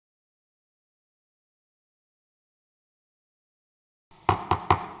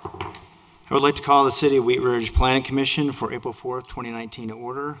I would like to call the City of Wheat Ridge Planning Commission for April 4th, 2019 to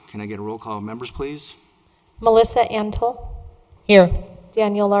order. Can I get a roll call of members, please? Melissa Antle. Here.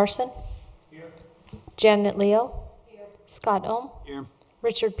 Daniel Larson. Here. Janet Leo. Here. Scott Ohm. Here.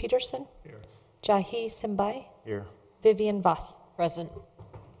 Richard Peterson. Here. Jahi Simbai. Here. Vivian Voss. Present.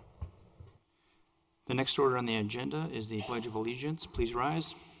 The next order on the agenda is the Pledge of Allegiance. Please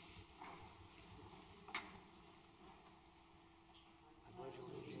rise.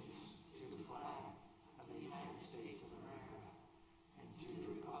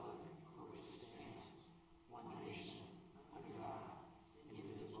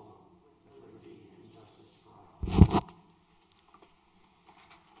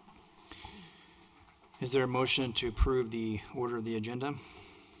 Is there a motion to approve the order of the agenda?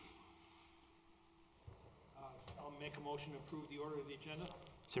 I'll make a motion to approve the order of the agenda.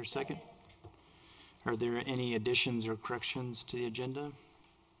 Is there a second? Are there any additions or corrections to the agenda?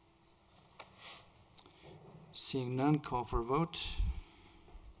 Seeing none, call for a vote.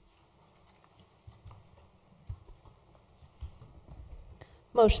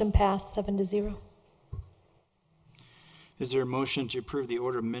 Motion passed 7-0. Is there a motion to approve the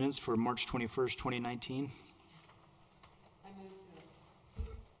order of minutes for March 21st, 2019?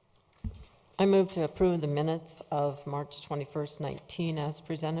 I move to approve the minutes of March 21st, 19 as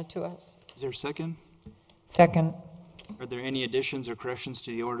presented to us. Is there a second? Second. Are there any additions or corrections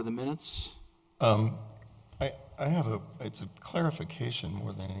to the order of the minutes? I have it's a clarification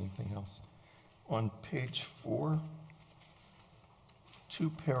more than anything else. On page 4, 2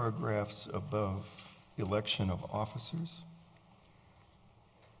 paragraphs above election of officers.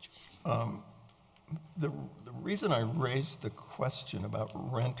 The reason I raised the question about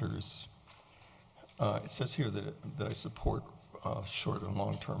renters, it says here that I support short and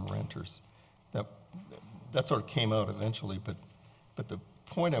long-term renters. That sort of came out eventually, but the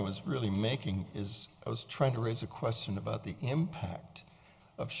point I was really making is I was trying to raise a question about the impact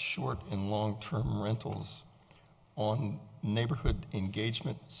of short and long-term rentals on neighborhood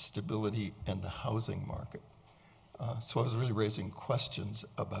engagement, stability, and the housing market. So I was really raising questions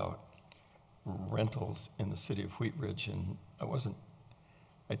about rentals in the city of Wheat Ridge, and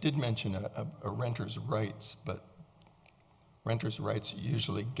I did mention a renter's rights, but renters' rights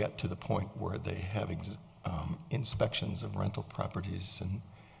usually get to the point where they have inspections of rental properties and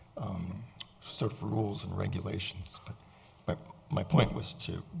sort of rules and regulations. But my point was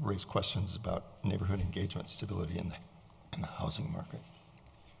to raise questions about neighborhood engagement, stability, and the housing market.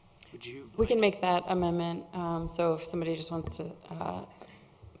 We can make that amendment. So if somebody just wants to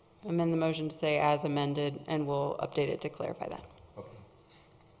amend the motion to say as amended, and we'll update it to clarify that. Okay.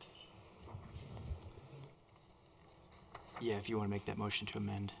 Yeah, if you want to make that motion to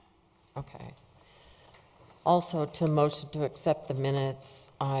amend. Okay. Also, to motion to accept the minutes,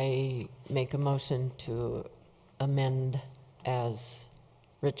 I make a motion to amend as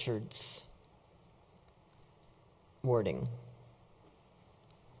Richard's wording.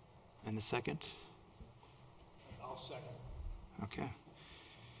 And the second? I'll second. Okay.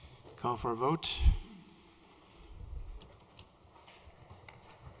 Call for a vote.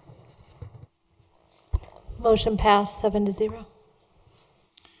 Motion passed 7-0.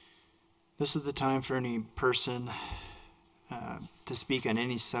 This is the time for any person to speak on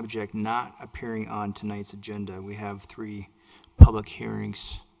any subject not appearing on tonight's agenda. We have 3 public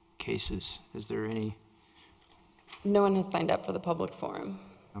hearings cases. Is there any? No one has signed up for the public forum.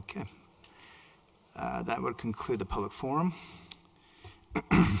 Okay. That would conclude the public forum.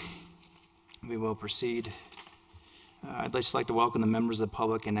 We will proceed. I'd just like to welcome the members of the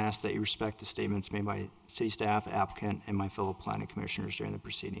public and ask that you respect the statements made by city staff, applicant, and my fellow planning commissioners during the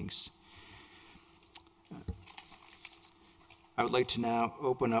proceedings. I would like to now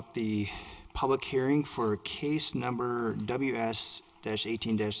open up the public hearing for case number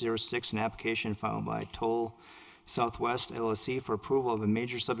WS-18-06, an application filed by Toll Southwest LLC for approval of a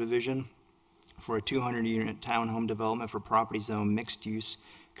major subdivision for a 200-unit townhome development for property zone mixed-use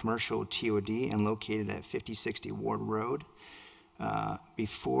commercial TOD and located at 5060 Ward Road.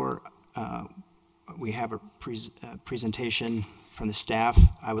 Before we have a presentation from the staff,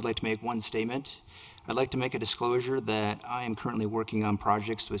 I would like to make one statement. I'd like to make a disclosure that I am currently working on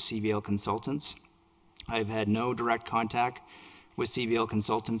projects with CVL Consultants. I've had no direct contact with CVL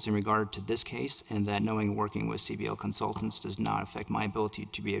Consultants in regard to this case, and that knowing working with CVL Consultants does not affect my ability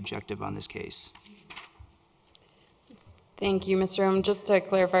to be objective on this case. Thank you, Mr. Ohm. Just to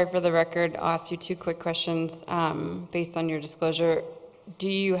clarify for the record, I'll ask you 2 quick questions based on your disclosure. Do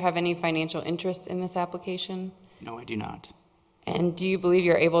you have any financial interest in this application? No, I do not. And do you believe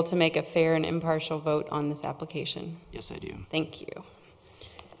you're able to make a fair and impartial vote on this application? Yes, I do. Thank you.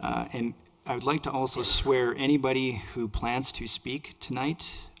 And I would like to also swear anybody who plans to speak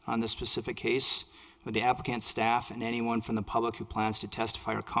tonight on this specific case, with the applicant's staff and anyone from the public who plans to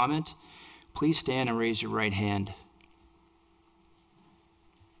testify or comment. Please stand and raise your right hand.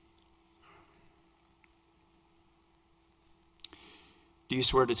 Do you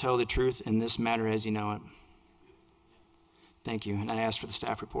swear to tell the truth in this matter as you know it? Thank you, and I ask for the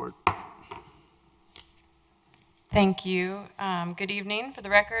staff report. Thank you. Good evening. For the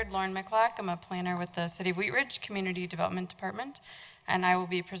record, Lauren McClack. I'm a planner with the City of Wheat Ridge Community Development Department, and I will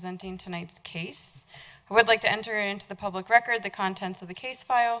be presenting tonight's case. I would like to enter into the public record the contents of the case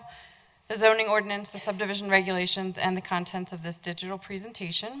file, the zoning ordinance, the subdivision regulations, and the contents of this digital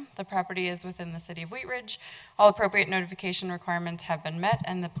presentation. The property is within the City of Wheat Ridge. All appropriate notification requirements have been met,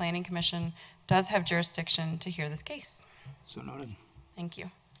 and the Planning Commission does have jurisdiction to hear this case. So noted. Thank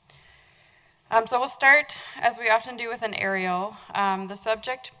you. So we'll start, as we often do, with an aerial. The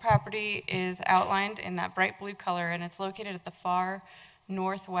subject property is outlined in that bright blue color, and it's located at the far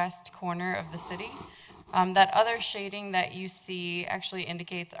northwest corner of the city. That other shading that you see actually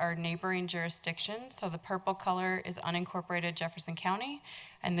indicates our neighboring jurisdictions. So the purple color is unincorporated Jefferson County,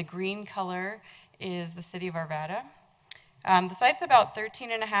 and the green color is the city of Arvada. The site's about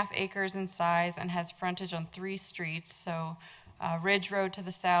 13.5 acres in size and has frontage on 3 streets. So Ridge Road to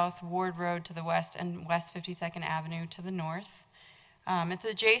the south, Ward Road to the west, and West 52nd Avenue to the north. It's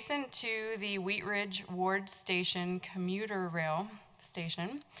adjacent to the Wheat Ridge Ward Station commuter rail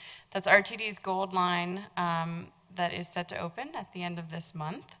station. That's RTD's Gold Line that is set to open at the end of this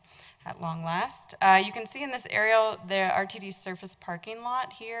month at long last. You can see in this aerial the RTD surface parking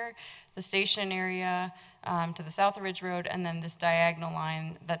lot here, the station area to the south of Ridge Road, and then this diagonal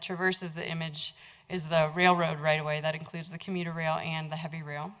line that traverses the image is the railroad right-of-way that includes the commuter rail and the heavy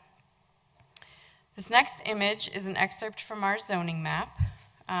rail. This next image is an excerpt from our zoning map.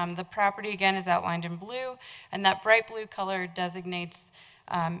 The property, again, is outlined in blue, and that bright blue color designates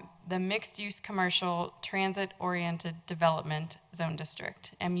the Mixed-Use Commercial Transit-Oriented Development Zone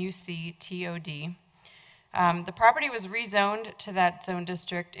District, MUC-TOD. The property was rezoned to that zone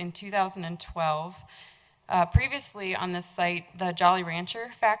district in 2012. Previously on this site, the Jolly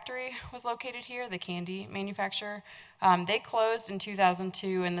Rancher factory was located here, the candy manufacturer. They closed in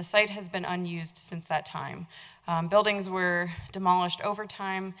 2002, and the site has been unused since that time. Buildings were demolished over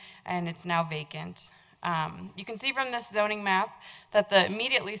time, and it's now vacant. You can see from this zoning map that the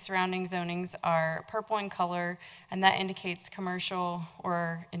immediately surrounding zonings are purple in color, and that indicates commercial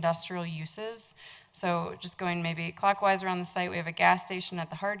or industrial uses. So just going maybe clockwise around the site, we have a gas station at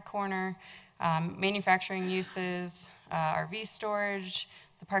the hard corner, manufacturing uses, RV storage,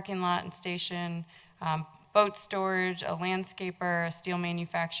 the parking lot and station, boat storage, a landscaper, a steel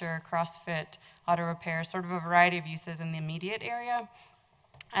manufacturer, CrossFit, auto repair, sort of a variety of uses in the immediate area.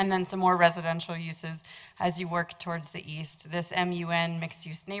 And then some more residential uses as you work towards the east. This MUN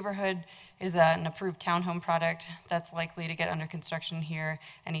mixed-use neighborhood is an approved townhome product that's likely to get under construction here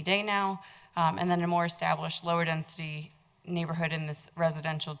any day now. And then a more established, lower density neighborhood in this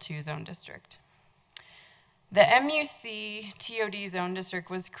residential 2-zone district. The MUC-TOD zone district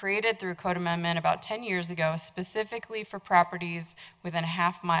was created through a code amendment about 10 years ago, specifically for properties within a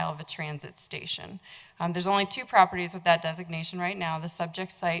half-mile of a transit station. There's only 2 properties with that designation right now, the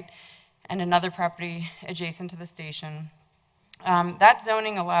subject site and another property adjacent to the station. That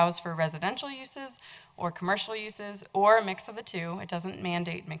zoning allows for residential uses or commercial uses or a mix of the 2. It doesn't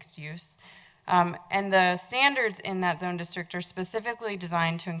mandate mixed use. And the standards in that zone district are specifically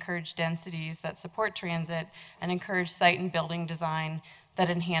designed to encourage densities that support transit and encourage site and building design that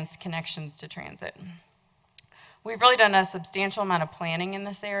enhance connections to transit. We've really done a substantial amount of planning in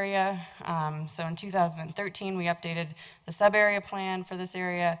this area. So in 2013, we updated the sub-area plan for this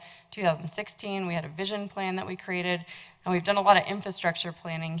area. 2016, we had a vision plan that we created. And we've done a lot of infrastructure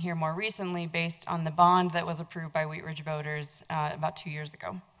planning here more recently based on the bond that was approved by Wheat Ridge voters about 2 years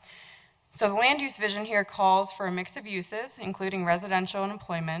ago. So the land use vision here calls for a mix of uses, including residential and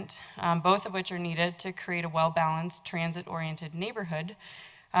employment, both of which are needed to create a well-balanced, transit-oriented neighborhood.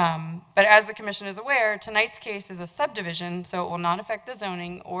 But as the commission is aware, tonight's case is a subdivision, so it will not affect the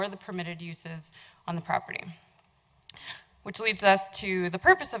zoning or the permitted uses on the property. Which leads us to the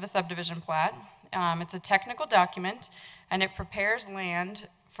purpose of a subdivision plat. It's a technical document, and it prepares land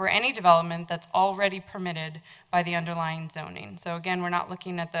for any development that's already permitted by the underlying zoning. So again, we're not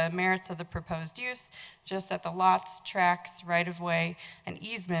looking at the merits of the proposed use, just at the lots, tracts, right-of-way, and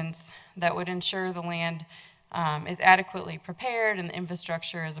easements that would ensure the land is adequately prepared and the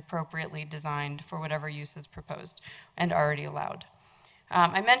infrastructure is appropriately designed for whatever use is proposed and already allowed.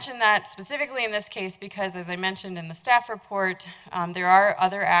 I mentioned that specifically in this case because, as I mentioned in the staff report, there are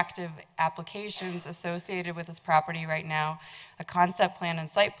other active applications associated with this property right now. A concept plan and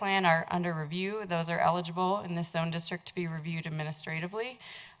site plan are under review. Those are eligible in this zone district to be reviewed administratively.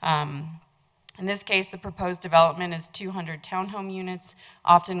 In this case, the proposed development is 200 townhome units.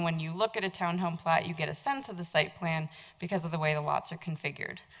 Often when you look at a townhome plat, you get a sense of the site plan because of the way the lots are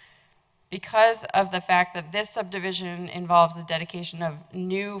configured. Because of the fact that this subdivision involves the dedication of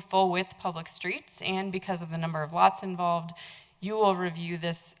new full-width public streets, and because of the number of lots involved, you will review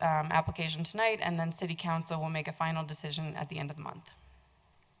this application tonight, and then City Council will make a final decision at the end of the month.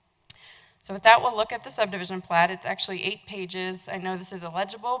 So with that, we'll look at the subdivision plat. It's actually 8 pages. I know this is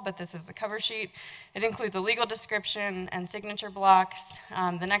illegible, but this is the cover sheet. It includes a legal description and signature blocks.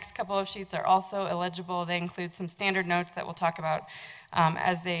 The next couple of sheets are also illegible. They include some standard notes that we'll talk about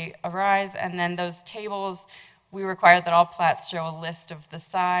as they arise. And then those tables, we require that all plats show a list of the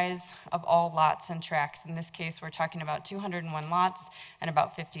size of all lots and tracts. In this case, we're talking about 201 lots and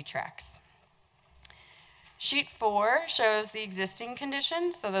about 50 tracts. Sheet 4 shows the existing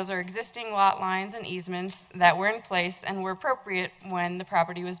conditions. So those are existing lot lines and easements that were in place and were appropriate when the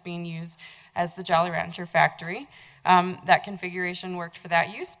property was being used as the Jolly Rancher factory. That configuration worked for that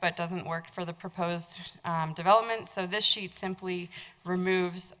use, but doesn't work for the proposed development. So this sheet simply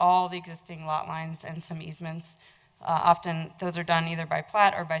removes all the existing lot lines and some easements. Often those are done either by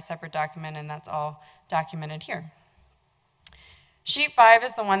plat or by separate document, and that's all documented here. Sheet 5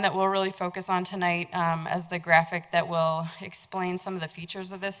 is the one that we'll really focus on tonight as the graphic that will explain some of the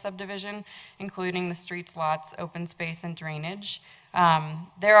features of this subdivision, including the streets, lots, open space, and drainage.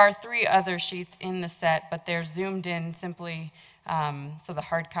 There are 3 other sheets in the set, but they're zoomed in simply so the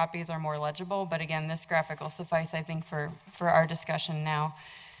hard copies are more legible. But again, this graphic will suffice, I think, for our discussion now.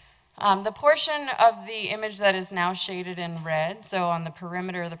 The portion of the image that is now shaded in red, so on the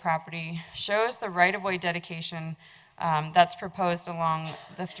perimeter of the property, shows the right-of-way dedication that's proposed along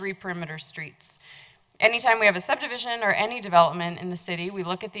the 3 perimeter streets. Anytime we have a subdivision or any development in the city, we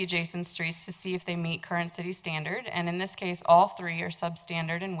look at the adjacent streets to see if they meet current city standard, and in this case, all 3 are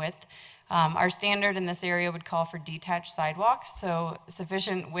substandard in width. Our standard in this area would call for detached sidewalks, so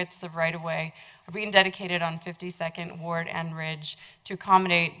sufficient widths of right-of-way are being dedicated on 52nd, Ward, and Ridge to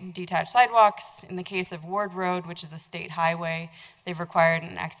accommodate detached sidewalks. In the case of Ward Road, which is a state highway, they've required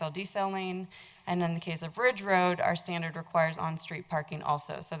an XL-decel lane. And in the case of Ridge Road, our standard requires on-street parking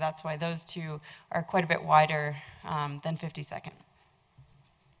also. So that's why those 2 are quite a bit wider than 52nd.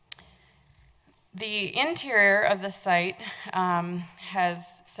 The interior of the site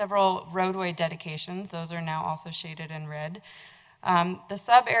has several roadway dedications. Those are now also shaded in red. The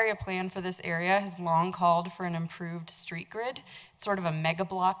sub-area plan for this area has long called for an improved street grid. It's sort of a mega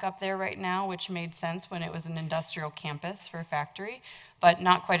block up there right now, which made sense when it was an industrial campus for a factory, but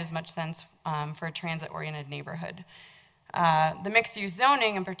not quite as much sense for a transit-oriented neighborhood. The mixed-use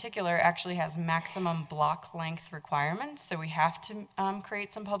zoning in particular actually has maximum block length requirements, so we have to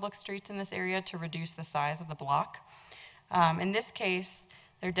create some public streets in this area to reduce the size of the block. In this case,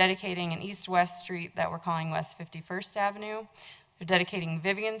 they're dedicating an east-west street that we're calling West 51st Avenue. They're dedicating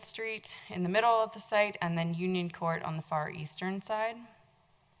Vivian Street in the middle of the site, and then Union Court on the far eastern side.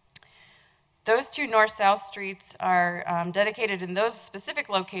 Those 2 north-south streets are dedicated in those specific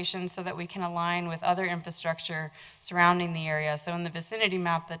locations so that we can align with other infrastructure surrounding the area. So in the vicinity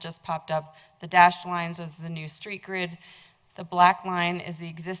map that just popped up, the dashed lines is the new street grid. The black line is the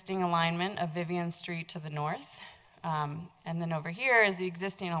existing alignment of Vivian Street to the north. And then over here is the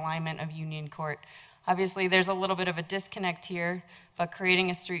existing alignment of Union Court. Obviously, there's a little bit of a disconnect here, but creating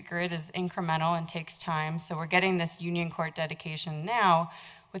a street grid is incremental and takes time. So we're getting this Union Court dedication now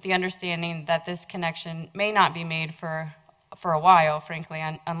with the understanding that this connection may not be made for a while, frankly,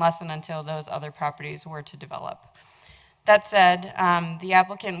 unless and until those other properties were to develop. That said, the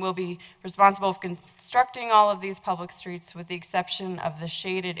applicant will be responsible for constructing all of these public streets with the exception of the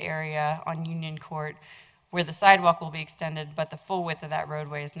shaded area on Union Court, where the sidewalk will be extended, but the full width of that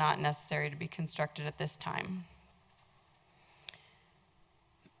roadway is not necessary to be constructed at this time.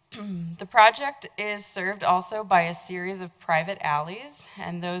 The project is served also by a series of private alleys,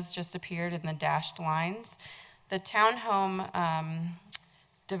 and those just appeared in the dashed lines. The townhome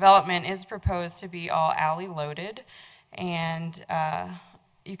development is proposed to be all alley loaded, and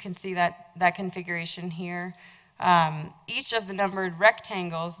you can see that configuration here. Each of the numbered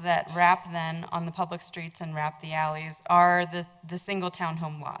rectangles that wrap then on the public streets and wrap the alleys are the single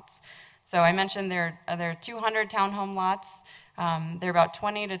townhome lots. So I mentioned there are 200 townhome lots. They're about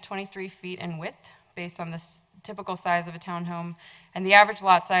 20 to 23 feet in width based on the typical size of a townhome, and the average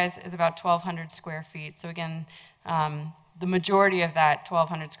lot size is about 1,200 square feet. So again, the majority of that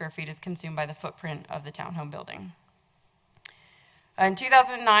 1,200 square feet is consumed by the footprint of the townhome building. In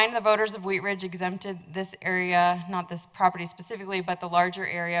 2009, the voters of Wheat Ridge exempted this area, not this property specifically, but the larger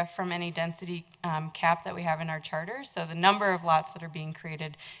area from any density cap that we have in our charter. So the number of lots that are being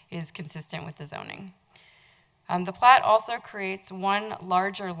created is consistent with the zoning. The plat also creates one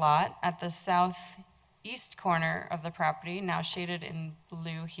larger lot at the southeast corner of the property, now shaded in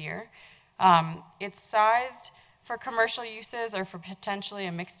blue here. It's sized for commercial uses or for potentially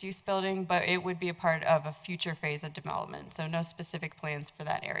a mixed-use building, but it would be a part of a future phase of development, so no specific plans for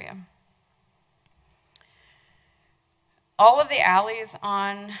that area. All of the alleys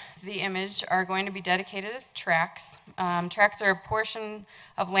on the image are going to be dedicated as tracks. Tracks are a portion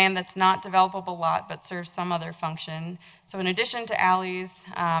of land that's not developable lot but serves some other function. So in addition to alleys,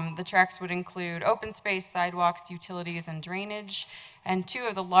 the tracks would include open space, sidewalks, utilities, and drainage. And two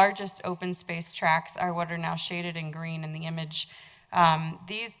of the largest open space tracks are what are now shaded in green in the image.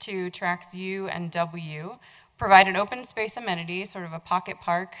 These two, tracks U and W, provide an open space amenity, sort of a pocket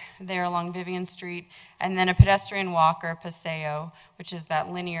park there along Vivian Street, and then a pedestrian walk or a paseo, which is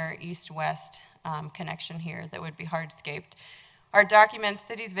that linear east-west connection here that would be hardscaped. Our document,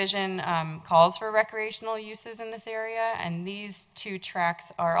 City's Vision, calls for recreational uses in this area, and these two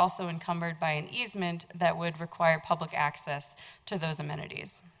tracks are also encumbered by an easement that would require public access to those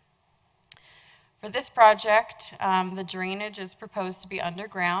amenities. For this project, the drainage is proposed to be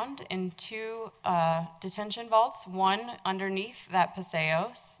underground in two detention vaults, one underneath that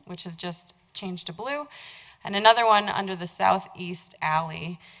paseo, which is just changed to blue, and another one under the southeast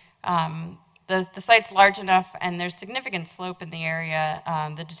alley. The site's large enough and there's significant slope in the area.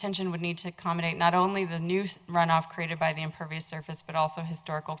 The detention would need to accommodate not only the new runoff created by the impervious surface, but also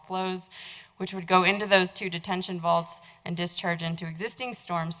historical flows, which would go into those two detention vaults and discharge into existing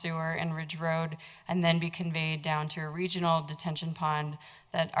storm sewer in Ridge Road, and then be conveyed down to a regional detention pond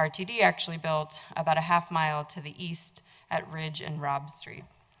that RTD actually built about a half-mile to the east at Ridge and Robb Street.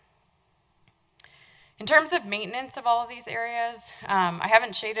 In terms of maintenance of all of these areas, I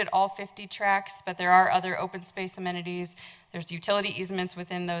haven't shaded all 50 tracks, but there are other open space amenities. There's utility easements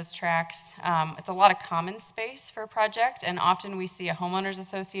within those tracks. It's a lot of common space for a project, and often we see a homeowners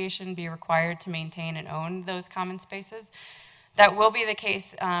association be required to maintain and own those common spaces. That will be the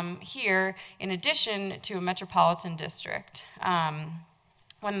case here, in addition to a metropolitan district.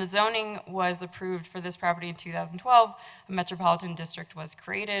 When the zoning was approved for this property in 2012, a metropolitan district was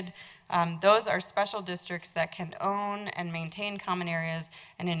created. Those are special districts that can own and maintain common areas,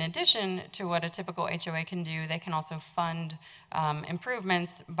 and in addition to what a typical HOA can do, they can also fund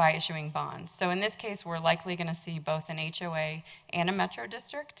improvements by issuing bonds. So in this case, we're likely going to see both an HOA and a metro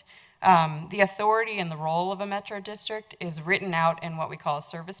district. The authority and the role of a metro district is written out in what we call a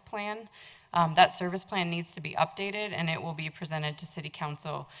service plan. That service plan needs to be updated, and it will be presented to City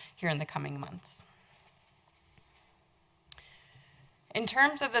Council here in the coming months. In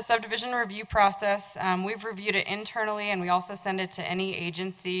terms of the subdivision review process, we've reviewed it internally, and we also send it to any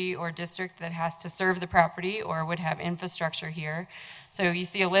agency or district that has to serve the property or would have infrastructure here. So you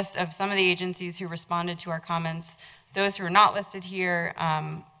see a list of some of the agencies who responded to our comments. Those who are not listed here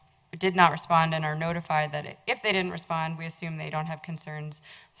did not respond and are notified that if they didn't respond, we assume they don't have concerns.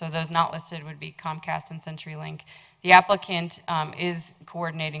 So those not listed would be Comcast and CenturyLink. The applicant is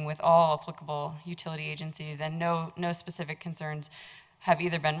coordinating with all applicable utility agencies, and no specific concerns have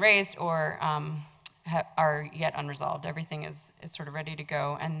either been raised or are yet unresolved. Everything is sort of ready to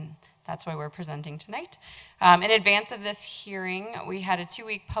go, and that's why we're presenting tonight. In advance of this hearing, we had a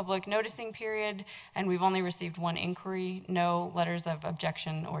 2-week public noticing period, and we've only received one inquiry, no letters of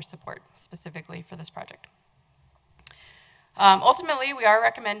objection or support specifically for this project. Ultimately, we are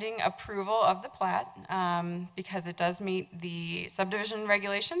recommending approval of the plat because it does meet the subdivision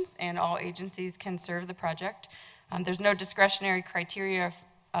regulations, and all agencies can serve the project. There's no discretionary criteria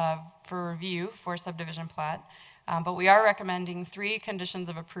for review for subdivision plat. But we are recommending 3 conditions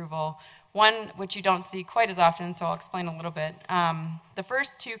of approval, one which you don't see quite as often, so I'll explain a little bit. The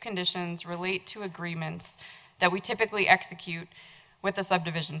first 2 conditions relate to agreements that we typically execute with a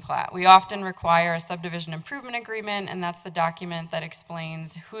subdivision plat. We often require a subdivision improvement agreement, and that's the document that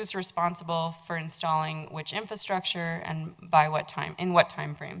explains who's responsible for installing which infrastructure and by what time, in what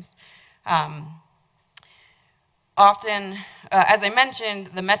time frames. Often, as I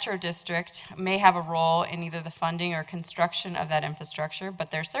mentioned, the Metro District may have a role in either the funding or construction of that infrastructure, but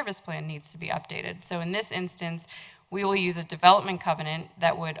their service plan needs to be updated. So in this instance, we will use a development covenant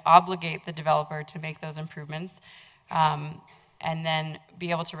that would obligate the developer to make those improvements and then be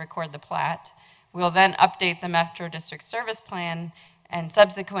able to record the plat. We'll then update the Metro District service plan and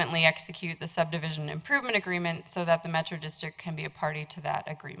subsequently execute the subdivision improvement agreement so that the Metro District can be a party to that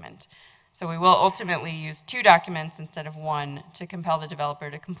agreement. So we will ultimately use 2 documents instead of 1 to compel the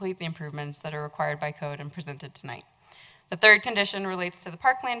developer to complete the improvements that are required by code and presented tonight. The third condition relates to the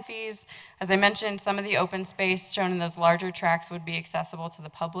parkland fees. As I mentioned, some of the open space shown in those larger tracts would be accessible to the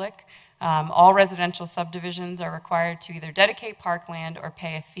public. All residential subdivisions are required to either dedicate parkland or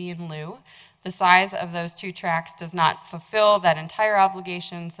pay a fee in lieu. The size of those 2 tracts does not fulfill that entire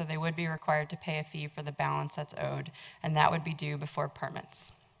obligation, so they would be required to pay a fee for the balance that's owed, and that would be due before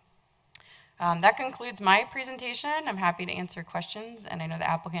permits. That concludes my presentation. I'm happy to answer questions, and I know the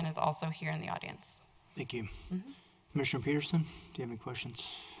applicant is also here in the audience. Thank you. Commissioner Peterson, do you have any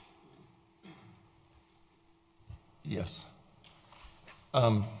questions? Yes.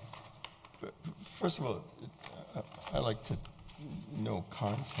 First of all, I like to know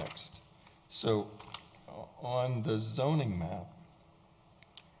context. So on the zoning map,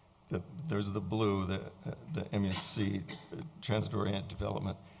 there's the blue, the MUC, transit-oriented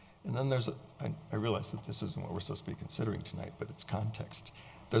development, and then there's I realize that this isn't what we're supposed to be considering tonight, but it's context.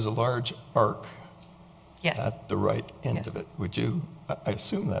 There's a large arc Yes. at the right end Yes. of it. Would you, I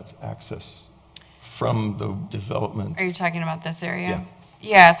assume that's access from the development? Are you talking about this area? Yeah.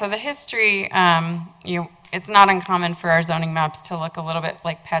 Yeah, so the history, it's not uncommon for our zoning maps to look a little bit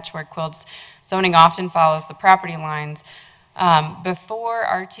like patchwork quilts. Zoning often follows the property lines. Before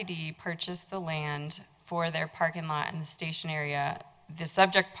RTD purchased the land for their parking lot in the station area, the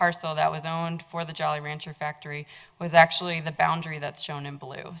subject parcel that was owned for the Jolly Rancher factory was actually the boundary that's shown in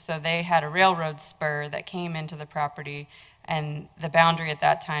blue. So they had a railroad spur that came into the property, and the boundary at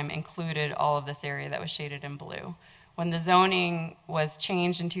that time included all of this area that was shaded in blue. When the zoning was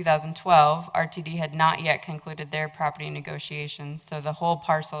changed in 2012, RTD had not yet concluded their property negotiations, so the whole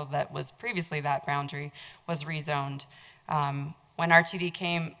parcel that was previously that boundary was rezoned. When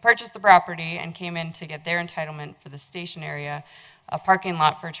RTD purchased the property and came in to get their entitlement for the station area, a parking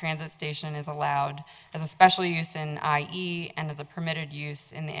lot for a transit station is allowed as a special use in IE and as a permitted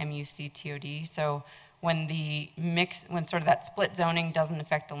use in the MUC TOD. So when sort of that split zoning doesn't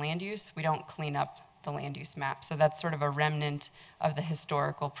affect the land use, we don't clean up the land use map. So that's sort of a remnant of the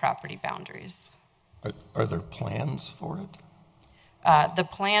historical property boundaries. Are there plans for it? The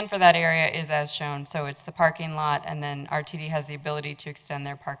plan for that area is as shown. So it's the parking lot, and then RTD has the ability to extend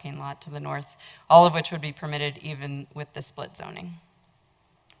their parking lot to the north, all of which would be permitted even with the split zoning.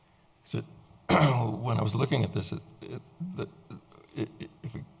 So when I was looking at this, we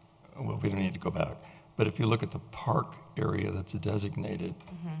don't need to go back, but if you look at the park area that's designated,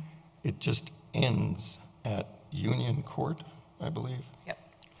 it just ends at Union Court, I believe. Yep.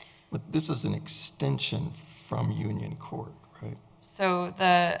 But this is an extension from Union Court, right? So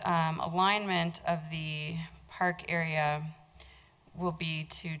the alignment of the park area will be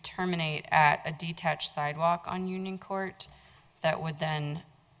to terminate at a detached sidewalk on Union Court that would then,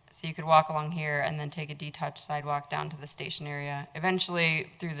 so you could walk along here and then take a detached sidewalk down to the station area. Eventually,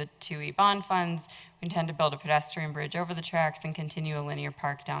 through the 2E bond funds, we intend to build a pedestrian bridge over the tracks and continue a linear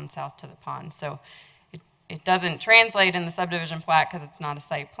park down south to the pond. So it doesn't translate in the subdivision plat because it's not a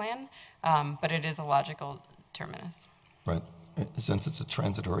site plan, but it is a logical terminus. Right. Since it's a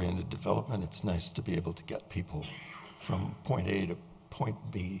transit-oriented development, it's nice to be able to get people from point A to point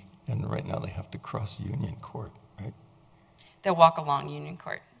B, and right now they have to cross Union Court, right? They'll walk along Union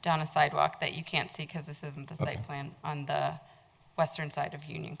Court, down a sidewalk that you can't see because this isn't the Okay. site plan on the western side of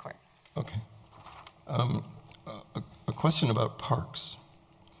Union Court. Okay. A question about parks.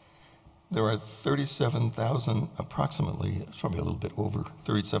 There are 37,000, approximately, it's probably a little bit over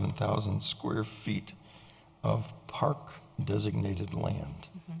 37,000 square feet of park designated land.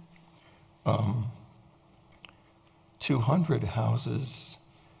 200 houses,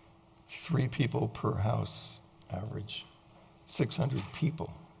 3 people per house average, 600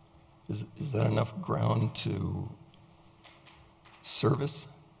 people. Is that enough ground to service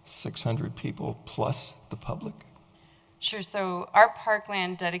 600 people plus the public? Sure, so our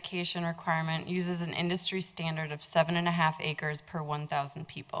parkland dedication requirement uses an industry standard of 7.5 acres per 1,000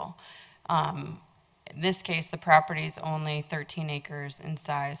 people. In this case, the property is only 13 acres in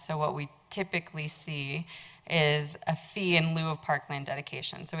size, so what we typically see is a fee in lieu of parkland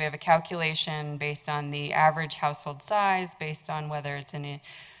dedication. So we have a calculation based on the average household size, based on whether it's in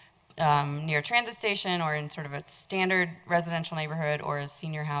a near a transit station or in sort of a standard residential neighborhood or as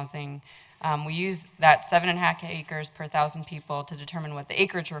senior housing. We use that 7.5 acres per 1,000 people to determine what the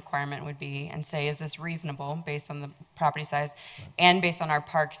acreage requirement would be and say, is this reasonable based on the property size and based on our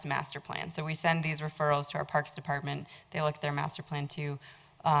parks master plan. So we send these referrals to our parks department. They look at their master plan too.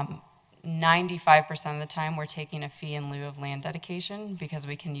 95% of the time, we're taking a fee in lieu of land dedication because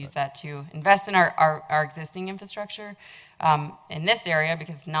we can use that to invest in our existing infrastructure. In this area,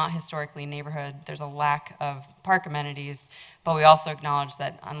 because it's not historically a neighborhood, there's a lack of park amenities, but we also acknowledge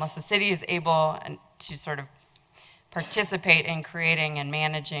that unless the city is able to sort of participate in creating and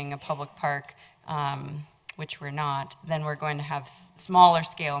managing a public park, which we're not, then we're going to have smaller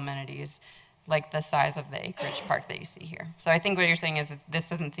scale amenities like the size of the acreage park that you see here. So I think what you're saying is that this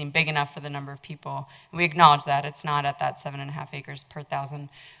doesn't seem big enough for the number of people. We acknowledge that it's not at that 7.5 acres per thousand,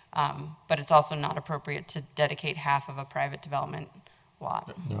 but it's also not appropriate to dedicate half of a private development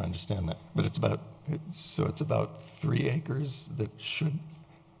lot. No, I understand that, but it's about 3 acres that should,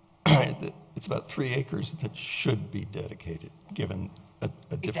 it's about 3 acres that should be dedicated, given a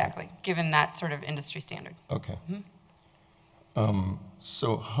different. Exactly, given that sort of industry standard. Okay.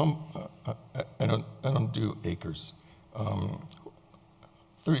 So I don't do acres.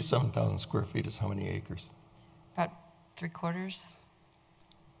 37,000 square feet is how many acres? About 3/4.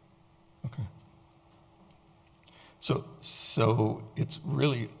 Okay. So it's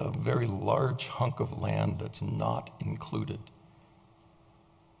really a very large hunk of land that's not included.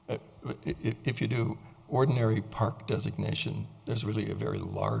 If you do ordinary park designation, there's really a very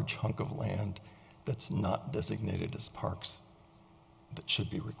large hunk of land that's not designated as parks that should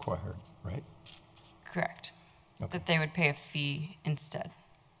be required, right? Correct. Okay. That they would pay a fee instead.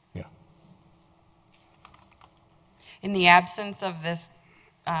 Yeah. In the absence of this,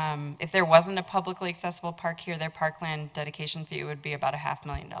 if there wasn't a publicly accessible park here, their parkland dedication fee would be about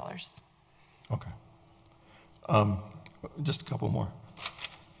 $500,000. Okay. Just a couple more.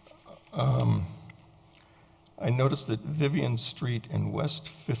 I noticed that Vivian Street and West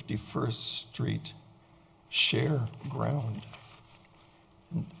 51st Street share ground.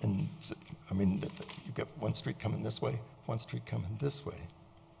 And I mean, you've got one street coming this way, one street coming this way.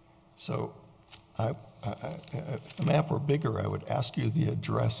 So if the map were bigger, I would ask you the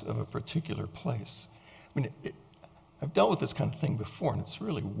address of a particular place. I mean, I've dealt with this kind of thing before, and it's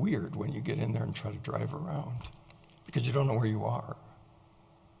really weird when you get in there and try to drive around because you don't know where you are.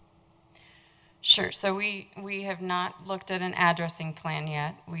 Sure. So we have not looked at an addressing plan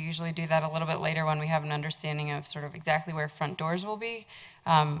yet. We usually do that a little bit later when we have an understanding of sort of exactly where front doors will be.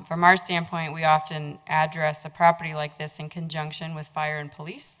 From our standpoint, we often address a property like this in conjunction with fire and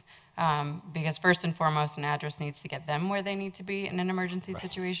police, because first and foremost, an address needs to get them where they need to be in an emergency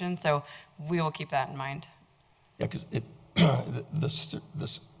situation. So we will keep that in mind. Yeah, because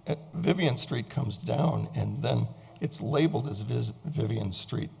this Vivian Street comes down, and then it's labeled as Vivian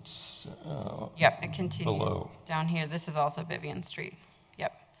Street. Yep, it continues below. Down here. This is also Vivian Street.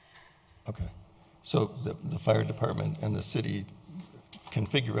 Yep. Okay. So the fire department and the city can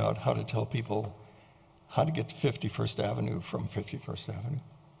figure out how to tell people how to get to 51st Avenue from 51st Avenue?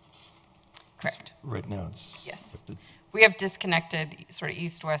 Correct. Right now it's... Yes. We have disconnected sort of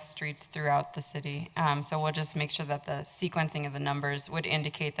east-west streets throughout the city. So we'll just make sure that the sequencing of the numbers would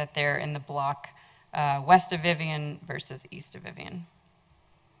indicate that they're in the block west of Vivian versus east of Vivian.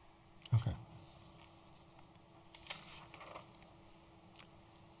 Okay.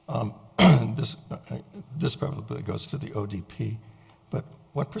 This probably goes to the ODP, but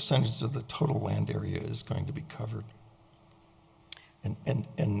what percentage of the total land area is going to be covered?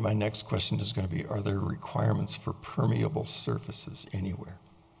 And my next question is going to be, are there requirements for permeable surfaces anywhere?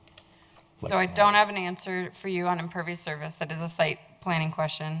 So I don't have an answer for you on impervious surface. That is a site planning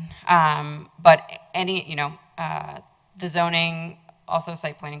question. But the zoning, also a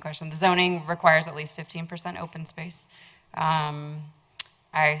site planning question. The zoning requires at least 15% open space.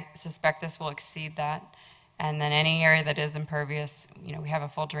 I suspect this will exceed that. And then any area that is impervious, we have a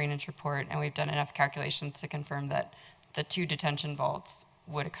full drainage report, and we've done enough calculations to confirm that the 2 detention vaults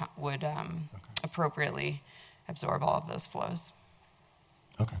would appropriately absorb all of those flows.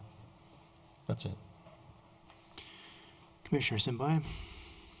 Okay. That's it. Commissioner Simbai?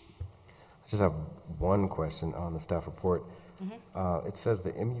 I just have one question on the staff report. It says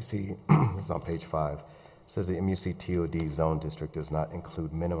the MUC, this is on page 5, it says the MUC TOD zone district does not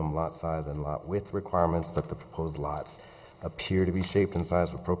include minimum lot size and lot width requirements, but the proposed lots appear to be shaped and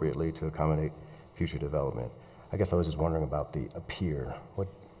sized appropriately to accommodate future development. I guess I was just wondering about the appear. What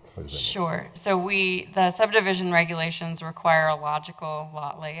does that mean? Sure. So the subdivision regulations require a logical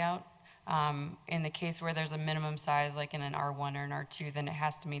lot layout. In the case where there's a minimum size, like in an R1 or an R2, then it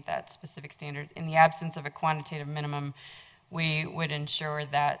has to meet that specific standard. In the absence of a quantitative minimum, we would ensure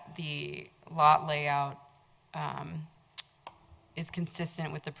that the lot layout is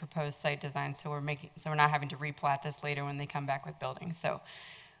consistent with the proposed site design, so we're not having to replat this later when they come back with buildings. So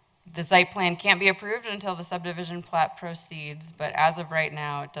The site plan can't be approved until the subdivision plat proceeds, but as of right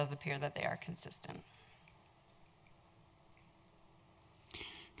now, it does appear that they are consistent.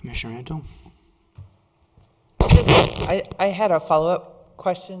 Commissioner Antle? I had a follow-up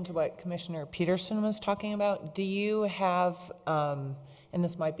question to what Commissioner Peterson was talking about. Do you have, and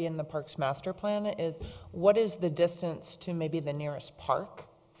this might be in the Parks Master Plan, is what is the distance to maybe the nearest park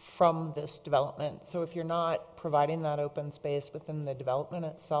from this development? So if you're not providing that open space within the development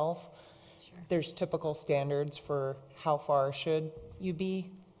itself, there's typical standards for how far should you be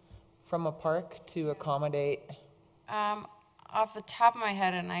from a park to accommodate? Off the top of my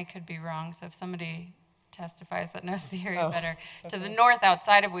head, and I could be wrong, so if somebody testifies that knows the area better, to the north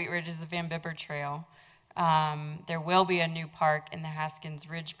outside of Wheat Ridge is the Van Bibber Trail. There will be a new park in the Haskins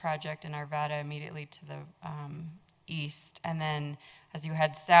Ridge project in Arvada immediately to the east. And then as you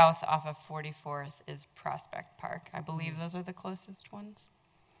head south off of 44th is Prospect Park. I believe those are the closest ones.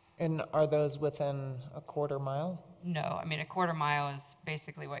 And are those within a quarter mile? No, I mean, a quarter mile is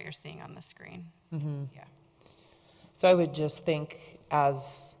basically what you're seeing on the screen. Yeah. So I would just think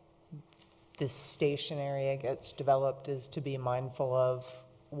as this station area gets developed is to be mindful of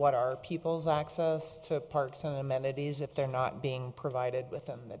what are people's access to parks and amenities if they're not being provided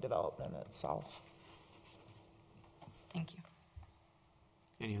within the development itself. Thank you.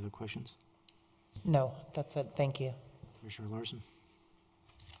 Any other questions? No, that's it. Thank you. Commissioner Larson?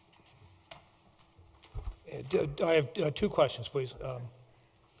 I have two questions, please.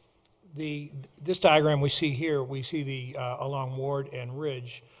 This diagram we see here, we see the along Ward and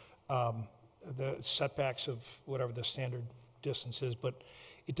Ridge, the setbacks of whatever the standard distance is, but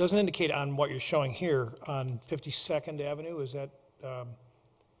it doesn't indicate on what you're showing here on 52nd Avenue. Is that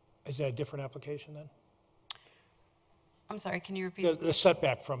a different application then? I'm sorry, can you repeat? The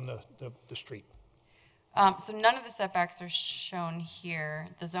setback from the street. So none of the setbacks are shown here.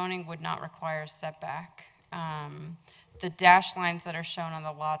 The zoning would not require setback. The dashed lines that are shown on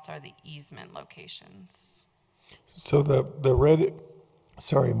the lots are the easement locations. So the red,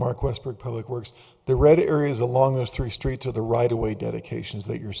 sorry, Mark Westberg, Public Works, the red areas along those three streets are the right-of-way dedications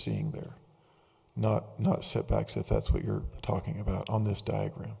that you're seeing there, not setbacks, if that's what you're talking about on this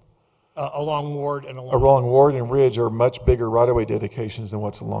diagram. Along Ward and along Ward and Ridge are much bigger right-of-way dedications than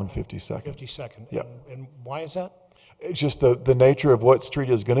what's along 52nd. 52nd. Yep. And why is that? It's just the nature of what street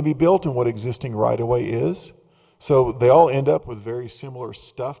is going to be built and what existing right-of-way is. So they all end up with very similar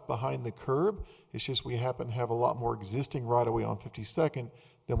stuff behind the curb. It's just we happen to have a lot more existing right-of-way on 52nd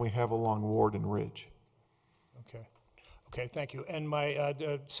than we have along Ward and Ridge. Okay. Okay, thank you. And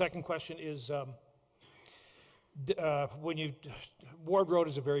my second question is, Ward Road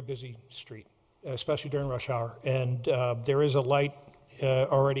is a very busy street, especially during rush hour, and there is a light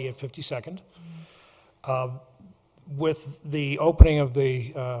already at 52nd. With the opening of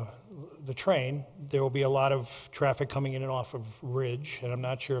the train, there will be a lot of traffic coming in and off of Ridge, and I'm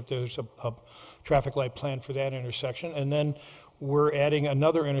not sure if there's a traffic light plan for that intersection. And then we're adding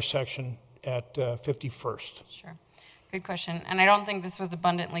another intersection at 51st. Sure. Good question. And I don't think this was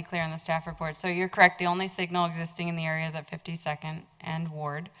abundantly clear in the staff report. So you're correct. The only signal existing in the area is at 52nd and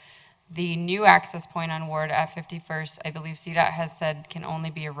Ward. The new access point on Ward at 51st, I believe CDOT has said can only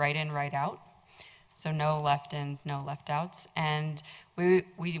be a right in, right out. So no left ins, no left outs. And we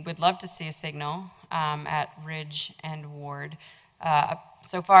would love to see a signal at Ridge and Ward.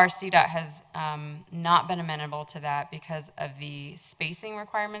 So far, CDOT has not been amenable to that because of the spacing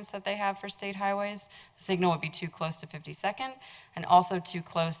requirements that they have for state highways. The signal would be too close to 52nd and also too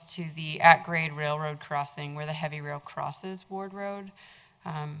close to the at-grade railroad crossing where the heavy rail crosses Ward Road.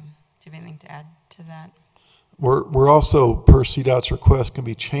 Do you have anything to add to that? We're also, per CDOT's request, can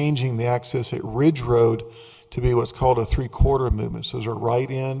be changing the access at Ridge Road to be what's called a three-quarter movement. So there's a right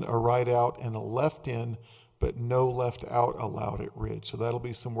in, a right out, and a left in, but no left out allowed at Ridge. So that'll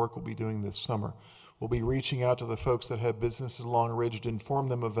be some work we'll be doing this summer. We'll be reaching out to the folks that have businesses along Ridge to inform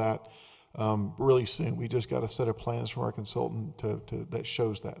them of that really soon. We just got a set of plans from our consultant that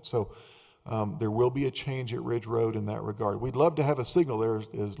shows that. So there will be a change at Ridge Road in that regard. We'd love to have a signal there,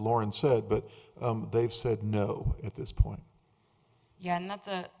 as Lauren said, but they've said no at this point. Yeah, and that's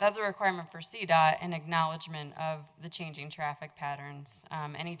a requirement for CDOT, an acknowledgement of the changing traffic patterns.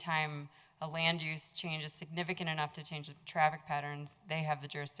 Anytime a land use change is significant enough to change the traffic patterns, they have the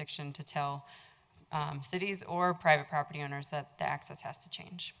jurisdiction to tell cities or private property owners that the access has to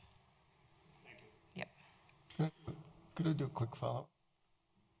change. Thank you. Yep. Could I do a quick follow-up?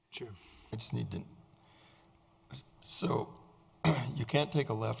 Sure. I just need to, so you can't take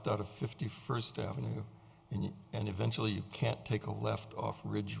a left out of 51st Avenue and eventually you can't take a left off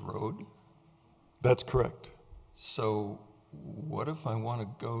Ridge Road? That's correct. So what if I want to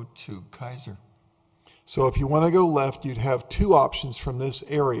go to Kaiser? So if you want to go left, you'd have two options from this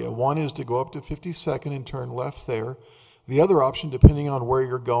area. One is to go up to 52nd and turn left there. The other option, depending on where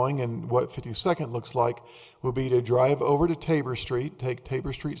you're going and what 52nd looks like, would be to drive over to Tabor Street, take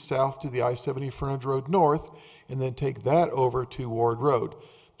Tabor Street south to the I-70 frontage road north, and then take that over to Ward Road.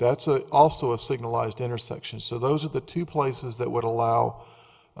 That's also a signalized intersection. So those are the two places that would allow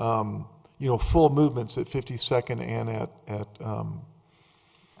full movements at 52nd and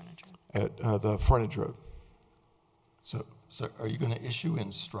at the frontage road. So are you going to issue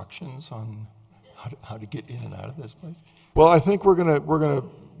instructions on how to get in and out of this place? Well, I think we're gonna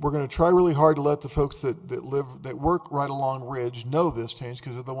try really hard to let the folks that work right along Ridge know this change,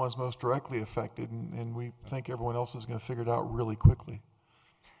 because they're the ones most directly affected, and we think everyone else is going to figure it out really quickly.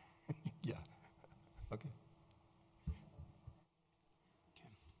 Yeah. Okay.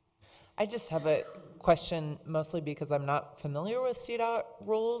 I just have a question, mostly because I'm not familiar with CDOT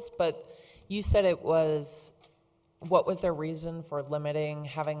rules, but you said what was their reason for limiting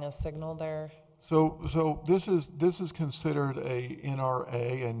having a signal there? So this is considered a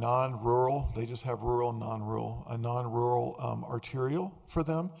NRA, a non-rural. They just have rural and non-rural, a non-rural arterial for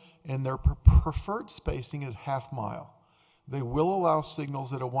them, and their preferred spacing is half mile. They will allow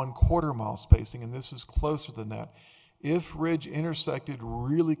signals at a 1/4 mile spacing, and this is closer than that. If Ridge intersected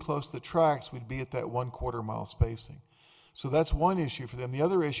really close to the tracks, we'd be at that 1/4 mile spacing. So that's one issue for them. The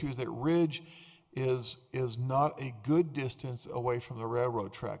other issue is that Ridge is not a good distance away from the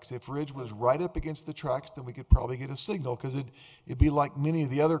railroad tracks. If Ridge was right up against the tracks, then we could probably get a signal, because it'd be like many of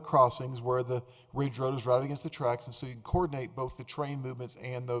the other crossings where the Ridge Road is right against the tracks, and so you can coordinate both the train movements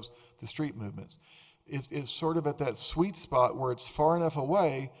and the street movements. It's sort of at that sweet spot where it's far enough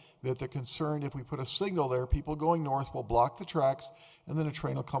away that they're concerned if we put a signal there, people going north will block the tracks, and then a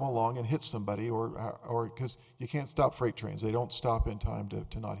train will come along and hit somebody, or because you can't stop freight trains. They don't stop in time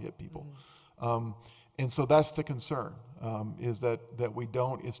to not hit people. And so that's the concern, is that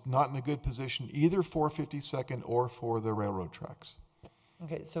it's not in a good position either for 52nd or for the railroad tracks.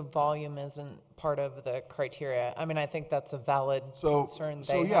 Okay, so volume isn't part of the criteria. I mean, I think that's a valid concern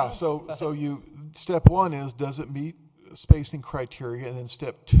they have. Step one is, does it meet spacing criteria? And then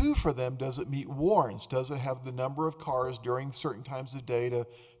step two for them, does it meet warrants? Does it have the number of cars during certain times of day to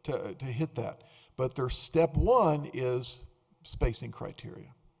hit that? But their step one is spacing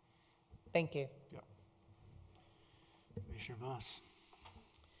criteria. Thank you. Yeah. Commissioner Voss.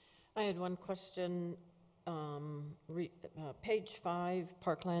 I had one question. Page 5,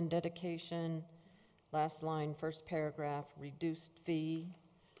 parkland dedication, last line, first paragraph, reduced fee.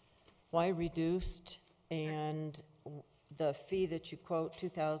 Why reduced? And the fee that you quote,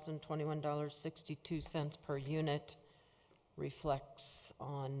 $2,021.62 per unit, reflects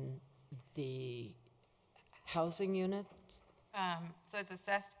on the housing unit? So it's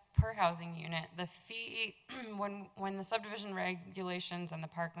assessed per housing unit. The fee, when the subdivision regulations and the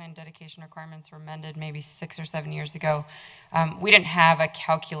parkland dedication requirements were amended maybe 6 or 7 years ago, we didn't have a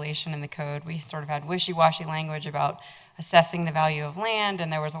calculation in the code. We sort of had wishy-washy language about assessing the value of land, and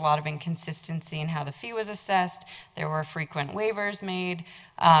there was a lot of inconsistency in how the fee was assessed. There were frequent waivers made.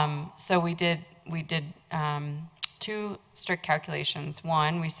 So we did two strict calculations.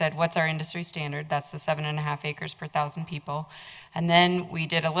 One, we said, what's our industry standard? That's the 7.5 acres per 1,000 people. And then we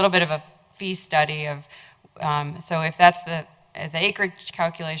did a little bit of a fee study of, so if that's the acreage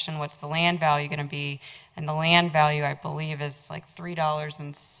calculation, what's the land value going to be? And the land value, I believe, is like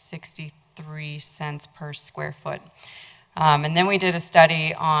 $3.63 per square foot. And then we did a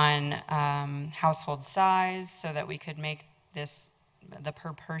study on household size so that we could make this the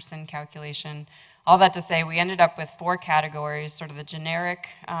per person calculation. All that to say, we ended up with 4 categories, sort of the generic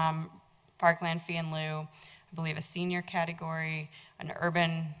parkland fee in lieu, I believe a senior category, an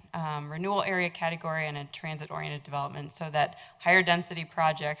urban renewal area category, and a transit-oriented development, so that higher density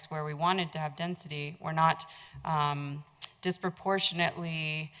projects where we wanted to have density were not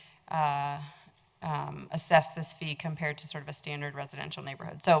disproportionately assess this fee compared to sort of a standard residential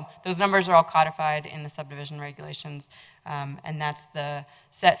neighborhood. So those numbers are all codified in the subdivision regulations, and that's the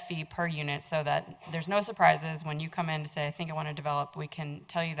set fee per unit, so that there's no surprises when you come in to say, I think I want to develop. We can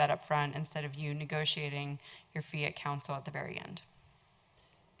tell you that up front instead of you negotiating your fee at council at the very end.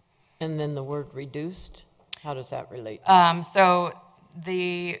 And then the word reduced, how does that relate? So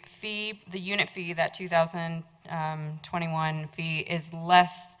the fee, the unit fee, that 2021 fee is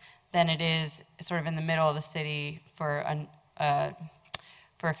less than it is sort of in the middle of the city for a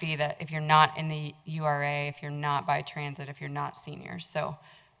fee that if you're not in the URA, if you're not by transit, if you're not seniors. So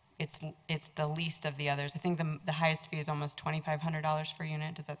it's the least of the others. I think the highest fee is almost $2,500 per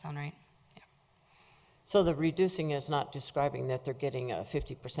unit. Does that sound right? Yeah. So the reducing is not describing that they're getting a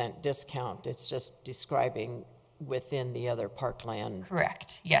 50% discount, it's just describing within the other parkland.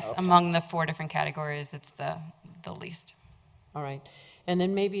 Correct, yes. Okay. Among the 4 different categories, it's the least. All right. And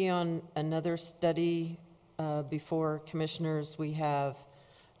then maybe on another study before commissioners, we have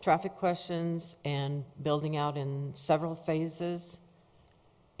traffic questions and building out in several phases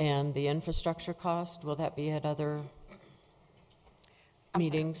and the infrastructure cost. Will that be at other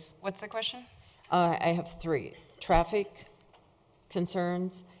meetings? What's the question? I have 3. Traffic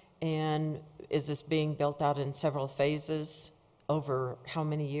concerns, and is this being built out in several phases over how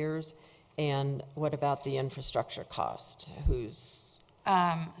many years? And what about the infrastructure cost?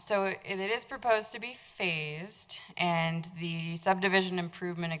 So it is proposed to be phased, and the subdivision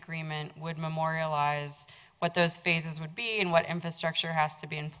improvement agreement would memorialize what those phases would be and what infrastructure has to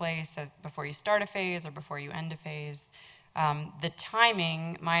be in place before you start a phase or before you end a phase. The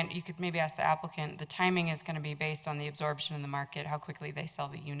timing, you could maybe ask the applicant, the timing is going to be based on the absorption in the market, how quickly they sell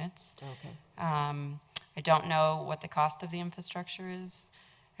the units. Okay. I don't know what the cost of the infrastructure is,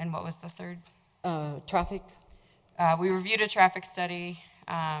 and what was the third? Traffic? We reviewed a traffic study.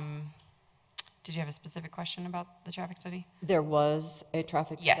 Did you have a specific question about the traffic study? There was a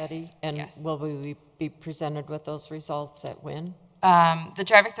traffic Yes, study? And yes. will we be presented with those results at when? The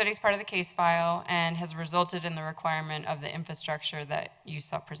traffic study is part of the case file and has resulted in the requirement of the infrastructure that you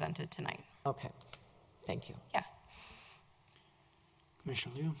saw presented tonight. Okay, thank you. Yeah.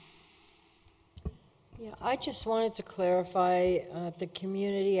 Commissioner Liu? Yeah, I just wanted to clarify, the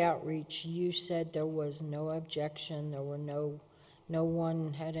community outreach, you said there was no objection, there were no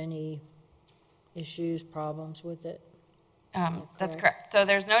one had any issues, problems with it? That's correct. So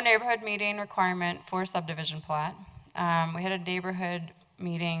there's no neighborhood meeting requirement for subdivision plat. We had a neighborhood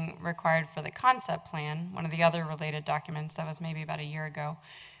meeting required for the concept plan, one of the other related documents that was maybe about a year ago.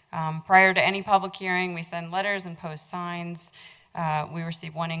 Prior to any public hearing, we send letters and post signs. We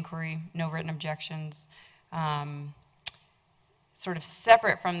received 1 inquiry, no written objections. Sort of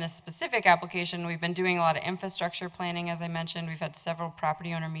separate from this specific application, we've been doing a lot of infrastructure planning, as I mentioned. We've had several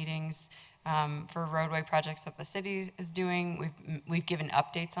property owner meetings for roadway projects that the city is doing. We've given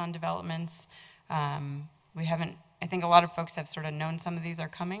updates on developments. We haven't, I think a lot of folks have sort of known some of these are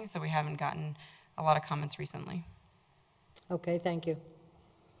coming, so we haven't gotten a lot of comments recently. Okay, thank you.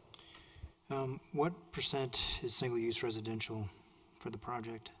 What % is single-use residential for the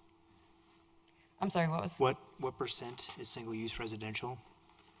project? I'm sorry, what was? What % is single-use residential?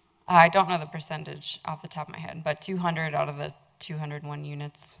 I don't know the percentage off the top of my head, but 200 out of the 201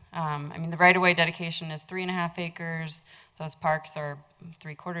 units. I mean, the right-of-way dedication is 3.5 acres. Those parks are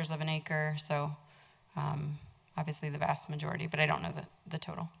 3/4 of an acre, so obviously the vast majority, but I don't know the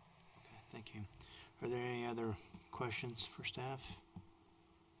total. Okay, thank you. Are there any other questions for staff?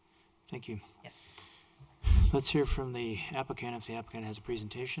 Thank you. Yes. Let's hear from the applicant if the applicant has a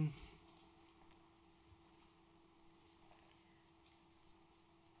presentation.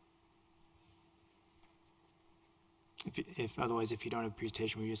 Otherwise, if you don't have a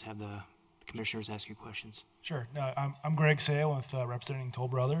presentation, we just have the commissioners ask you questions. Sure. No, I'm Greg Sale with representing Toll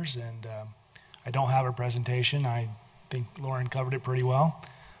Brothers, and I don't have a presentation. I think Lauren covered it pretty well.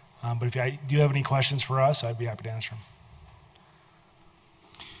 But if you do have any questions for us, I'd be happy to answer them.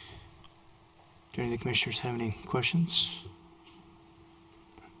 Do any of the commissioners have any questions?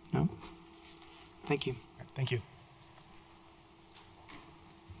 No? Thank you. Thank you.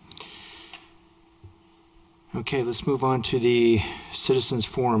 Okay, let's move on to the citizens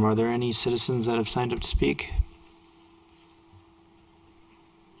forum. Are there any citizens that have signed up to speak?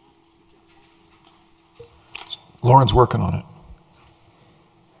 Lauren's working on it.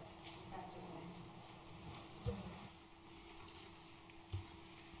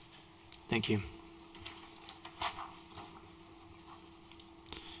 Thank you.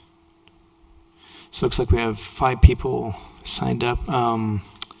 So it looks like we have 5 people signed up.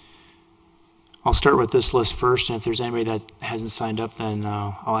 I'll start with this list first, and if there's anybody that hasn't signed up, then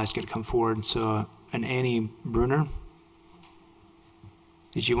I'll ask you to come forward. So an Annie Bruner.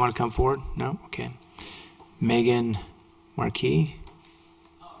 Did you want to come forward? No? Okay. Megan Marquis.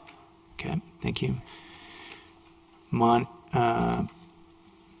 Okay, thank you. Monty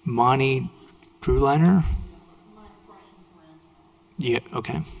Drewliner. Yeah,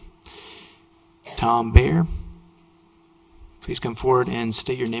 okay. Tom Baer. Please come forward and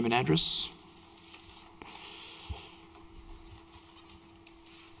state your name and address.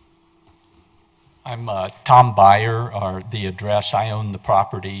 I'm Tom Bayer, or the address. I own the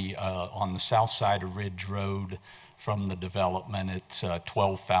property on the south side of Ridge Road from the development. It's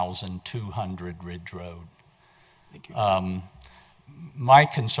 12,200 Ridge Road. Thank you. my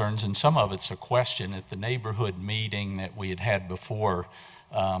concerns, and some of it's a question, at the neighborhood meeting that we had before,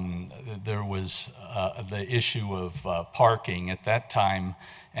 there was the issue of parking at that time,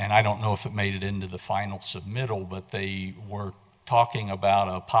 and I don't know if it made it into the final submittal, but they were talking about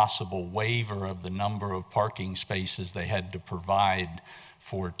a possible waiver of the number of parking spaces they had to provide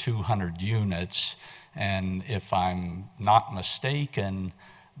for 200 units. And if I'm not mistaken,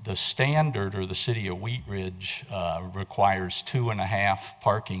 the standard, or the city of Wheat Ridge, requires 2.5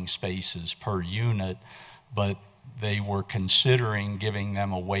 parking spaces per unit, but they were considering giving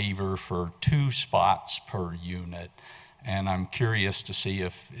them a waiver for 2 spots per unit. And I'm curious to see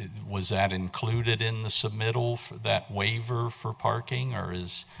if, was that included in the submittal, for that waiver for parking, or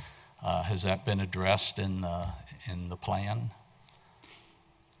has that been addressed in the plan?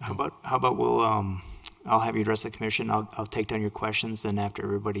 How about we'll, I'll have you address the commission. I'll take down your questions, then after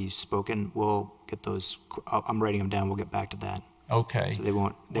everybody's spoken, we'll get those, I'm writing them down, we'll get back to that. Okay. So they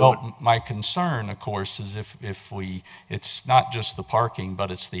won't. My concern, of course, is if we, it's not just the parking, but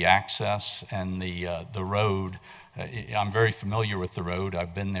it's the access and the road. I'm very familiar with the road.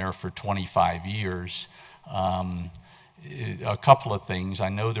 I've been there for 25 years. A couple of things. I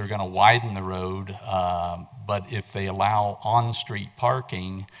know they're going to widen the road, but if they allow on-street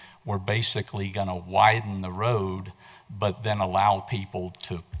parking, we're basically going to widen the road, but then allow people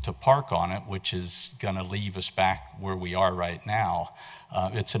to park on it, which is going to leave us back where we are right now.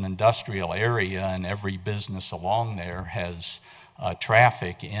 It's an industrial area, and every business along there has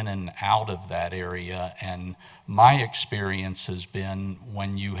traffic in and out of that area. And my experience has been,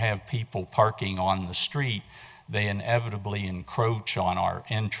 when you have people parking on the street, they inevitably encroach on our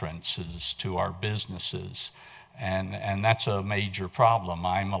entrances to our businesses. And that's a major problem.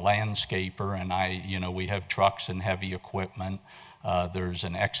 I'm a landscaper, and we have trucks and heavy equipment. There's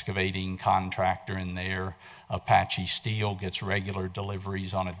an excavating contractor in there. Apache Steel gets regular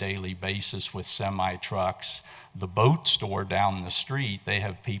deliveries on a daily basis with semi-trucks. The boat store down the street, they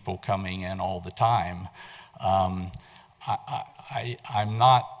have people coming in all the time. I'm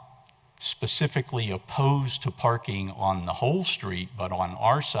not specifically opposed to parking on the whole street, but on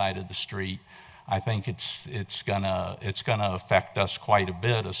our side of the street, I think it's gonna affect us quite a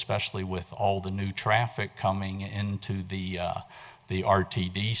bit, especially with all the new traffic coming into the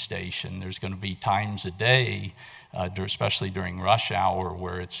RTD station. There's going to be times a day, especially during rush hour,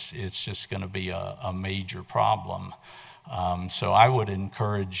 where it's just going to be a major problem. So I would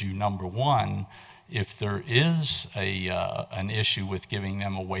encourage you, number one, if there is an issue with giving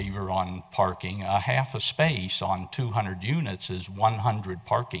them a waiver on parking, a half a space on 200 units is 100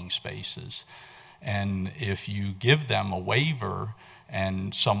 parking spaces. And if you give them a waiver,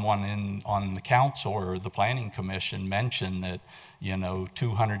 and someone on the council or the planning commission mentioned that,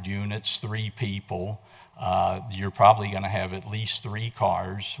 200 units, 3 people, you're probably going to have at least 3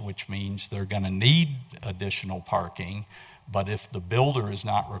 cars, which means they're going to need additional parking. But if the builder is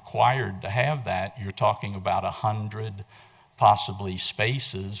not required to have that, you're talking about 100 possibly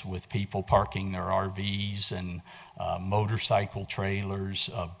spaces with people parking their RVs and motorcycle trailers,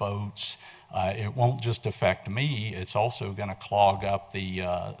 boats. It won't just affect me, it's also going to clog up the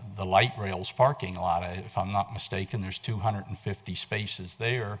light rails parking lot. If I'm not mistaken, there's 250 spaces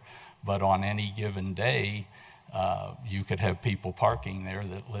there, but on any given day, you could have people parking there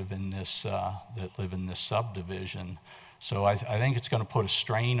that live in this subdivision. So I think it's going to put a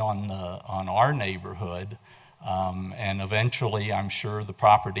strain on our neighborhood. And eventually, I'm sure the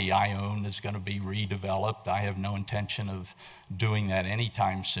property I own is going to be redeveloped. I have no intention of doing that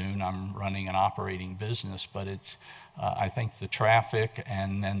anytime soon. I'm running an operating business, but I think the traffic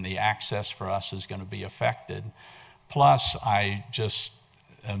and then the access for us is going to be affected. Plus, I just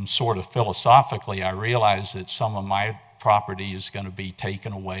am sort of philosophically, I realize that some of my property is going to be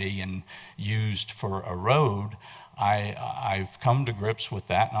taken away and used for a road. I've come to grips with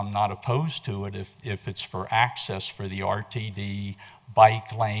that, and I'm not opposed to it if it's for access for the RTD,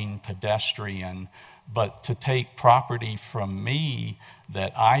 bike lane, pedestrian. But to take property from me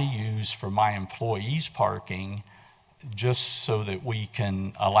that I use for my employees' parking, just so that we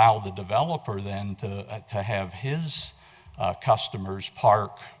can allow the developer then to have his customers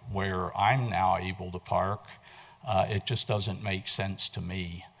park where I'm now able to park, it just doesn't make sense to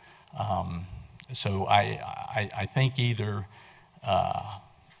me. So I think either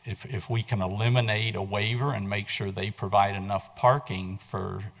if we can eliminate a waiver and make sure they provide enough parking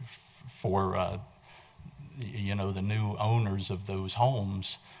for the new owners of those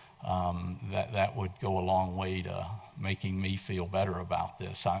homes, that would go a long way to making me feel better about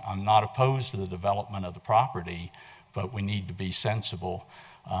this. I'm not opposed to the development of the property, but we need to be sensible.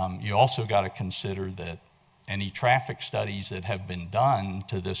 You also got to consider that any traffic studies that have been done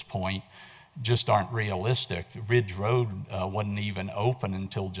to this point just aren't realistic. Ridge Road wasn't even open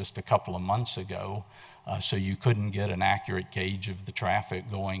until just a couple of months ago, so you couldn't get an accurate gauge of the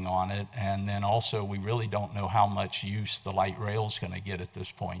traffic going on it. And then also, we really don't know how much use the light rail is going to get at this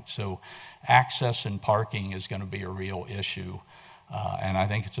point. So access and parking is going to be a real issue. And I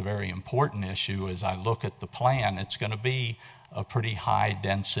think it's a very important issue. As I look at the plan, it's going to be a pretty high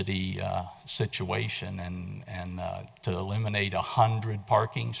density situation, and to eliminate 100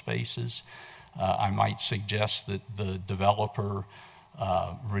 parking spaces, I might suggest that the developer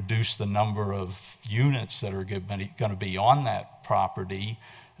reduce the number of units that are going to be on that property,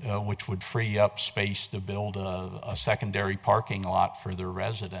 which would free up space to build a secondary parking lot for their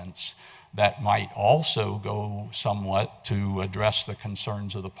residents. That might also go somewhat to address the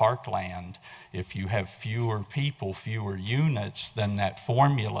concerns of the parkland. If you have fewer people, fewer units, then that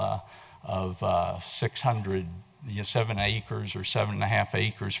formula of 7 acres or 7.5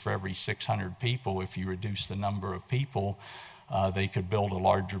 acres for every 600 people, if you reduce the number of people, they could build a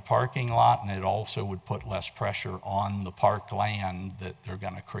larger parking lot, and it also would put less pressure on the parkland that they're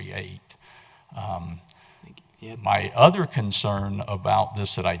going to create. My other concern about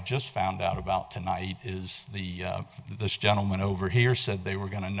this that I just found out about tonight is this gentleman over here said they were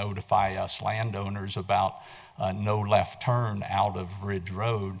going to notify us landowners about no left turn out of Ridge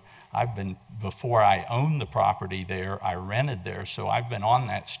Road. Before I owned the property there, I rented there, so I've been on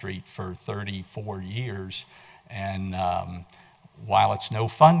that street for 34 years. And while it's no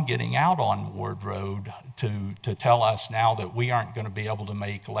fun getting out on Ward Road, to tell us now that we aren't going to be able to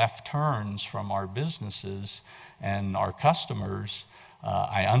make left turns from our businesses and our customers,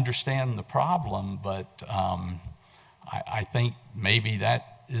 I understand the problem, but I think maybe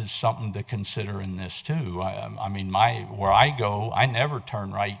that is something to consider in this too. I mean, where I go, I never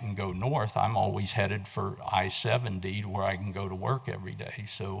turn right and go north. I'm always headed for I-70 to where I can go to work every day.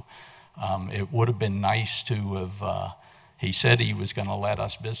 So it would have been nice to have, he said he was going to let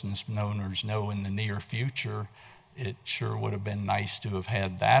us business owners know in the near future. It sure would have been nice to have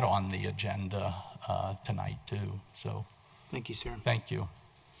had that on the agenda tonight too. So, Thank you, sir. thank you.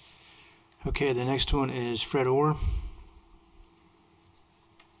 Okay, the next one is Fred Orr.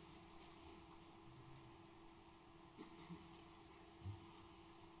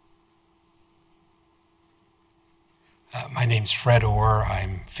 My name's Fred Orr.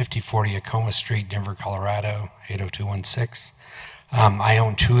 I'm 5040 Acoma Street, Denver, Colorado, 80216. I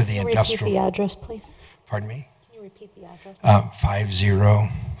own two of the Can you industrial... repeat the address, please? Pardon me? Can you repeat the address?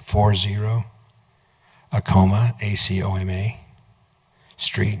 5040 Acoma, A-C-O-M-A,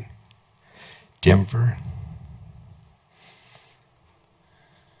 Street, Denver,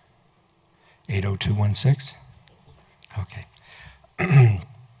 80216. Okay.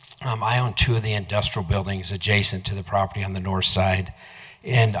 I own two of the industrial buildings adjacent to the property on the north side.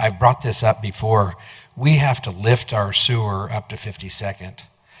 And I brought this up before. We have to lift our sewer up to 52nd.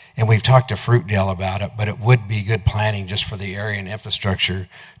 And we've talked to Fruitdale about it, but it would be good planning just for the area and infrastructure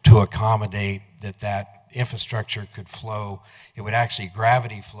to accommodate that infrastructure could flow. It would actually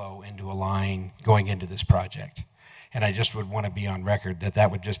gravity flow into a line going into this project. And I just would want to be on record that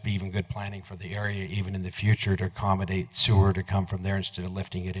would just be even good planning for the area, even in the future, to accommodate sewer to come from there instead of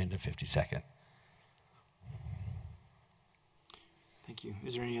lifting it into 52nd. Thank you.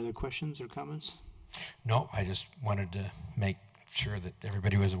 Is there any other questions or comments? No, I just wanted to make sure that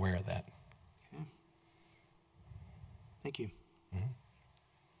everybody was aware of that. Okay. Thank you. Mm-hmm.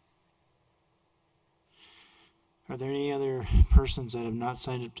 Are there any other persons that have not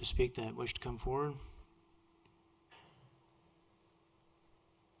signed up to speak that wish to come forward?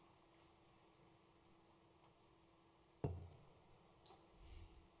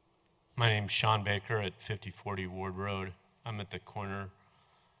 My name's Sean Baker at 5040 Ward Road. I'm at the corner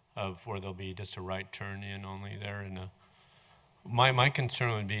of where there'll be just a right turn in only there. And my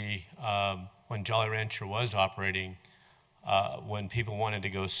concern would be when Jolly Rancher was operating, when people wanted to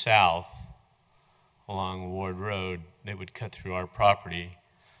go south along Ward Road, they would cut through our property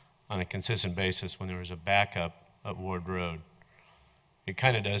on a consistent basis when there was a backup at Ward Road. It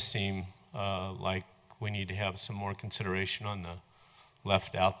kind of does seem like we need to have some more consideration on the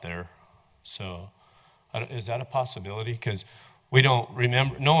left out there. So is that a possibility? Because we don't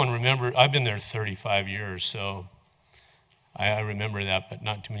remember, no one remember, I've been there 35 years, so I remember that, but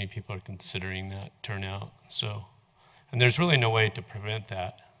not too many people are considering that turnout. So, and there's really no way to prevent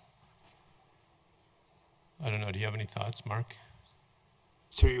that. I don't know, do you have any thoughts, Mark?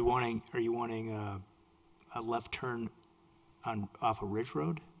 So are you wanting a left turn off of Ridge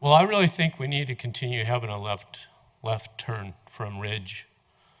Road? Well, I really think we need to continue having a left turn from Ridge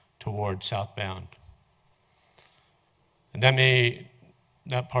toward southbound. And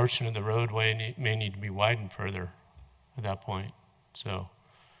that portion of the roadway may need to be widened further at that point. So,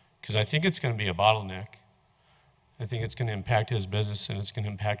 because I think it's going to be a bottleneck. I think it's going to impact his business, and it's going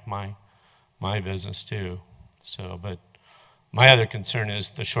to impact my business too. So, but my other concern is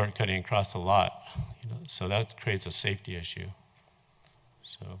the shortcutting across the lot. So that creates a safety issue.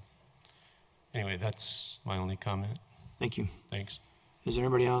 So, anyway, that's my only comment. Thank you. Thanks. Is there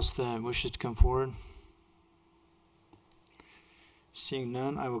anybody else that wishes to come forward? Seeing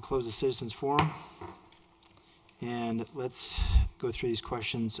none, I will close the citizens forum. And let's go through these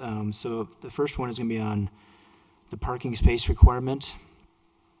questions. So the first one is going to be on the parking space requirement.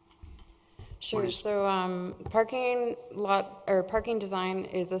 Sure. So parking lot or parking design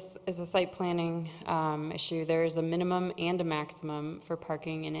is a site planning issue. There is a minimum and a maximum for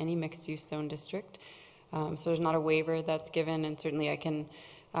parking in any mixed-use zone district. So there's not a waiver that's given, and certainly I can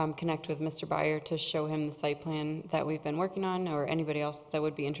connect with Mr. Byer to show him the site plan that we've been working on, or anybody else that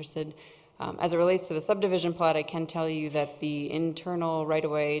would be interested. As it relates to the subdivision plot, I can tell you that the internal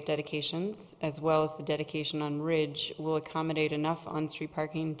right-of-way dedications, as well as the dedication on Ridge, will accommodate enough on-street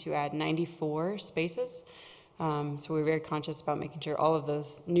parking to add 94 spaces. So we're very conscious about making sure all of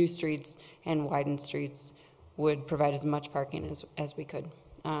those new streets and widened streets would provide as much parking as we could.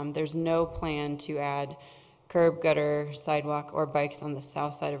 There's no plan to add curb, gutter, sidewalk, or bikes on the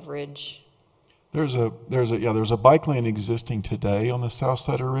south side of Ridge. There's a bike lane existing today on the south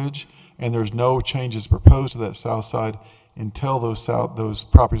side of Ridge, and there's no changes proposed to that south side until those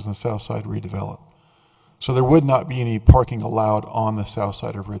properties on the south side redevelop. So there would not be any parking allowed on the south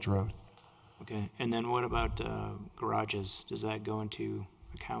side of Ridge Road. Okay, and then what about garages? Does that go into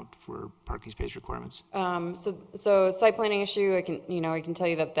account for parking space requirements? So site planning issue, I can tell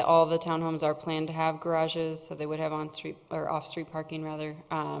you that all the townhomes are planned to have garages, so they would have on-street or off-street parking rather.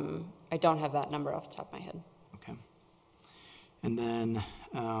 I don't have that number off the top of my head. Okay. And then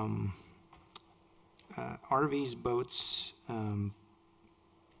RVs, boats,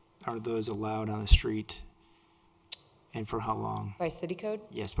 are those allowed on the street, and for how long? By city code?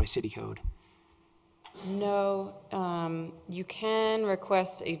 Yes, by city code. No, you can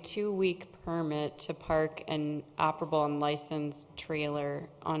request a 2-week permit to park an operable and licensed trailer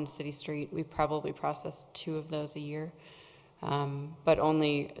on city street. We probably process 2 of those a year, but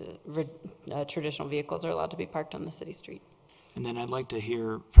only traditional vehicles are allowed to be parked on the city street. And then I'd like to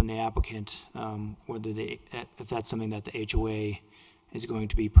hear from the applicant whether if that's something that the HOA is going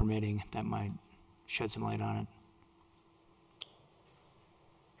to be permitting. That might shed some light on it.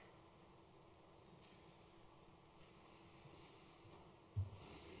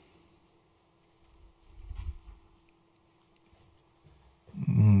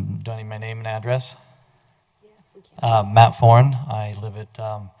 Do I need my name and address? Matt Foran. I live at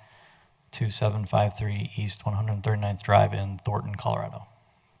 2753 East 139th Drive in Thornton, Colorado.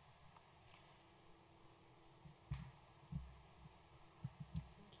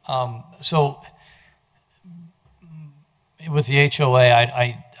 So with the HOA,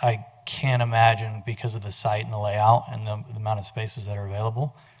 I can't imagine, because of the site and the layout and the amount of spaces that are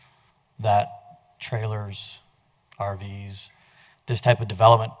available, that trailers, RVs, this type of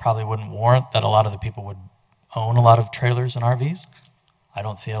development probably wouldn't warrant that a lot of the people would own a lot of trailers and RVs. I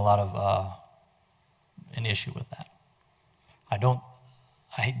don't see a lot of an issue with that. I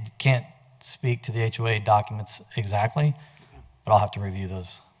can't speak to the HOA documents exactly, but I'll have to review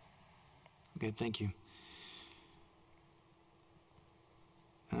those. Okay, thank you.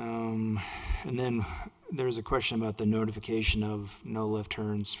 And then there's a question about the notification of no left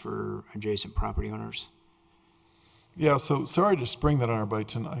turns for adjacent property owners. Yeah, so sorry to spring that on everybody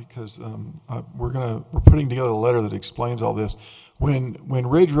tonight, because we're putting together a letter that explains all this. When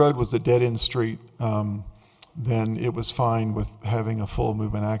Ridge Road was the dead-end street, then it was fine with having a full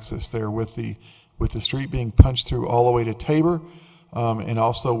movement access there, with the street being punched through all the way to Tabor, and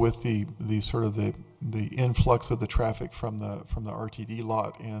also with the sort of the influx of the traffic from the RTD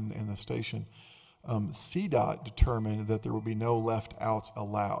lot and the station. CDOT determined that there would be no left outs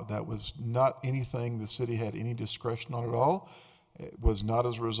allowed. That was not anything the city had any discretion on at all. It was not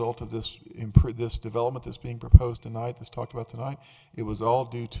as a result of this development that's being proposed tonight, that's talked about tonight. It was all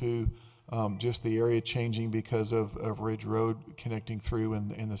due to just the area changing because of Ridge Road connecting through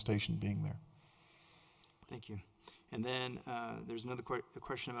and the station being there. Thank you. And then there's another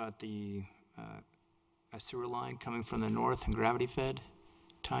question about a sewer line coming from the north and gravity fed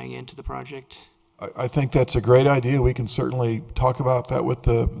tying into the project. I think that's a great idea. We can certainly talk about that with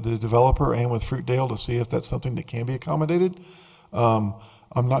the developer and with Fruitdale to see if that's something that can be accommodated. I'm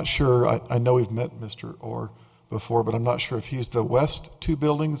not sure. I know we've met Mr. Orr before, but I'm not sure if he's the west 2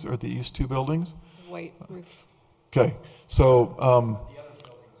 buildings or the east 2 buildings. White roof. Okay, so,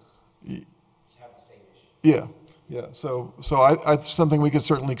 yeah, yeah, so it's something we could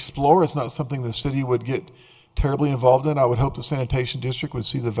certainly explore. It's not something the city would get terribly involved in. I would hope the sanitation district would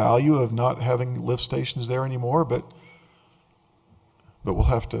see the value of not having lift stations there anymore, but we'll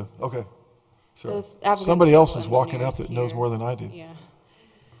have to, okay. So somebody else is walking up that knows more than I do. Yeah.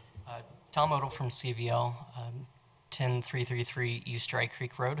 Tom Odell from CVL, 10333 East Dry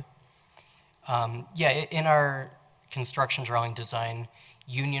Creek Road. In our construction drawing design,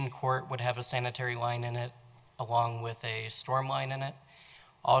 Union Court would have a sanitary line in it, along with a storm line in it.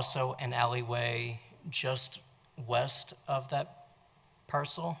 Also, an alleyway just west of that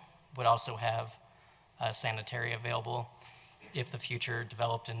parcel would also have sanitary available if the future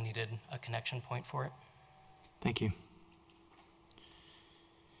developed and needed a connection point for it. Thank you.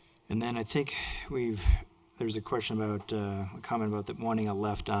 And then I think there's a question about, a comment about wanting a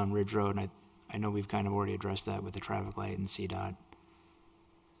left on Ridge Road, and I know we've kind of already addressed that with the traffic light and CDOT.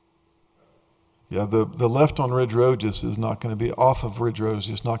 Yeah, the left on Ridge Road just is not going to be, off of Ridge Road is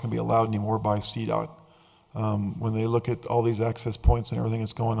just not going to be allowed anymore by CDOT. When they look at all these access points and everything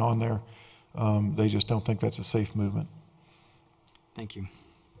that's going on there, they just don't think that's a safe movement. Thank you.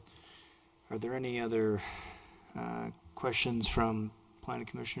 Are there any other questions from planning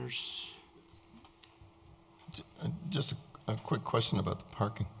commissioners? Just a quick question about the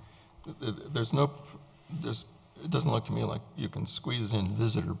parking. It doesn't look to me like you can squeeze in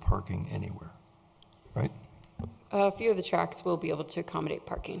visitor parking anywhere, right? A few of the tracks will be able to accommodate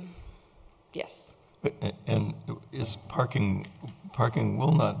parking. Yes. And is parking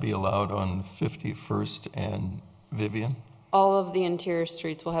will not be allowed on 51st and Vivian? All of the interior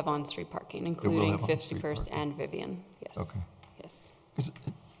streets will have on-street parking, including on-street 51st parking. and Vivian. Yes. Okay. Yes.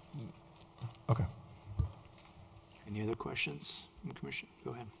 Okay. Any other questions from the commission?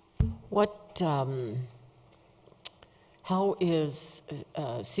 Go ahead. How is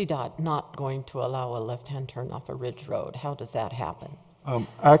CDOT not going to allow a left-hand turn off a Ridge Road? How does that happen?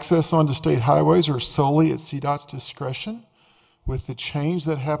 Access onto state highways are solely at CDOT's discretion. With the change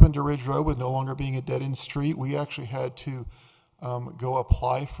that happened to Ridge Road with no longer being a dead-end street, we actually had to go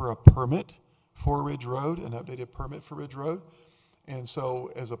apply for a permit for Ridge Road, an updated permit for Ridge Road. And so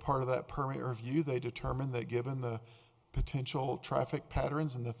as a part of that permit review, they determined that given the potential traffic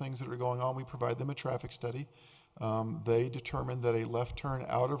patterns and the things that are going on, we provide them a traffic study. They determined that a left turn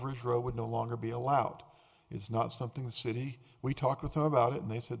out of Ridge Road would no longer be allowed. It's not something the city, we talked with them about it,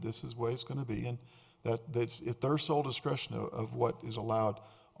 and they said this is the way it's going to be, and that's at their sole discretion of what is allowed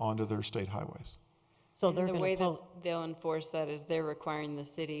onto their state highways. So And the way that they'll enforce that is they're requiring the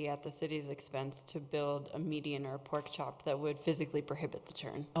city, at the city's expense, to build a median or a pork chop that would physically prohibit the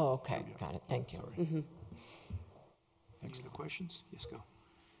turn. Oh, okay, got it, thank you. Thanks for the questions. Yes, go.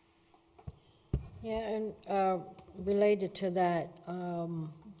 Yeah, and related to that,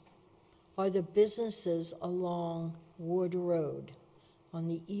 are the businesses along Ward Road, on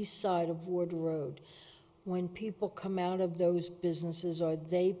the east side of Ward Road, when people come out of those businesses, are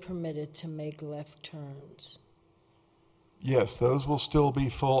they permitted to make left turns? Yes, those will still be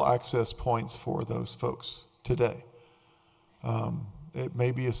full access points for those folks today. It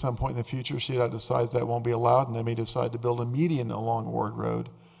may be at some point in the future, CDOT decides that won't be allowed, and they may decide to build a median along Ward Road,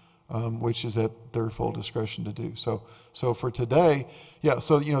 which is at their full discretion to do. So for today, yeah,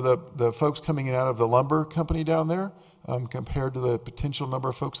 so you know the folks coming in out of the lumber company down there, compared to the potential number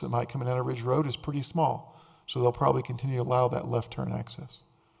of folks that might come in out of Ridge Road is pretty small. So they'll probably continue to allow that left turn access.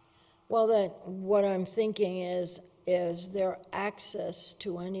 Well, what I'm thinking is there access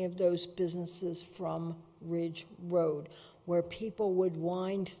to any of those businesses from Ridge Road where people would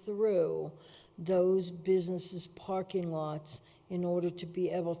wind through those businesses' parking lots in order to be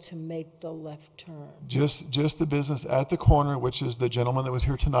able to make the left turn? Just the business at the corner, which is the gentleman that was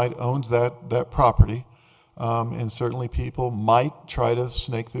here tonight, owns that property. And certainly people might try to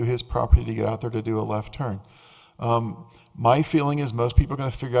snake through his property to get out there to do a left turn. My feeling is most people are going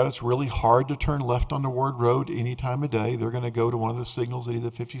to figure out it's really hard to turn left onto Ward Road any time of day. They're going to go to one of the signals at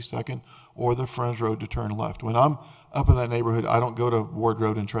either 52nd or the frontage road to turn left. When I'm up in that neighborhood, I don't go to Ward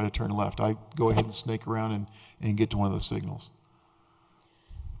Road and try to turn left. I go ahead and snake around and get to one of the signals.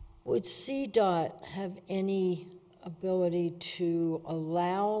 Would CDOT have any ability to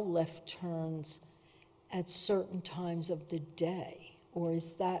allow left turns at certain times of the day, or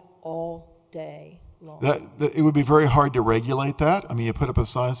is that all day long? It would be very hard to regulate that. I mean, you put up a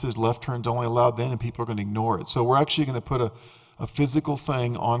sign that says left turns only allowed then, and people are going to ignore it. So we're actually going to put a physical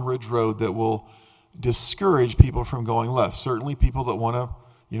thing on Ridge Road that will discourage people from going left. Certainly people that want to,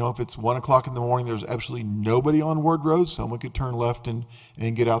 you know, if it's 1 o'clock in the morning, there's absolutely nobody on Ward Road, someone could turn left and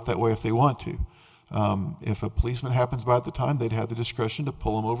get out that way if they want to. If a policeman happens by at the time, they'd have the discretion to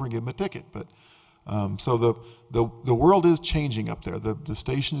pull them over and give them a ticket. But so the world is changing up there. The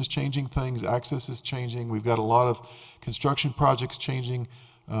station is changing things. Access is changing. We've got a lot of construction projects changing.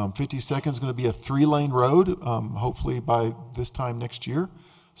 52nd is going to be a 3-lane road, hopefully by this time next year.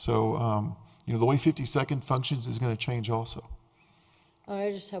 So the way 52nd functions is going to change also.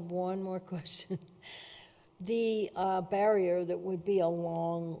 I just have one more question. The barrier that would be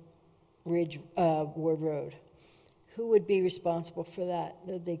along Ridge Ward Road, who would be responsible for that,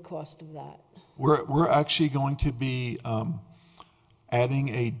 the cost of that? We're actually going to be adding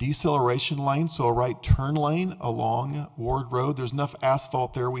a deceleration lane, so a right turn lane along Ward Road. There's enough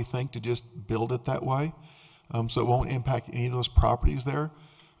asphalt there, we think, to just build it that way, so it won't impact any of those properties there.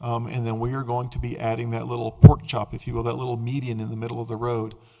 And then we are going to be adding that little pork chop, if you will, that little median in the middle of the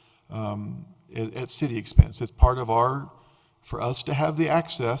road at city expense. It's part of for us to have the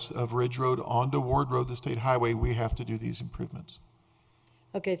access of Ridge Road onto Ward Road, the state highway, we have to do these improvements.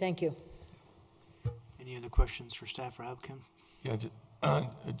 Okay, thank you. Any other questions for staff or applicant? Yeah,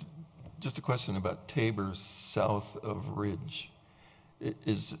 just a question about Tabor south of Ridge.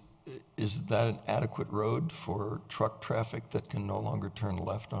 Is that an adequate road for truck traffic that can no longer turn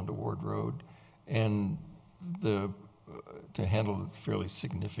left onto Ward Road, and to handle fairly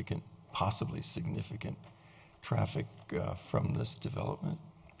significant, possibly significant traffic from this development?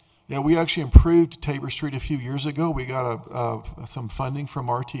 Yeah, we actually improved Tabor Street a few years ago. We got some funding from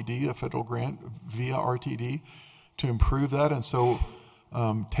RTD, a federal grant via RTD, to improve that. And so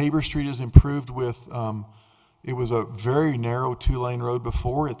Tabor Street is improved with, it was a very narrow 2-lane road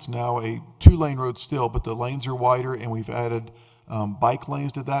before. It's now a 2-lane road still, but the lanes are wider, and we've added bike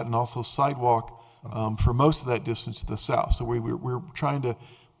lanes to that and also sidewalk for most of that distance to the south. So we're trying to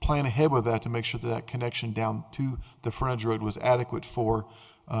plan ahead with that to make sure that connection down to the frontage road was adequate for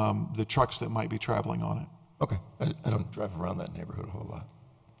the trucks that might be traveling on it. Okay, I don't drive around that neighborhood a whole lot.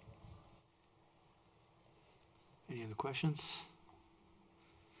 Any other questions?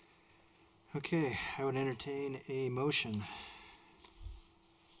 Okay, I would entertain a motion.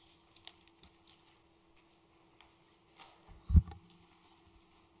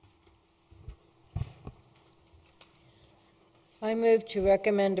 I move to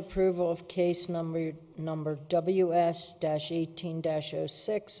recommend approval of case number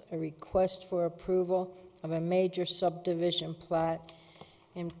WS-18-06, a request for approval of a major subdivision plat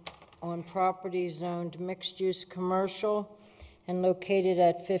on property zoned mixed-use commercial and located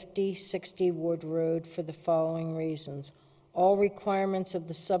at 5060 Wood Road for the following reasons. All requirements of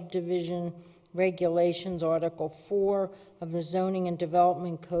the subdivision regulations, Article 4 of the Zoning and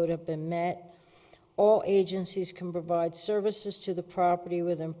Development Code, have been met. All agencies can provide services to the property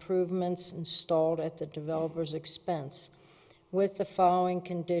with improvements installed at the developer's expense, with the following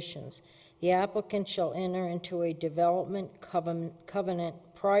conditions. The applicant shall enter into a development covenant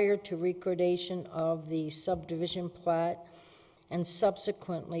prior to recordation of the subdivision plat and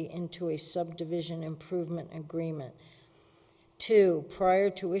subsequently into a subdivision improvement agreement. 2,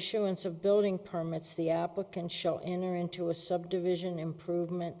 prior to issuance of building permits, the applicant shall enter into a subdivision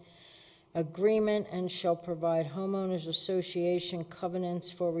improvement agreement and shall provide homeowners association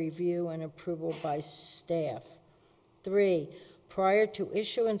covenants for review and approval by staff. 3, prior to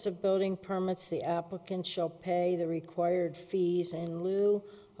issuance of building permits, the applicant shall pay the required fees in lieu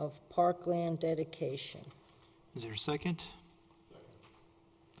of parkland dedication. Is there a second?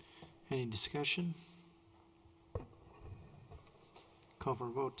 Any discussion? Call for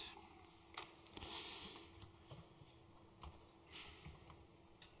a vote.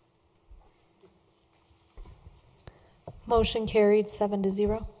 Motion carried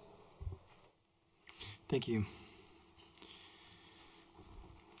 7-0. Thank you.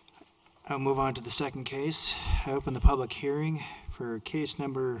 I'll move on to the second case. I open the public hearing for case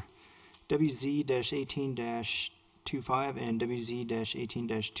number WZ-18-25 and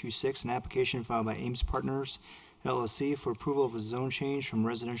WZ-18-26, an application filed by Ames Partners, LLC, for approval of a zone change from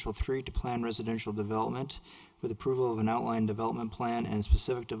residential 3 to planned residential development, with approval of an outline development plan and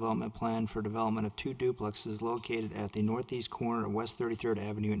specific development plan for development of 2 duplexes located at the northeast corner of West 33rd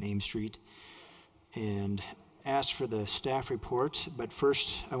Avenue and Ames Street. And ask for the staff report, but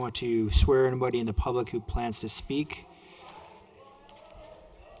first I want to swear anybody in the public who plans to speak.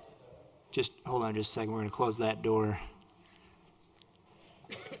 Just hold on just a second, we're going to close that door.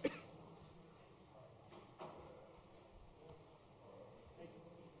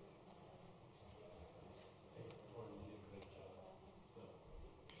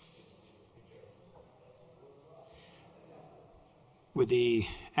 With the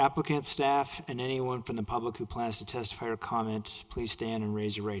applicant, staff, and anyone from the public who plans to testify or comment, please stand and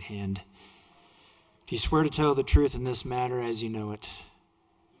raise your right hand. Do you swear to tell the truth in this matter as you know it?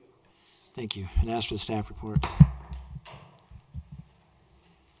 Thank you. And ask for the staff report.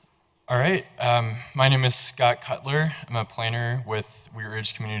 All right. My name is Scott Cutler. I'm a planner with Wheat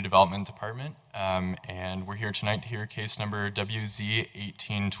Ridge Community Development Department, and we're here tonight to hear case number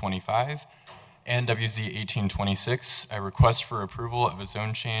WZ1825 and WZ1826, a request for approval of a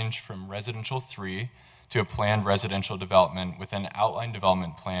zone change from residential 3 to a planned residential development with an outline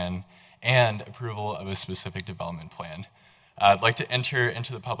development plan and approval of a specific development plan. I'd like to enter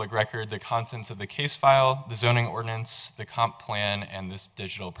into the public record the contents of the case file, the zoning ordinance, the comp plan, and this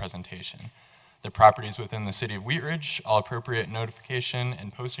digital presentation. The properties within the city of Wheat Ridge, all appropriate notification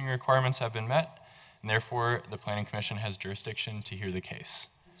and posting requirements have been met, and therefore the Planning Commission has jurisdiction to hear the case.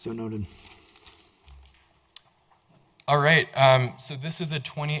 So noted. All right, so this is a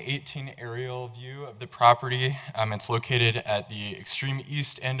 2018 aerial view of the property. It's located at the extreme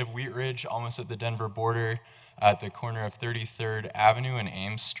east end of Wheat Ridge, almost at the Denver border, at the corner of 33rd Avenue and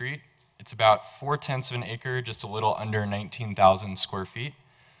Ames Street. It's about 4/10 of an acre, just a little under 19,000 square feet.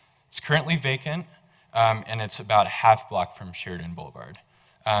 It's currently vacant, and it's about a half block from Sheridan Boulevard.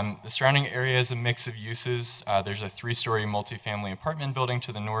 The surrounding area is a mix of uses. There's a 3-story multifamily apartment building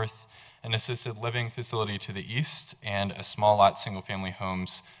to the north, an assisted living facility to the east, and a small lot single-family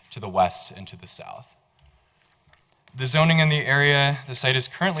homes to the west and to the south. The zoning in the area, the site is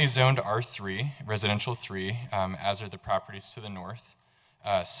currently zoned R3, residential 3, as are the properties to the north,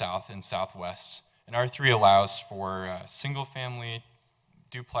 south, and southwest. And R3 allows for single-family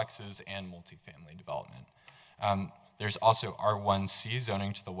duplexes and multifamily development. There's also R1C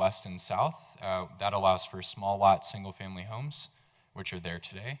zoning to the west and south. That allows for small lot single-family homes, which are there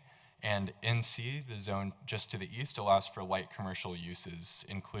today. And NC, the zone just to the east, allows for light commercial uses,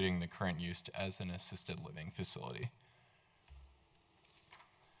 including the current use as an assisted living facility.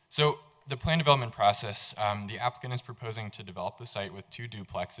 So the plan development process, the applicant is proposing to develop the site with 2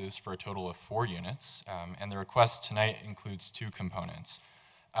 duplexes for a total of 4 units, and the request tonight includes 2 components.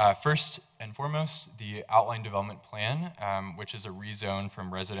 First and foremost, the outline development plan, which is a rezone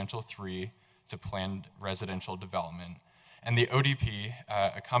from residential 3 to planned residential development. And the ODP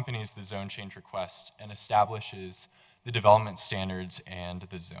accompanies the zone change request and establishes the development standards and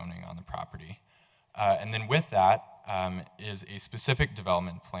the zoning on the property. And then with that is a specific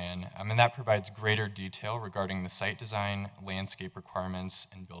development plan, and that provides greater detail regarding the site design, landscape requirements,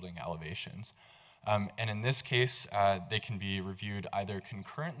 and building elevations. And in this case, they can be reviewed either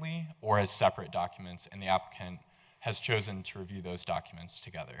concurrently or as separate documents, and the applicant has chosen to review those documents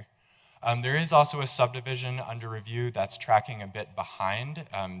together. There is also a subdivision under review that's tracking a bit behind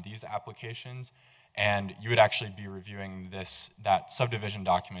these applications, and you would actually be reviewing that subdivision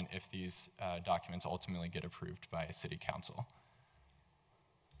document if these documents ultimately get approved by City Council.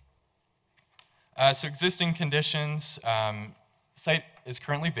 So existing conditions, site is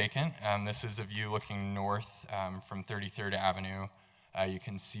currently vacant. This is a view looking north from 33rd Avenue. You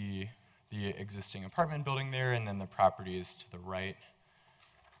can see the existing apartment building there, and then the property is to the right.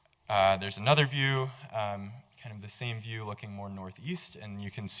 There's another view, kind of the same view looking more northeast, and you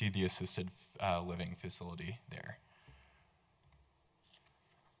can see the assisted living facility there.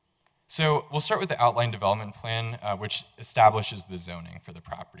 So we'll start with the outline development plan, which establishes the zoning for the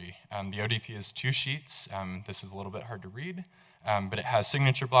property. The ODP is 2 sheets. This is a little bit hard to read, but it has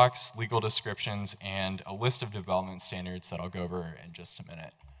signature blocks, legal descriptions, and a list of development standards that I'll go over in just a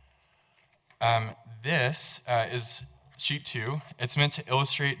minute. This is Sheet 2. It's meant to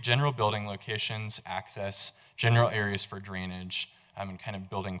illustrate general building locations, access, general areas for drainage, and kind of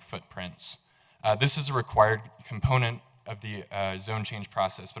building footprints. This is a required component of the zone change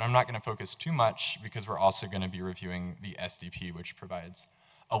process, but I'm not going to focus too much because we're also going to be reviewing the SDP, which provides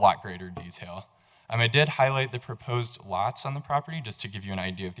a lot greater detail. I did highlight the proposed lots on the property just to give you an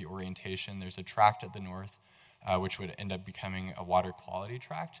idea of the orientation. There's a tract at the north, which would end up becoming a water quality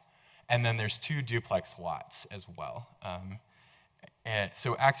tract. And then there's 2 duplex lots as well.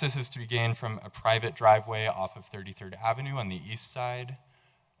 So access is to be gained from a private driveway off of 33rd Avenue on the east side.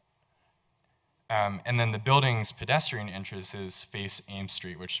 And then the building's pedestrian entrances face Ames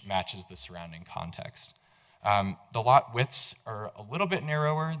Street, which matches the surrounding context. The lot widths are a little bit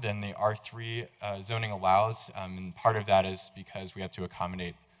narrower than the R3 zoning allows, and part of that is because we have to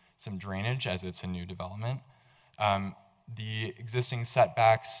accommodate some drainage as it's a new development. The existing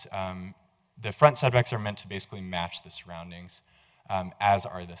setbacks, the front setbacks are meant to basically match the surroundings, as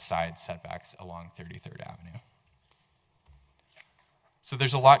are the side setbacks along 33rd Avenue. So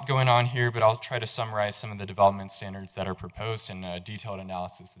there's a lot going on here, but I'll try to summarize some of the development standards that are proposed, and a detailed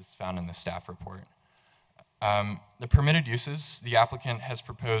analysis is found in the staff report. The permitted uses, the applicant has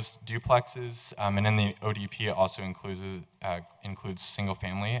proposed duplexes, and in the ODP it also includes single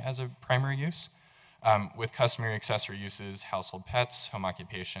family as a primary use, with customary accessory uses, household pets, home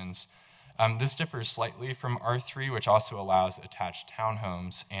occupations. This differs slightly from R3, which also allows attached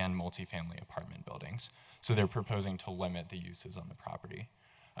townhomes and multifamily apartment buildings. So they're proposing to limit the uses on the property.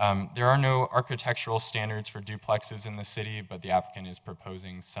 There are no architectural standards for duplexes in the city, but the applicant is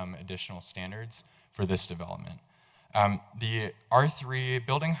proposing some additional standards for this development. The R3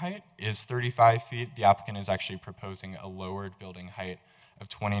 building height is 35 feet. The applicant is actually proposing a lowered building height of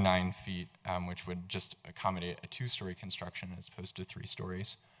 29 feet, which would just accommodate a 2-story construction as opposed to 3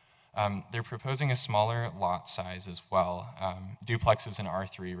 stories. They're proposing a smaller lot size as well. Duplexes in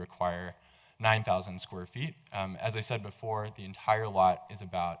R3 require 9,000 square feet. As I said before, the entire lot is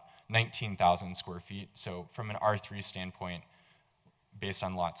about 19,000 square feet. So from an R3 standpoint, based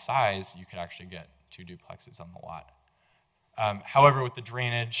on lot size, you could actually get 2 duplexes on the lot. However, with the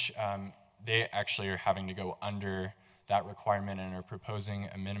drainage, they actually are having to go under that requirement and are proposing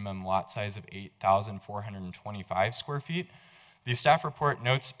a minimum lot size of 8,425 square feet. The staff report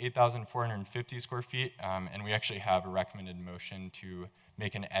notes 8,450 square feet, and we actually have a recommended motion to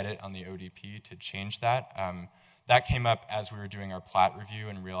make an edit on the ODP to change that. That came up as we were doing our plat review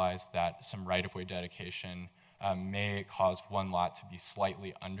and realized that some right-of-way dedication may cause one lot to be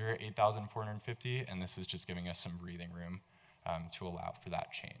slightly under 8,450, and this is just giving us some breathing room to allow for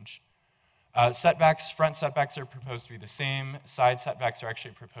that change. Setbacks, front setbacks are proposed to be the same. Side setbacks are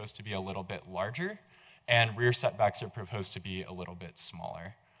actually proposed to be a little bit larger, and rear setbacks are proposed to be a little bit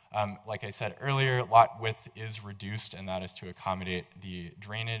smaller. Like I said earlier, lot width is reduced, and that is to accommodate the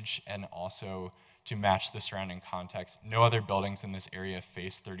drainage and also to match the surrounding context. No other buildings in this area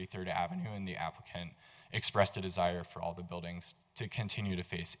face 33rd Avenue, and the applicant expressed a desire for all the buildings to continue to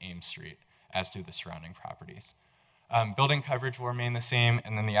face Ames Street, as do the surrounding properties. Building coverage will remain the same,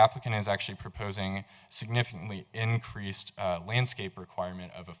 and then the applicant is actually proposing significantly increased landscape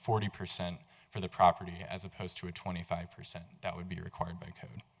requirement of a 40% for the property as opposed to a 25% that would be required by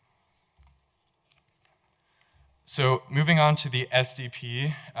code. So moving on to the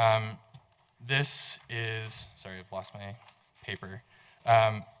SDP, this is, sorry, I've lost my paper,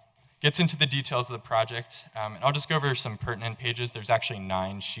 gets into the details of the project. And I'll just go over some pertinent pages. There's actually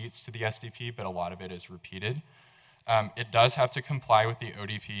 9 sheets to the SDP, but a lot of it is repeated. It does have to comply with the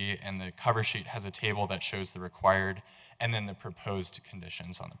ODP, and the cover sheet has a table that shows the required and then the proposed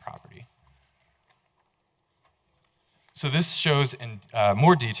conditions on the property. So this shows in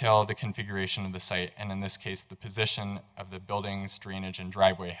more detail the configuration of the site, and in this case, the position of the buildings, drainage, and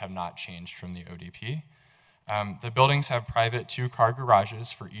driveway have not changed from the ODP. The buildings have private 2-car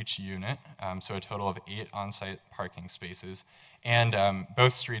garages for each unit, so a total of 8 on-site parking spaces, and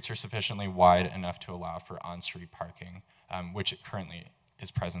both streets are sufficiently wide enough to allow for on-street parking, which it currently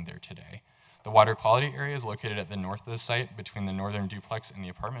is present there today. The water quality area is located at the north of the site between the northern duplex and the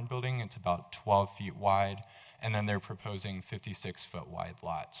apartment building. It's about 12 feet wide, and then they're proposing 56-foot wide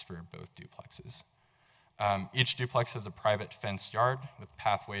lots for both duplexes. Each duplex has a private fenced yard with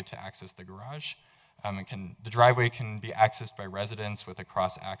pathway to access the garage. The driveway can be accessed by residents with a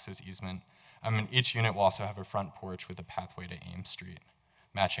cross-access easement, and each unit will also have a front porch with a pathway to Ames Street,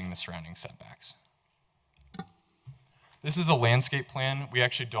 matching the surrounding setbacks. This is a landscape plan. We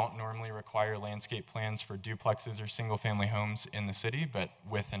actually don't normally require landscape plans for duplexes or single-family homes in the city, but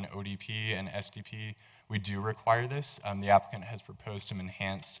with an ODP and SDP, we do require this. The applicant has proposed some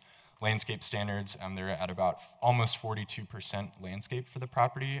enhanced landscape standards. They're at about almost 42% landscape for the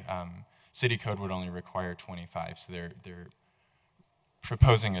property. City code would only require 25, so they're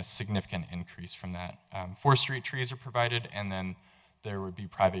proposing a significant increase from that. 4 street trees are provided, and then there would be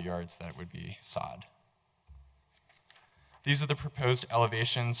private yards that would be sod. These are the proposed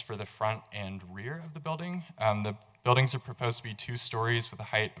elevations for the front and rear of the building. The buildings are proposed to be 2 stories with a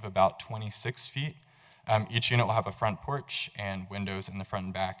height of about 26 feet. Each unit will have a front porch and windows in the front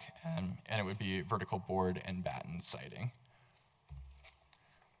and back, and it would be vertical board and batten siding.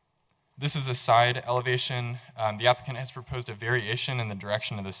 This is a side elevation. The applicant has proposed a variation in the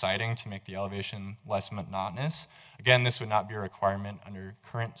direction of the siding to make the elevation less monotonous. Again, this would not be a requirement under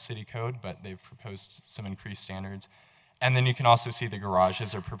current city code, but they've proposed some increased standards. And then you can also see the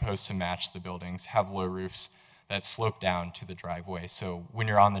garages are proposed to match the buildings, have low roofs that slope down to the driveway. So when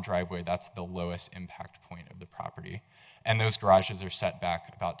you're on the driveway, that's the lowest impact point of the property. And those garages are set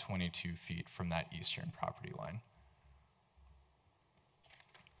back about 22 feet from that eastern property line.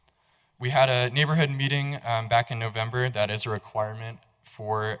 We had a neighborhood meeting back in November. That is a requirement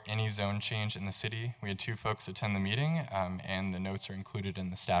for any zone change in the city. We had 2 folks attend the meeting, and the notes are included in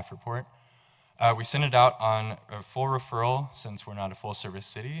the staff report. We sent it out on a full referral since we're not a full-service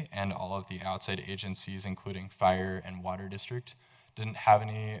city, and all of the outside agencies, including fire and water district, didn't have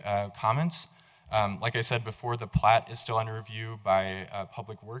any comments. Like I said before, the plat is still under review by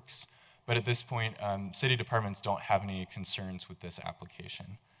Public Works, but at this point, city departments don't have any concerns with this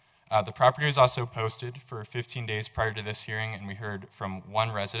application. The property was also posted for 15 days prior to this hearing, and we heard from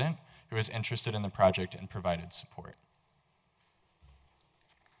one resident who was interested in the project and provided support.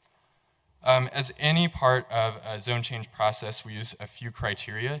 As any part of a zone change process, we use a few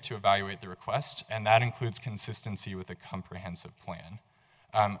criteria to evaluate the request, and that includes consistency with a comprehensive plan.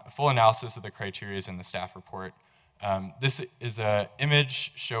 A full analysis of the criteria is in the staff report. This is an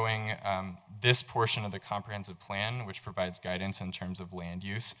image showing this portion of the comprehensive plan, which provides guidance in terms of land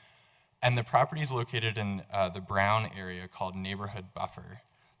use. And the property is located in the brown area called neighborhood buffer.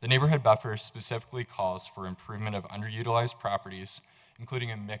 The neighborhood buffer specifically calls for improvement of underutilized properties,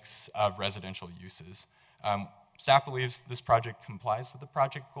 including a mix of residential uses. Staff believes this project complies with the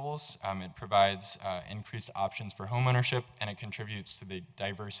project goals. It provides increased options for homeownership, and it contributes to the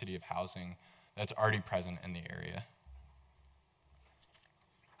diversity of housing that's already present in the area.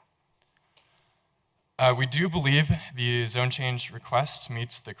 We do believe the zone change request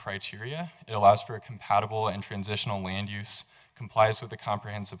meets the criteria. It allows for a compatible and transitional land use, complies with the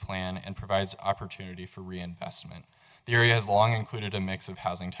comprehensive plan, and provides opportunity for reinvestment. The area has long included a mix of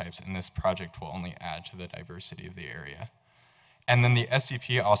housing types, and this project will only add to the diversity of the area. And then the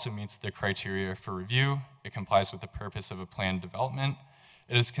SDP also meets the criteria for review. It complies with the purpose of a planned development.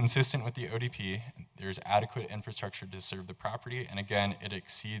 It is consistent with the ODP. There's adequate infrastructure to serve the property, and again, it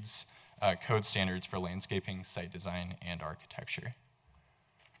exceeds code standards for landscaping, site design, and architecture.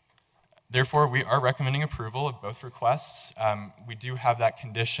 Therefore, we are recommending approval of both requests. We do have that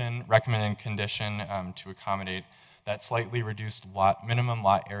recommended condition to accommodate that slightly reduced minimum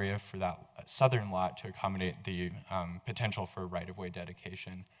lot area for that southern lot to accommodate the potential for right-of-way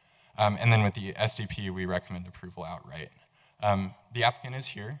dedication. And then with the SDP, we recommend approval outright. The applicant is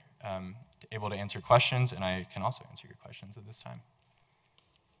here, able to answer questions, and I can also answer your questions at this time.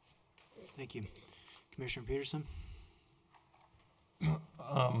 Thank you. Commissioner Peterson?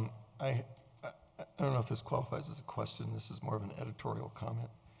 I don't know if this qualifies as a question. This is more of an editorial comment.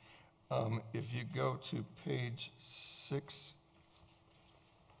 If you go to page 6,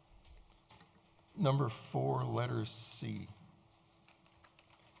 number 4, letter C,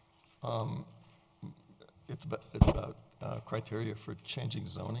 it's about criteria for changing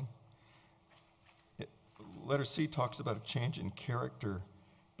zoning. Letter C talks about a change in character,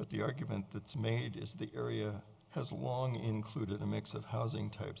 but the argument that's made is the area has long included a mix of housing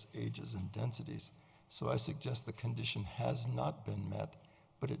types, ages, and densities. So I suggest the condition has not been met,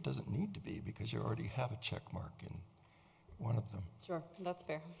 but it doesn't need to be because you already have a check mark in one of them. Sure, that's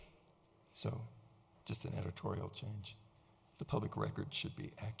fair. So just an editorial change. The public record should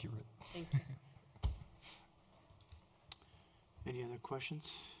be accurate. Thank you. Any other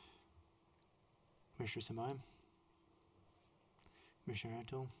questions? Commissioner Simon? Commissioner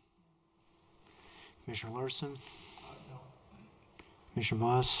Antle? Commissioner Larson? Commissioner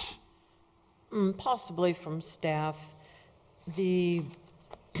Voss? Possibly from staff. The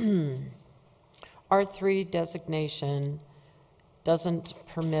R3 designation doesn't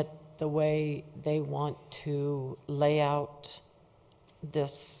permit the way they want to lay out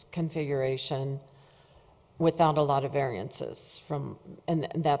this configuration without a lot of variances and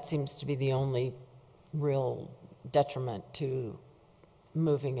that seems to be the only real detriment to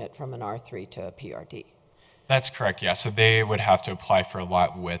moving it from an R3 to a PRD. That's correct, yeah. So they would have to apply for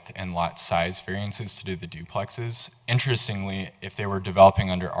lot width and lot size variances to do the duplexes. Interestingly, if they were developing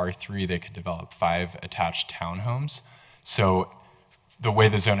under R3, they could develop 5 attached townhomes. So the way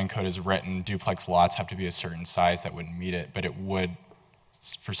the zoning code is written, duplex lots have to be a certain size that wouldn't meet it, but it would,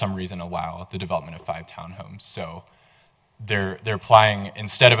 for some reason, allow the development of 5 townhomes. So they're applying,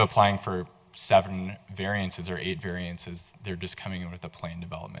 instead of applying for 7 variances or 8 variances, they're just coming in with a plain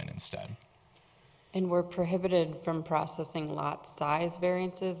development instead. And we're prohibited from processing lot size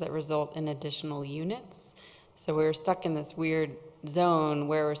variances that result in additional units. So we're stuck in this weird zone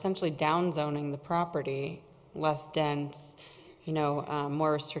where we're essentially downzoning the property, less dense,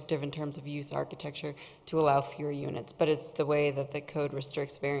 more restrictive in terms of use architecture to allow fewer units. But it's the way that the code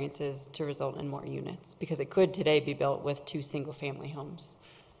restricts variances to result in more units, because it could today be built with 2 single-family homes.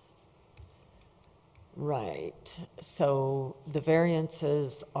 Right. So the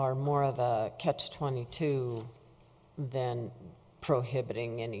variances are more of a catch-22 than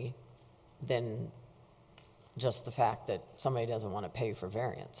prohibiting any, than just the fact that somebody doesn't want to pay for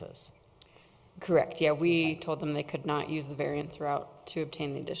variances. Correct, yeah, we told them they could not use the variance route to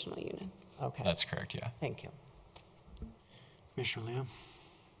obtain the additional units. Okay. That's correct, yeah. Thank you. Commissioner Leo?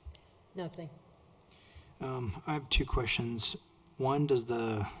 Nothing. I have two questions. One, does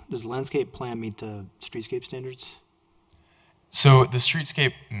the landscape plan meet the streetscape standards? So the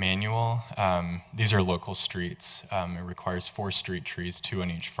streetscape manual, these are local streets. It requires 4 street trees, 2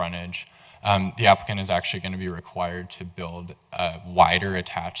 on each frontage. The applicant is actually going to be required to build a wider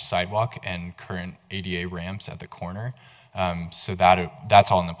attached sidewalk and current ADA ramps at the corner. So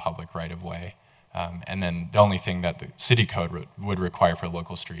that's all in the public right-of-way. And then the only thing that the city code would require for a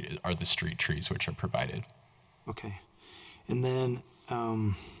local street are the street trees, which are provided. Okay. And then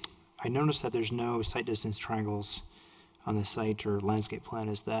I noticed that there's no site distance triangles on the site or landscape plan.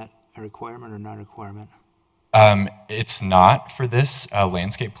 Is that a requirement or not a requirement? It's not for this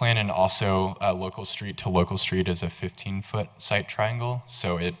landscape plan, and also local street to local street is a 15-foot site triangle,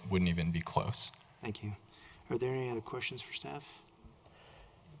 so it wouldn't even be close. Thank you. Are there any other questions for staff?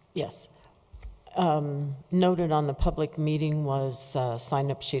 Yes. Noted on the public meeting was a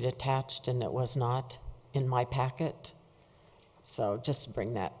sign-up sheet attached, and it was not in my packet. So just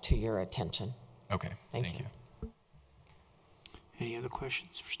bring that to your attention. Okay, thank you. Any other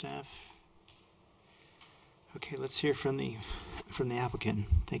questions for staff? Okay, let's hear from the applicant.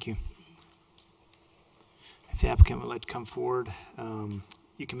 Thank you. If the applicant would like to come forward,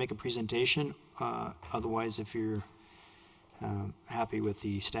 you can make a presentation. Otherwise, if you're happy with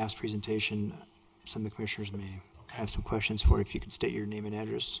the staff's presentation, some of the commissioners may have some questions for you. If you could state your name and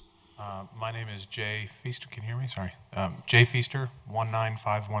address. My name is Jay Feaster. Can you hear me? Sorry. Jay Feaster,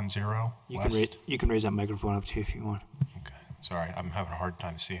 19510 West. You can raise that microphone up too if you want. Okay. Sorry, I'm having a hard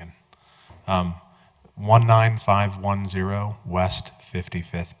time seeing. 19510 West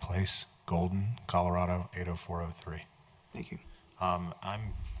 55th Place, Golden, Colorado 80403. Thank you. I'm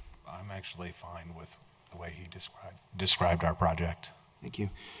actually fine with the way he described our project. Thank you.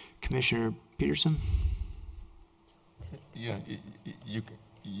 Commissioner Peterson? Yeah,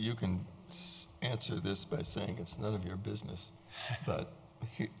 you can answer this by saying it's none of your business, but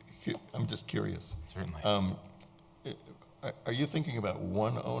I'm just curious. Certainly. Are you thinking about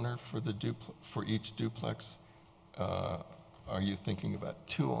one owner for each duplex? Are you thinking about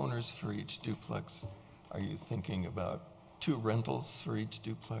 2 owners for each duplex? Are you thinking about 2 rentals for each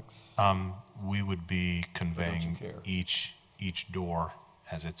duplex? We would be conveying each door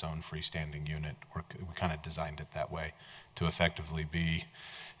has its own freestanding unit. We kind of designed it that way to effectively be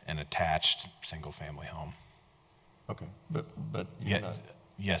an attached single-family home. Okay, but yeah,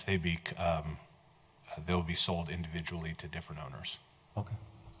 yes, they'll be sold individually to different owners. Okay.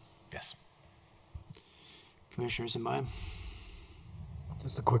 Yes. Commissioners in mind?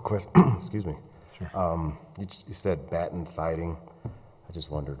 Just a quick question. Excuse me. Sure. You said batten siding. I just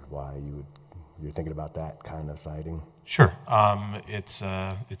wondered why you're thinking about that kind of siding. Sure. It's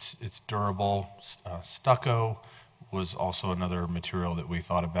durable. Stucco was also another material that we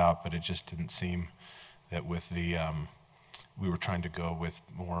thought about, but it just didn't seem that with the we were trying to go with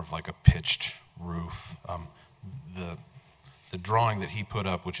more of like a pitched roof. The drawing that he put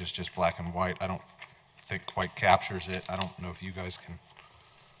up, which is just black and white, I don't think quite captures it. I don't know if you guys can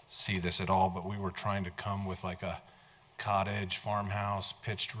see this at all, but we were trying to come with like a cottage, farmhouse,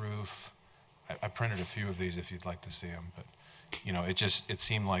 pitched roof. I printed a few of these if you'd like to see them, but you know, it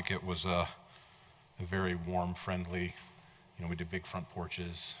seemed like it was a very warm, friendly. You know, we did big front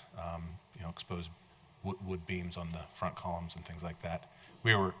porches, you know, exposed wood beams on the front columns and things like that.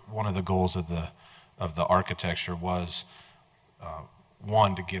 One of the goals of the architecture was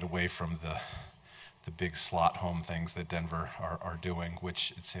one, to get away from the big slot home things that Denver are doing,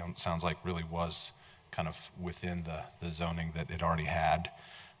 which it sounds like really was kind of within the zoning that it already had.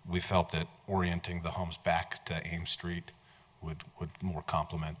 We felt that orienting the homes back to Ames Street would more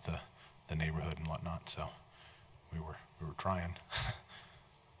complement the neighborhood and whatnot. So we were trying.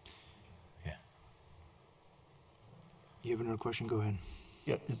 Yeah. You have another question? Go ahead.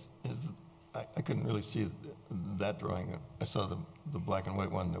 Yeah. I couldn't really see that drawing. I saw the black and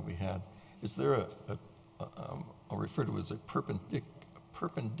white one that we had. Is there I'll refer to it as a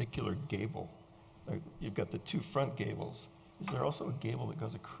perpendicular gable? You've got the 2 front gables. Is there also a gable that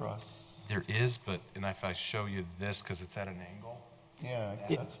goes across? There is, and if I show you this, because it's at an angle. Yeah.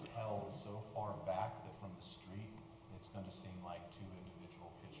 That's held so far back that from the street, it's going to seem like 2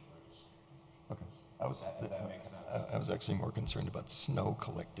 individual pitched roofs. Okay. That makes sense. I was actually more concerned about snow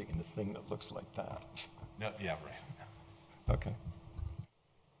collecting in a thing that looks like that. No, yeah, right. Okay.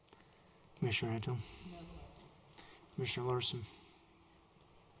 Commissioner Anton? Commissioner Larson?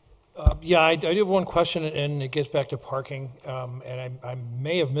 Yeah, I do have one question, and it gets back to parking. And I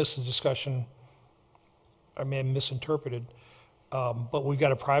may have missed the discussion I may have misinterpreted, but we've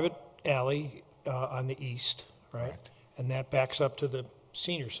got a private alley on the east, right? Correct. And that backs up to the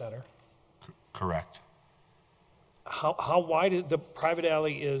senior center. Correct. How wide is the private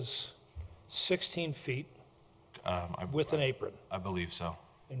alley? Is 16 feet with an apron I believe so.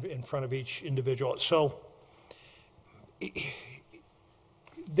 in front of each individual. So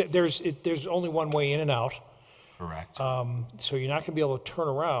there's only one way in and out. Correct. So you're not going to be able to turn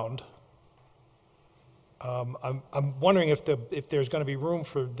around. I'm wondering if there's going to be room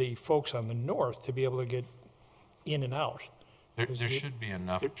for the folks on the north to be able to get in and out. There should be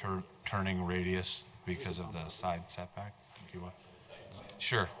enough turning radius because of the side setback. Do you want?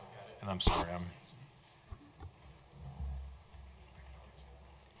 Sure. And I'm sorry,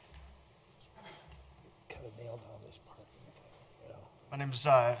 My name is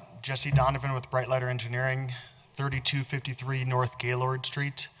Jesse Donovan with Bright Lighter Engineering, 3253 North Gaylord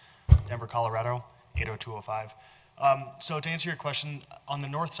Street, Denver, Colorado, 80205. So to answer your question, on the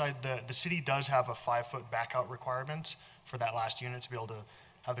north side, the city does have a 5-foot back out requirement for that last unit to be able to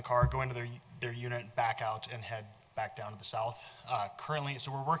have the car go into their unit, back out, and head back down to the south. Currently,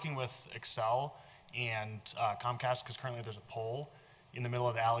 so we're working with Excel and Comcast because currently there's a pole in the middle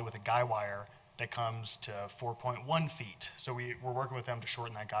of the alley with a guy wire that comes to 4.1 feet. So we're working with them to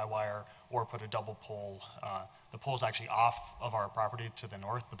shorten that guy wire or put a double pole. The pole's actually off of our property to the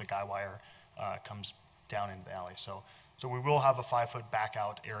north, but the guy wire comes down into the alley. So we will have a 5-foot back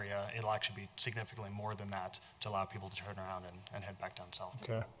out area. It'll actually be significantly more than that to allow people to turn around and head back down south.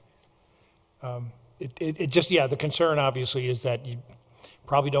 Okay. It just, yeah, the concern obviously is that you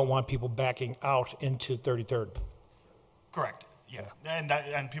probably don't want people backing out into 33rd. Correct. Yeah,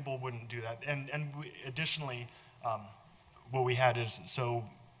 and people wouldn't do that. And additionally, what we had is, so,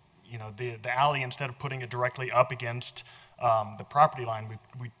 you know, the alley, instead of putting it directly up against the property line,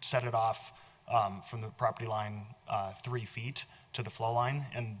 we set it off from the property line 3 feet to the flow line.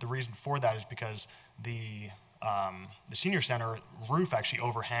 And the reason for that is because the senior center roof actually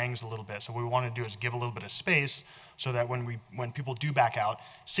overhangs a little bit. So what we want to do is give a little bit of space so that when people do back out,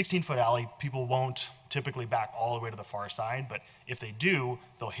 16-foot alley, people won't typically back all the way to the far side, but if they do,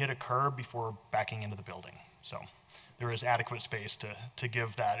 they'll hit a curb before backing into the building. So there is adequate space to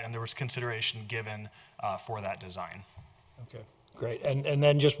give that, and there was consideration given for that design. Okay, great. And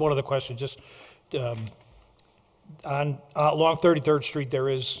then just one other question, just along 33rd Street, there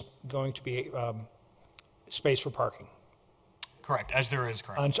is going to be space for parking. Correct, as there is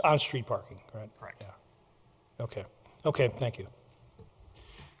currently. On-street parking, right? Correct. Yeah. Okay. Okay, thank you.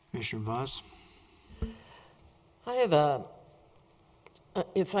 Commissioner Voss? I have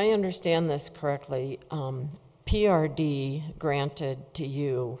if I understand this correctly, PRD granted to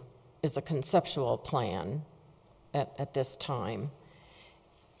you is a conceptual plan at this time.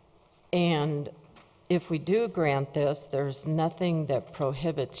 And if we do grant this, there's nothing that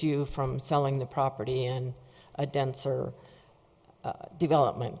prohibits you from selling the property in a denser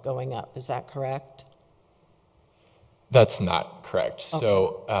development going up. Is that correct? That's not correct. Okay.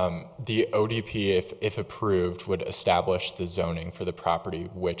 So the ODP, if approved, would establish the zoning for the property,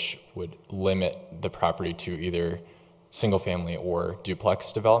 which would limit the property to either single-family or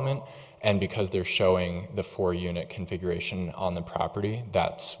duplex development. And because they're showing the 4-unit configuration on the property,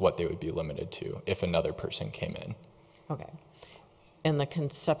 that's what they would be limited to if another person came in. Okay. And the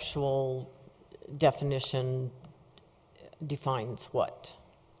conceptual definition defines what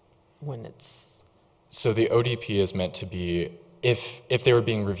when it's... So the ODP is meant to be, if they were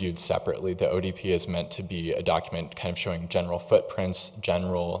being reviewed separately, the ODP is meant to be a document kind of showing general footprints,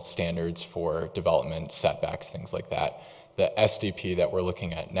 general standards for development, setbacks, things like that. The SDP that we're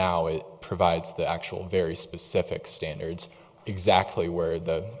looking at now, it provides the actual very specific standards, exactly where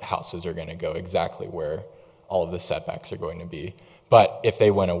the houses are going to go, exactly where all of the setbacks are going to be. But if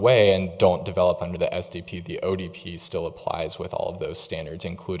they went away and don't develop under the SDP, the ODP still applies with all of those standards,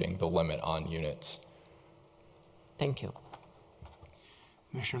 including the limit on units. Thank you.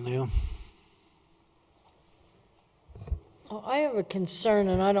 Commissioner Leo? Well, I have a concern,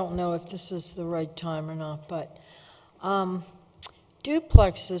 and I don't know if this is the right time or not, but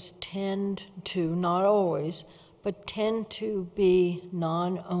duplexes tend to, not always, but tend to be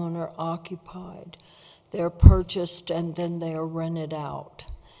non-owner occupied. They're purchased and then they are rented out.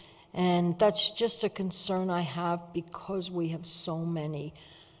 And that's just a concern I have because we have so many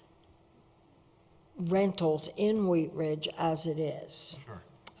rentals in Wheat Ridge as it is. Sure.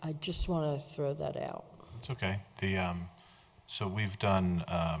 I just want to throw that out. It's okay. So we've done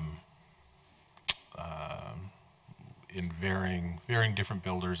in varying different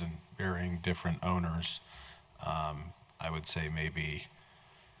builders and varying different owners. I would say maybe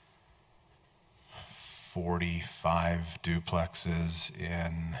 45 duplexes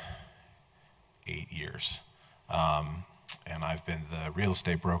in 8 years. And I've been the real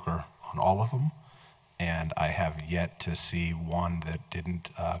estate broker on all of them, and I have yet to see one that didn't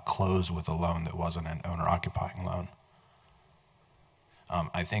close with a loan that wasn't an owner-occupying loan.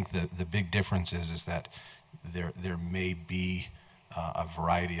 I think the big difference is that there may be a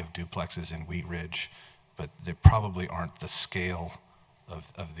variety of duplexes in Wheat Ridge, but they probably aren't the scale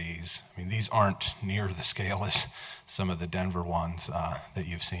of these. I mean, these aren't near the scale as some of the Denver ones that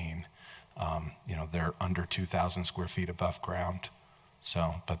you've seen. You know, they're under 2,000 square feet above ground.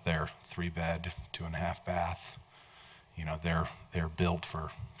 So, but they're 3-bed, 2.5 bath. You know, they're built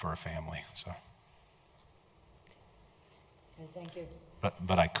for a family. So. Okay, thank you.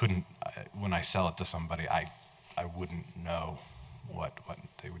 But I couldn't, when I sell it to somebody, I wouldn't know what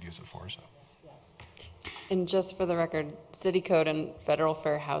they would use it for. So. And just for the record, city code and federal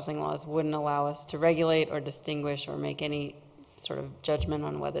fair housing laws wouldn't allow us to regulate or distinguish or make any sort of judgment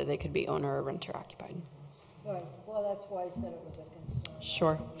on whether they could be owner or renter occupied. Right, well, that's why I said it was a concern.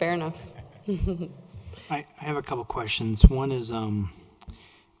 Sure, fair enough. I have a couple questions. One is,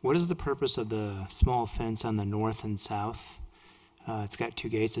 what is the purpose of the small fence on the north and south? It's got 2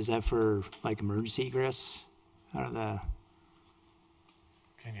 gates. Is that for like emergency egress out of the?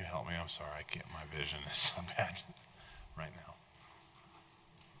 Can you help me? I'm sorry, my vision is so bad right now.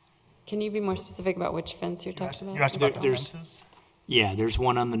 Can you be more specific about which fence you're talking about? You asked about the fences? Yeah, there's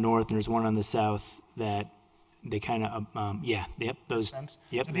one on the north and there's one on the south that they kind of, those. Fence?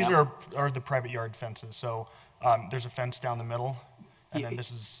 Yep. So these are the private yard fences. So there's a fence down the middle, and then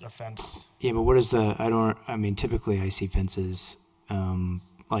this is a fence. Yeah, but what is typically I see fences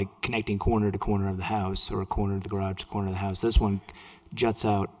like connecting corner to corner of the house or corner of the garage to corner of the house. This one juts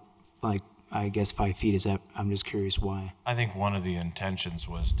out like, I guess 5 feet. Is that, I'm just curious why. I think one of the intentions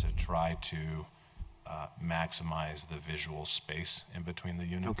was to try to maximize the visual space in between the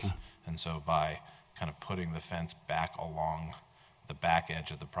units. Okay. And so by kind of putting the fence back along the back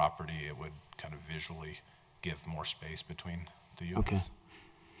edge of the property, it would kind of visually give more space between the units. Okay.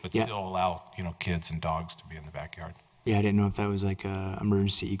 But Yeah. still allow, you know, kids and dogs to be in the backyard. Yeah, I didn't know if that was like a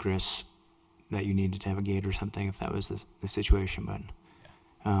emergency egress that you needed to have a gate or something, if that was the situation, but.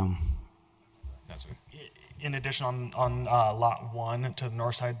 That's it. In addition, on lot 1 to the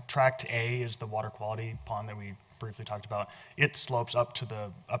north side, tract A is the water quality pond that we briefly talked about. It slopes up to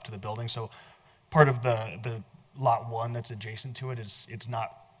the building, so part of the lot 1 that's adjacent to it is it's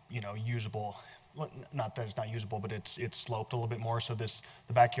not, you know, usable. Not that it's not usable, but it's sloped a little bit more. So the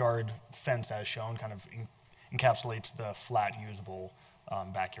backyard fence, as shown, kind of encapsulates the flat usable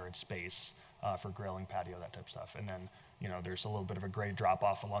backyard space for grilling, patio, that type of stuff. And then, you know, there's a little bit of a grade drop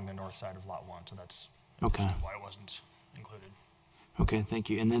off along the north side of lot 1, so that's Okay. why it wasn't included. Okay, thank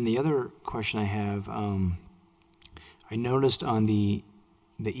you. And then the other question I have, I noticed on the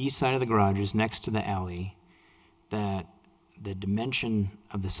east side of the garages next to the alley that the dimension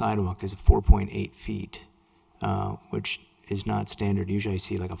of the sidewalk is 4.8 feet, which is not standard. Usually I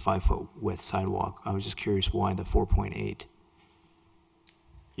see like a 5-foot width sidewalk. I was just curious why the 4.8.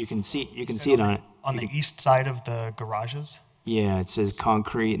 You can see it on it. On the east side of the garages? Yeah, it says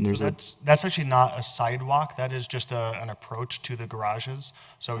concrete, and there's That's actually not a sidewalk. That is just an approach to the garages.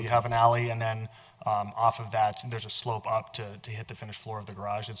 So you have an alley, and then off of that, there's a slope up to hit the finished floor of the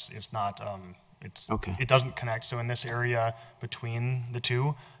garage. It's not. It doesn't connect. So in this area between the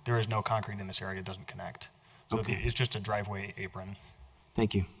two, there is no concrete in this area. It doesn't connect. So it's just a driveway apron.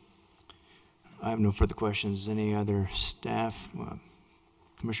 Thank you. I have no further questions. Any other staff?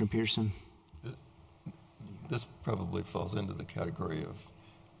 Commissioner Peterson? This probably falls into the category of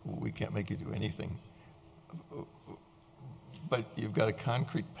we can't make you do anything. But you've got a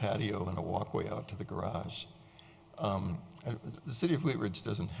concrete patio and a walkway out to the garage. The city of Wheat Ridge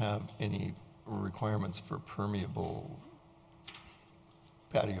doesn't have any requirements for permeable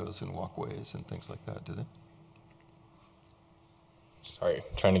patios and walkways and things like that, do they? Sorry,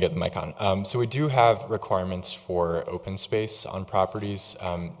 trying to get the mic on. So we do have requirements for open space on properties.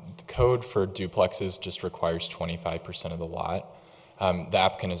 The code for duplexes just requires 25% of the lot. The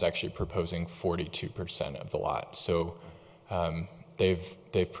applicant is actually proposing 42% of the lot. So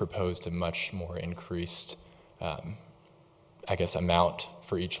they've proposed a much more increased, I guess, amount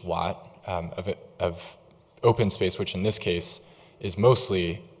for each lot of open space, which in this case is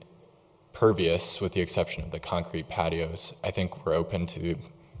mostly pervious with the exception of the concrete patios. I think we're open to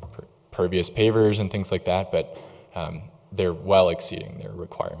pervious pavers and things like that, but they're well exceeding their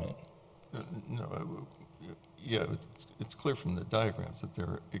requirement. No, yeah, it's clear from the diagrams that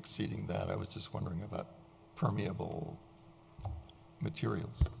they're exceeding that. I was just wondering about permeable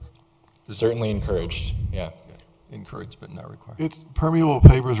materials. Certainly encouraged, yeah. Encouraged but not required. It's permeable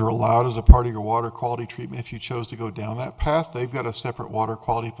pavers are allowed as a part of your water quality treatment if you chose to go down that path. They've got a separate water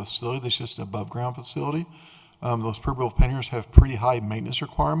quality facility that's just an above ground facility. Those permeable pavers have pretty high maintenance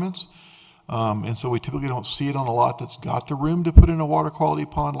requirements. And so we typically don't see it on a lot that's got the room to put in a water quality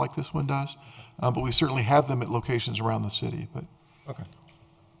pond like this one does. But we certainly have them at locations around the city. But okay.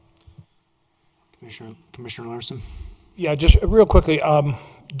 Commissioner Larson? Yeah, just real quickly,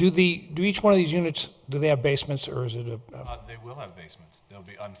 do each one of these units, do they have basements, or is it a? They will have basements. They'll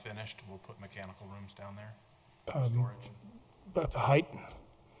be unfinished. We'll put mechanical rooms down there. Height?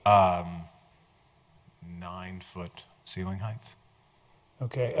 9-foot ceiling height.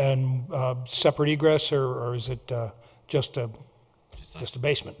 Okay, and separate egress, or is it just a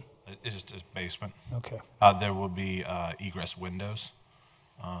basement? It's just a basement. Okay. There will be egress windows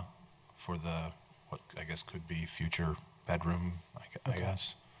for what I guess could be future bedroom, I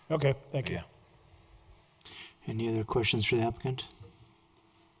guess. Okay, thank you. Yeah. Any other questions for the applicant?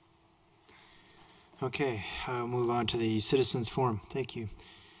 Okay, I'll move on to the citizens forum. Thank you.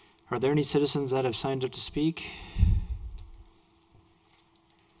 Are there any citizens that have signed up to speak?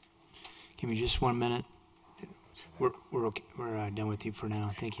 Give me just 1 minute. We're okay. We're done with you for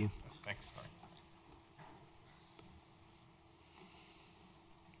now. Thank you. Thanks.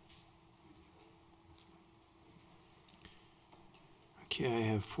 Okay, I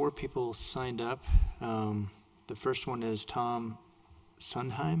have 4 people signed up. The first one is Tom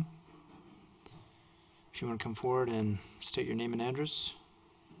Sundheim. If you want to come forward and state your name and address.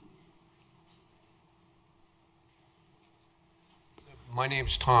 My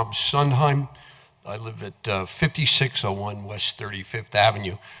name's Tom Sundheim. I live at 5601 West 35th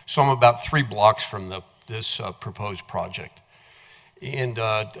Avenue. So I'm about 3 blocks from this proposed project. And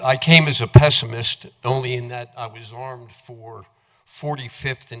I came as a pessimist, only in that I was armed for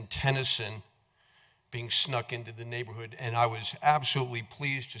 45th and Tennyson being snuck into the neighborhood. And I was absolutely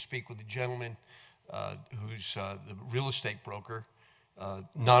pleased to speak with the gentleman who's the real estate broker.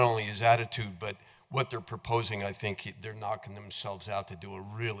 Not only his attitude, but what they're proposing. I think they're knocking themselves out to do a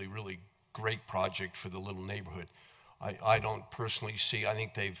really, really great project for the little neighborhood. I don't personally see, I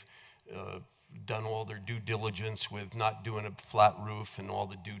think they've done all their due diligence with not doing a flat roof and all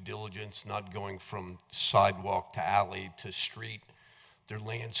the due diligence, not going from sidewalk to alley to street. Their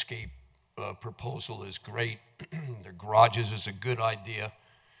landscape proposal is great. Their garages is a good idea.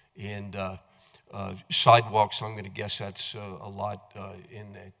 And sidewalks, I'm going to guess that's a lot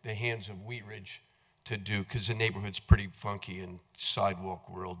in the hands of Wheat Ridge to do, because the neighborhood's pretty funky in sidewalk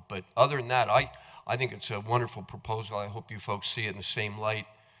world. But other than that, I think it's a wonderful proposal. I hope you folks see it in the same light.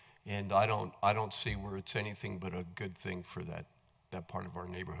 And I don't see where it's anything but a good thing for that part of our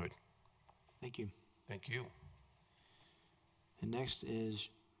neighborhood. Thank you. Thank you. And next is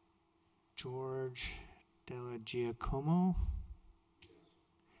George Della Giacomo.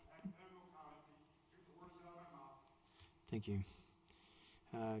 Thank you.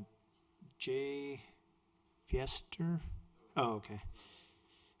 Jay Fiester. Oh, okay.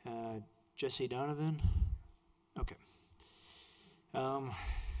 Jesse Donovan. Okay. Are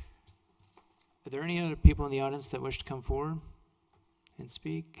there any other people in the audience that wish to come forward and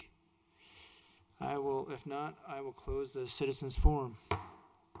speak? If not, I will close the citizens forum.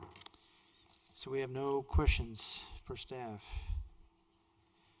 So we have no questions for staff.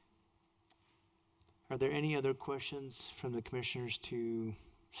 Are there any other questions from the commissioners to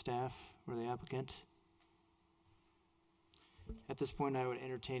staff or the applicant? At this point, I would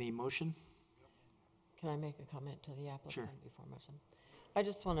entertain a motion. Can I make a comment to the applicant Sure. before motion? I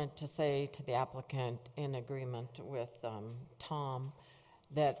just wanted to say to the applicant, in agreement with Tom,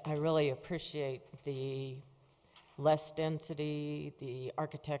 that I really appreciate the less density, the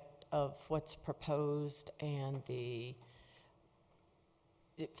architect of what's proposed, and it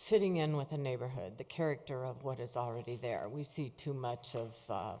fitting in with the neighborhood, the character of what is already there. We see too much of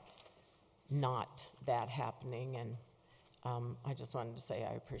not that happening, and I just wanted to say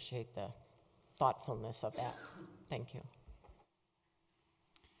I appreciate the thoughtfulness of that. Thank you.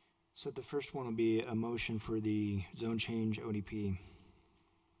 So the first one will be a motion for the zone change ODP.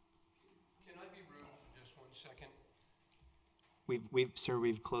 Can I be rude for just 1 second? Sir,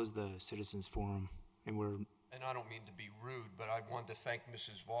 we've closed the citizens forum, and we're. And I don't mean to be rude, but I wanted to thank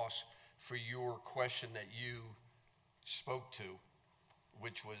Mrs. Voss for your question that you spoke to,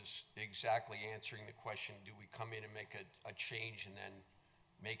 which was exactly answering the question, do we come in and make a change and then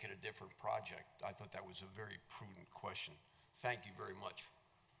make it a different project? I thought that was a very prudent question. Thank you very much.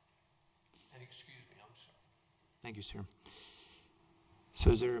 And excuse me, I'm sorry. Thank you, sir.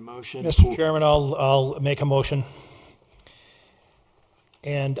 So is there a motion? Mr. Chairman, I'll make a motion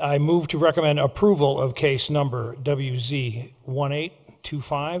And I move to recommend approval of case number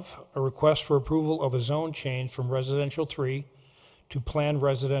WZ1825, a request for approval of a zone change from residential 3 to planned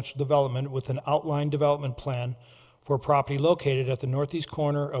residential development with an outline development plan for property located at the northeast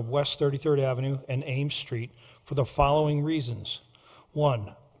corner of West 33rd Avenue and Ames Street for the following reasons.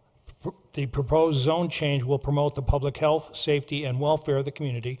 1, the proposed zone change will promote the public health, safety, and welfare of the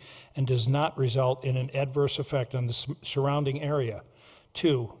community and does not result in an adverse effect on the surrounding area.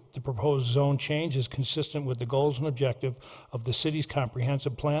 2, the proposed zone change is consistent with the goals and objective of the city's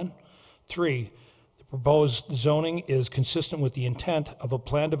comprehensive plan. 3, the proposed zoning is consistent with the intent of a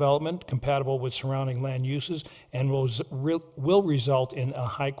planned development compatible with surrounding land uses and will result in a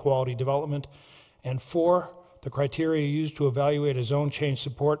high-quality development. And 4, the criteria used to evaluate a zone change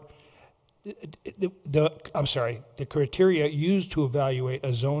support the criteria used to evaluate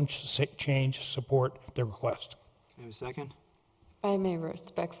a zone change support the request. Can I have a second? I may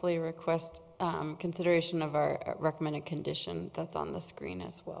respectfully request consideration of our recommended condition that's on the screen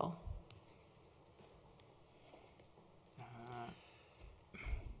as well.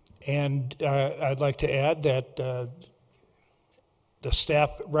 And I'd like to add that the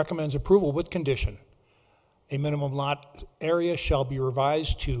staff recommends approval with condition. A minimum lot area shall be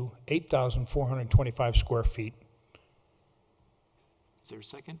revised to 8,425 square feet. Is there a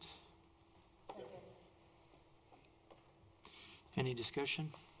second? Any discussion?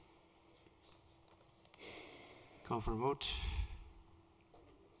 Call for a vote.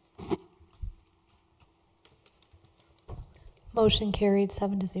 Motion carried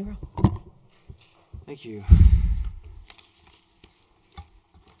 7-0. Thank you.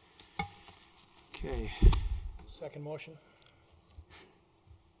 Okay. Second motion?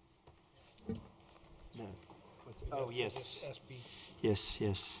 No. Oh, yes. SB. Yes,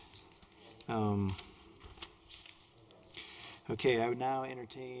 yes. Okay, I would now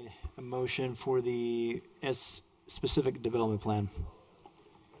entertain a motion for the specific development plan.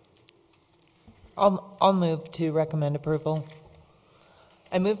 I'll move to recommend approval.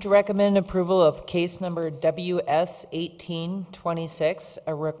 I move to recommend approval of case number WS1826,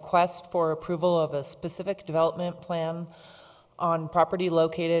 a request for approval of a specific development plan on property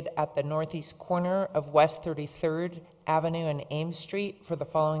located at the northeast corner of West 33rd Avenue and Ames Street for the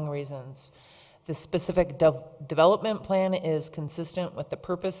following reasons. The specific development plan is consistent with the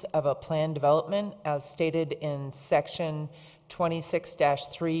purpose of a planned development as stated in section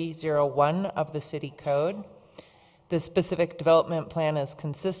 26-301 of the City Code. The specific development plan is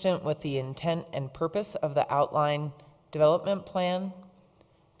consistent with the intent and purpose of the outline development plan.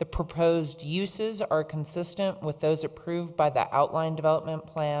 The proposed uses are consistent with those approved by the outline development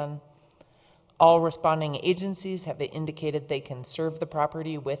plan. All responding agencies have indicated they can serve the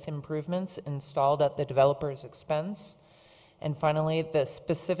property with improvements installed at the developer's expense. And finally, the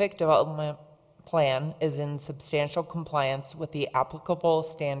specific development plan is in substantial compliance with the applicable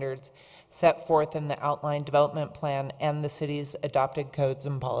standards set forth in the outline development plan and the city's adopted codes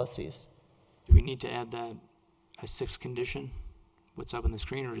and policies. Do we need to add that a sixth condition? What's up on the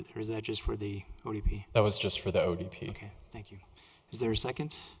screen, or is that just for the ODP? That was just for the ODP. Okay, thank you. Is there a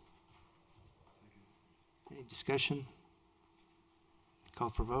second? Any discussion? Call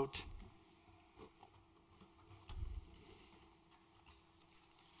for vote.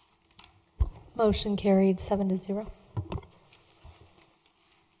 Motion carried 7-0.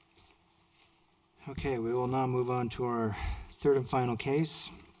 Okay, we will now move on to our third and final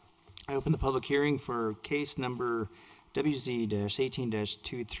case. I open the public hearing for case number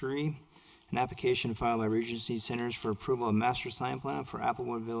WZ-18-23, an application filed by Regency Centers for approval of master sign plan for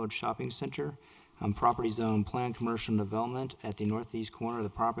Applewood Village Shopping Center on property zone planned commercial development at the northeast corner of the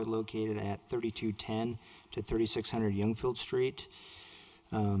property located at 3210 to 3600 Youngfield Street.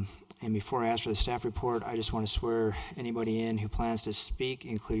 And before I ask for the staff report, I just want to swear anybody in who plans to speak,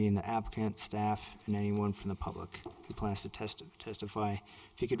 including the applicant, staff, and anyone from the public who plans to testify.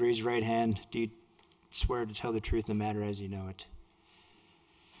 If you could raise your right hand, do you swear to tell the truth in the matter as you know it?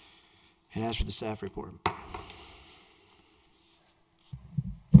 And ask for the staff report.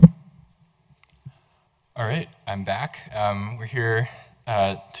 All right, I'm back. We're here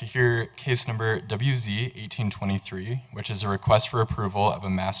to hear case number WZ-1823, which is a request for approval of a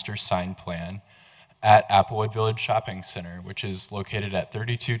master sign plan at Applewood Village Shopping Center, which is located at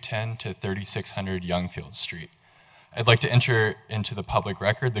 3210 to 3600 Youngfield Street. I'd like to enter into the public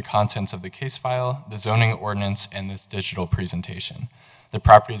record the contents of the case file, the zoning ordinance, and this digital presentation. The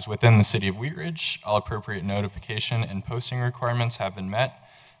property is within the city of Wheat Ridge. All appropriate notification and posting requirements have been met,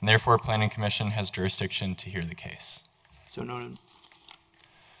 and therefore Planning Commission has jurisdiction to hear the case. So noted.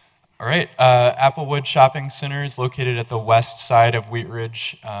 All right, Applewood Shopping Center is located at the west side of Wheat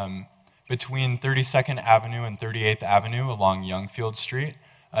Ridge, between 32nd Avenue and 38th Avenue along Youngfield Street.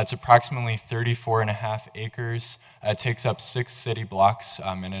 It's approximately 34.5 acres. It takes up 6 city blocks,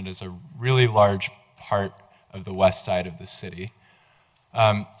 and it is a really large part of the west side of the city.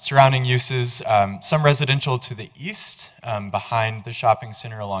 Surrounding uses, some residential to the east, behind the shopping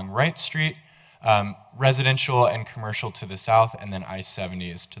center along Wright Street, residential and commercial to the south, and then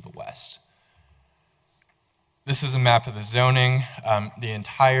I-70 is to the west. This is a map of the zoning. The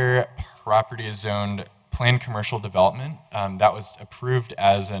entire property is zoned planned commercial development. That was approved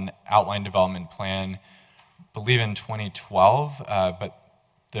as an outline development plan, I believe in 2012, but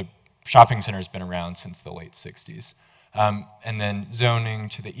the shopping center has been around since the late 60s. And then zoning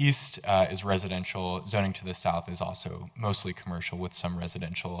to the east is residential. Zoning to the south is also mostly commercial with some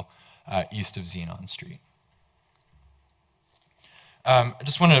residential east of Xenon Street. I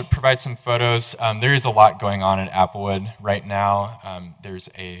just want to provide some photos. There is a lot going on at Applewood right now. There's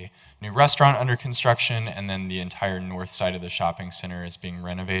a new restaurant under construction, and then the entire north side of the shopping center is being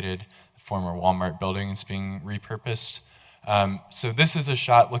renovated. The former Walmart building is being repurposed. So this is a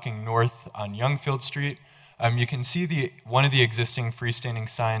shot looking north on Youngfield Street. You can see one of the existing freestanding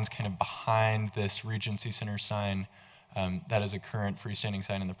signs kind of behind this Regency Center sign. That is a current freestanding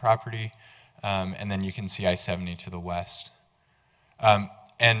sign in the property. And then you can see I-70 to the west.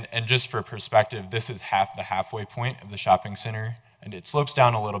 And just for perspective, this is the halfway point of the shopping center. And it slopes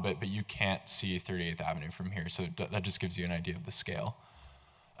down a little bit, but you can't see 38th Avenue from here. So that just gives you an idea of the scale.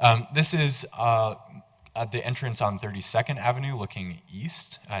 This is at the entrance on 32nd Avenue looking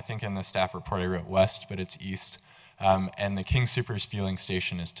east. I think in the staff report I wrote west, but it's east. And the King Soopers fueling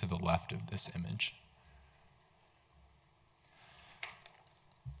station is to the left of this image.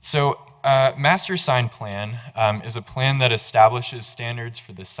 So master sign plan is a plan that establishes standards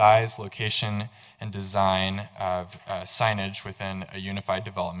for the size, location, and design of signage within a unified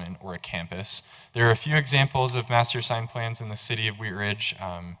development or a campus. There are a few examples of master sign plans in the city of Wheat Ridge.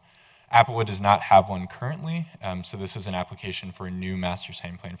 Applewood does not have one currently, so this is an application for a new master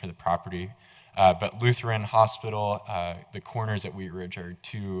sign plan for the property. But Lutheran Hospital, the corners at Wheat Ridge are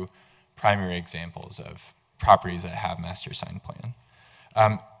 2 primary examples of properties that have master sign plan.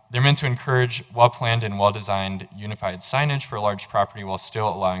 They're meant to encourage well-planned and well-designed unified signage for a large property while still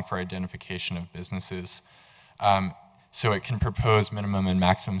allowing for identification of businesses. So it can propose minimum and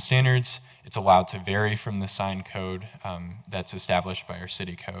maximum standards. It's allowed to vary from the sign code that's established by our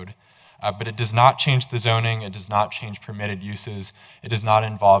city code. But it does not change the zoning, it does not change permitted uses, it does not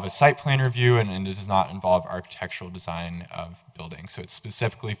involve a site plan review, and it does not involve architectural design of buildings. So it's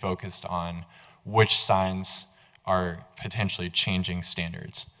specifically focused on which signs are potentially changing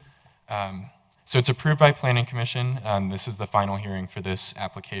standards. So it's approved by Planning Commission. This is the final hearing for this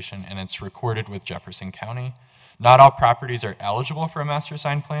application, and it's recorded with Jefferson County. Not all properties are eligible for a master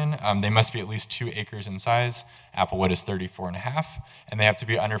sign plan. They must be at least 2 acres in size. Applewood is 34.5, and they have to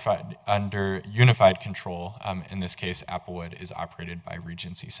be under unified control. In this case, Applewood is operated by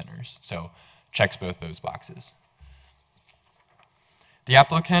Regency Centers. So checks both those boxes. The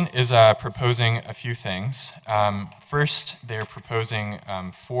applicant is proposing a few things. First, they're proposing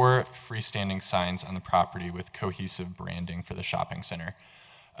 4 freestanding signs on the property with cohesive branding for the shopping center.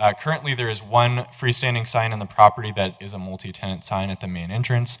 Currently, there is 1 freestanding sign on the property that is a multi-tenant sign at the main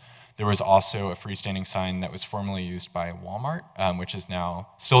entrance. There was also a freestanding sign that was formerly used by Walmart, which is now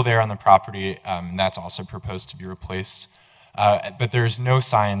still there on the property, and that's also proposed to be replaced. But there's no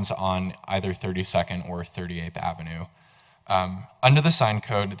signs on either 32nd or 38th Avenue. Under the sign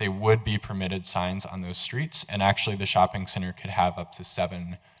code, they would be permitted signs on those streets, and actually the shopping center could have up to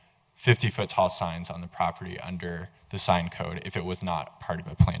 7 50-foot tall signs on the property under the sign code if it was not part of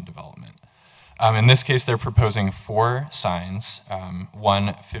a planned development. In this case, they're proposing 4 signs. 1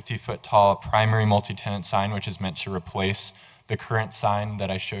 50-foot tall primary multi-tenant sign, which is meant to replace the current sign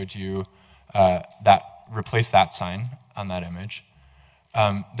that I showed you, replace that sign on that image.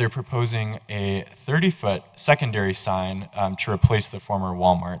 They're proposing a 30-foot secondary sign to replace the former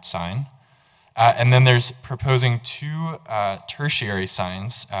Walmart sign. And then there's proposing 2 tertiary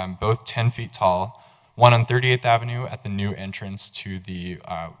signs, both 10 feet tall, one on 38th Avenue at the new entrance to the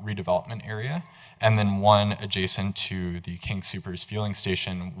redevelopment area, and then one adjacent to the King Soopers fueling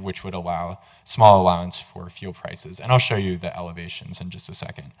station, which would allow small allowance for fuel prices. And I'll show you the elevations in just a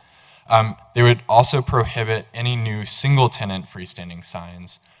second. They would also prohibit any new single-tenant freestanding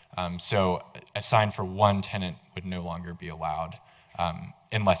signs. So a sign for 1 tenant would no longer be allowed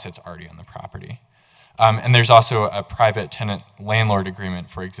unless it's already on the property. And there's also a private tenant landlord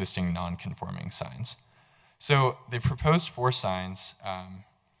agreement for existing non-conforming signs. So they proposed 4 signs.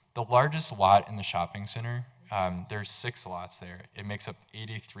 The largest lot in the shopping center, there's 6 lots there. It makes up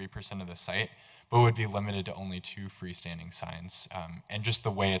 83% of the site, but would be limited to only 2 freestanding signs. And just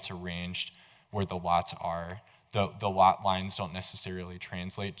the way it's arranged where the lots are, the lot lines don't necessarily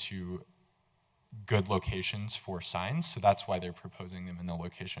translate to good locations for signs, so that's why they're proposing them in the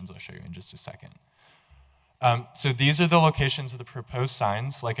locations I'll show you in just a second. So these are the locations of the proposed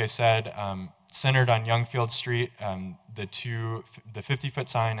signs. Like I said, centered on Youngfield Street, the 50-foot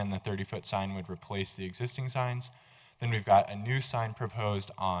sign and the 30-foot sign would replace the existing signs. Then we've got a new sign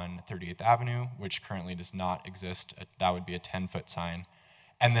proposed on 38th Avenue, which currently does not exist. That would be a 10-foot sign.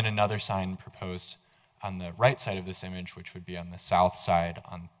 And then another sign proposed on the right side of this image, which would be on the south side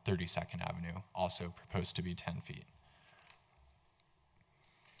on 32nd Avenue, also proposed to be 10 feet.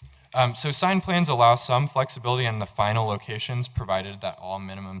 So sign plans allow some flexibility in the final locations, provided that all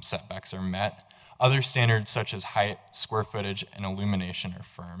minimum setbacks are met. Other standards such as height, square footage, and illumination are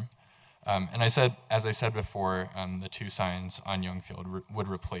firm. And as I said before, the 2 signs on Youngfield would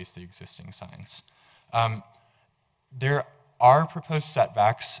replace the existing signs. There are proposed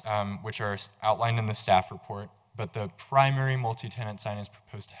setbacks, which are outlined in the staff report, but the primary multi-tenant sign is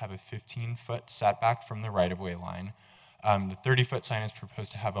proposed to have a 15-foot setback from the right-of-way line. The 30-foot sign is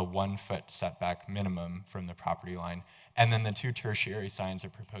proposed to have a 1-foot setback minimum from the property line, and then the 2 tertiary signs are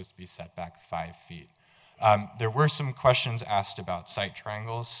proposed to be set back 5 feet. There were some questions asked about sight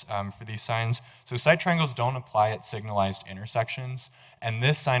triangles for these signs. So sight triangles don't apply at signalized intersections, and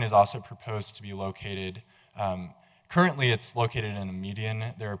this sign is also proposed to be located, currently it's located in a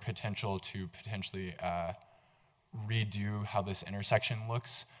median. There are potential to potentially redo how this intersection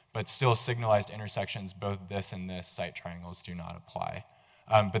looks, but still signalized intersections, both this and this sight triangles do not apply.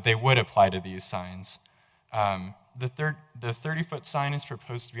 But they would apply to these signs. The 30-foot sign is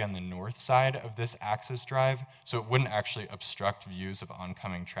proposed to be on the north side of this access drive, so it wouldn't actually obstruct views of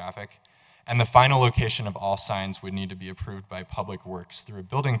oncoming traffic. And the final location of all signs would need to be approved by Public Works through a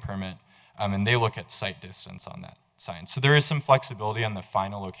building permit, and they look at sight distance on that sign. So there is some flexibility on the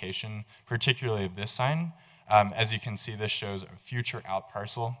final location, particularly of this sign. As you can see, this shows a future out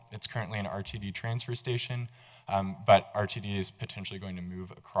parcel. It's currently an RTD transfer station, but RTD is potentially going to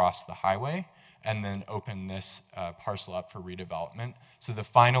move across the highway and then open this parcel up for redevelopment. So the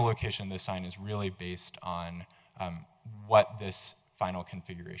final location of this sign is really based on what this final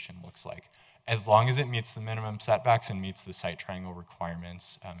configuration looks like. As long as it meets the minimum setbacks and meets the site triangle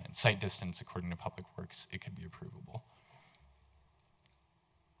requirements and site distance according to Public Works, it could be approvable.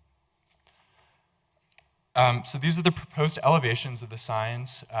 So these are the proposed elevations of the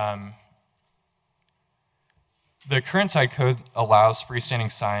signs. The current site code allows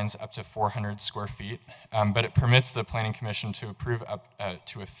freestanding signs up to 400 square feet, but it permits the Planning Commission to approve up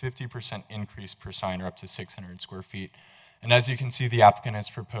to a 50% increase per sign or up to 600 square feet. And as you can see, the applicant has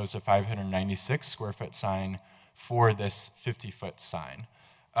proposed a 596 square foot sign for this 50-foot sign.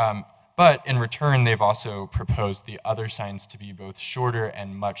 But in return, they've also proposed the other signs to be both shorter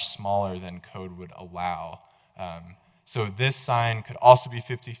and much smaller than code would allow. So this sign could also be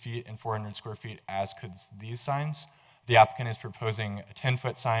 50 feet and 400 square feet, as could these signs. The applicant is proposing a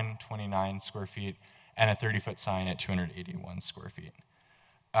 10-foot sign, 29 square feet, and a 30-foot sign at 281 square feet.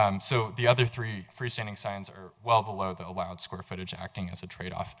 So the other 3 freestanding signs are well below the allowed square footage, acting as a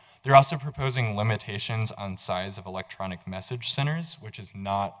trade-off. They're also proposing limitations on size of electronic message centers, which is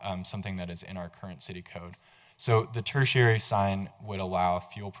not something that is in our current city code. So the tertiary sign would allow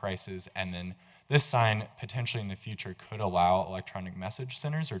fuel prices, and then this sign potentially in the future could allow electronic message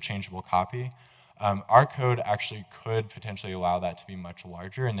centers or changeable copy. Our code actually could potentially allow that to be much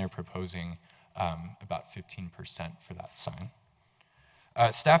larger, and they're proposing about 15% for that sign.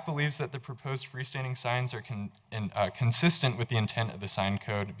 Staff believes that the proposed freestanding signs are consistent with the intent of the sign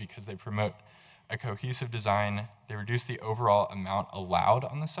code because they promote a cohesive design, they reduce the overall amount allowed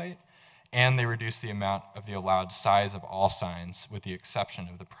on the site, and they reduce the amount of the allowed size of all signs with the exception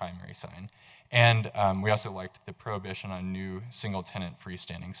of the primary sign. And we also liked the prohibition on new single-tenant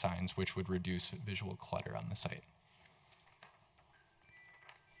freestanding signs, which would reduce visual clutter on the site.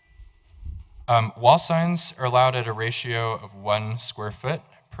 Wall signs are allowed at a ratio of 1 square foot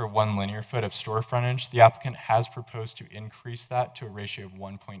per 1 linear foot of store frontage. The applicant has proposed to increase that to a ratio of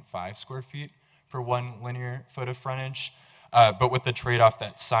 1.5 square feet per 1 linear foot of frontage, but with the trade-off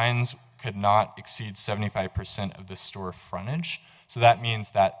that signs could not exceed 75% of the store frontage. So that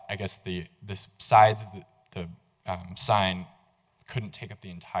means that, I guess, the sides of the sign couldn't take up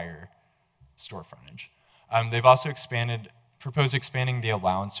the entire store frontage. They've also proposed expanding the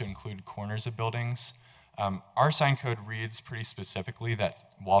allowance to include corners of buildings. Our sign code reads pretty specifically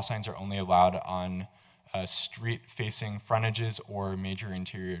that wall signs are only allowed on street-facing frontages or major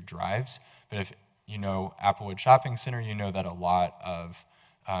interior drives. But if you know Applewood Shopping Center, you know that a lot of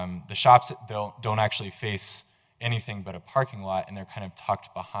the shops don't actually face anything but a parking lot, and they're kind of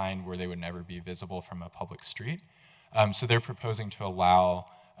tucked behind where they would never be visible from a public street. So they're proposing to allow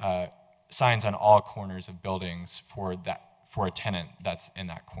signs on all corners of buildings for a tenant that's in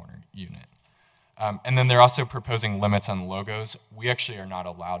that corner unit. And then they're also proposing limits on logos. We actually are not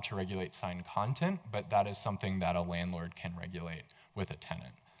allowed to regulate sign content, but that is something that a landlord can regulate with a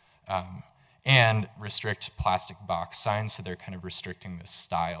tenant. And restrict plastic box signs, so they're kind of restricting the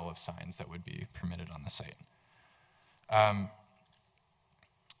style of signs that would be permitted on the site.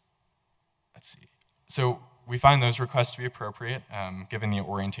 Let's see. So we find those requests to be appropriate. Given the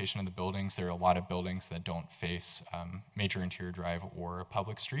orientation of the buildings, there are a lot of buildings that don't face major interior drive or a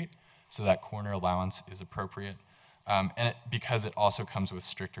public street, so that corner allowance is appropriate. And because it also comes with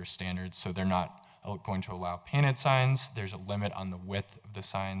stricter standards, so they're not going to allow painted signs, there's a limit on the width of the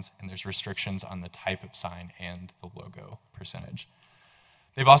signs, and there's restrictions on the type of sign and the logo percentage.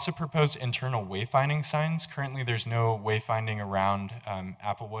 They've also proposed internal wayfinding signs. Currently, there's no wayfinding around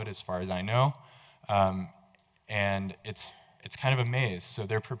Applewood, as far as I know, and it's kind of a maze. So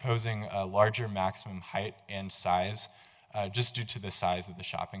they're proposing a larger maximum height and size, just due to the size of the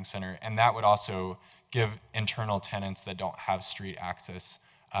shopping center, and that would also give internal tenants that don't have street access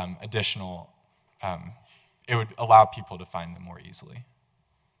additional. It would allow people to find them more easily.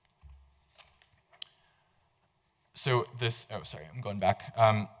 So this, oh, sorry, I'm going back.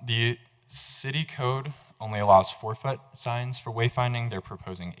 The city code only allows 4-foot signs for wayfinding. They're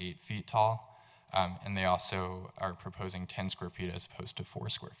proposing 8 feet tall, and they also are proposing 10 square feet as opposed to 4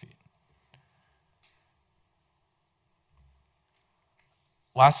 square feet.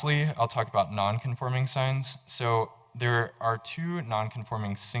 Lastly, I'll talk about non-conforming signs. So there are 2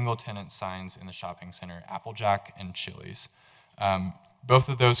 non-conforming single-tenant signs in the shopping center, Applejack and Chili's. Both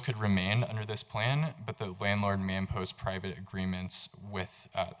of those could remain under this plan, but the landlord may impose private agreements with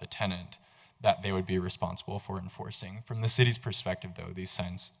the tenant that they would be responsible for enforcing. From the city's perspective, though, these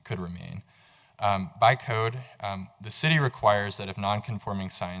signs could remain. By code, the city requires that if non-conforming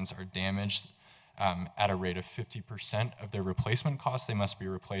signs are damaged at a rate of 50% of their replacement costs, they must be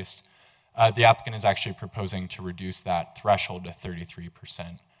replaced. The applicant is actually proposing to reduce that threshold to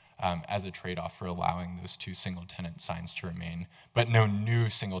 33% as a trade-off for allowing those 2 single-tenant signs to remain, but no new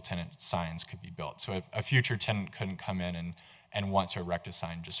single-tenant signs could be built. So a future tenant couldn't come in and want to erect a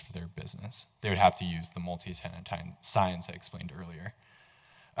sign just for their business. They would have to use the multi-tenant signs I explained earlier.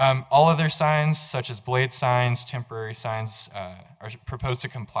 All other signs, such as blade signs, temporary signs, are proposed to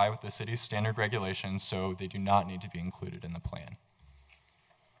comply with the city's standard regulations, so they do not need to be included in the plan.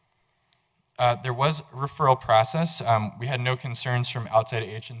 There was a referral process. We had no concerns from outside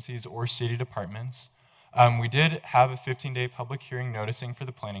agencies or city departments. We did have a 15-day public hearing noticing for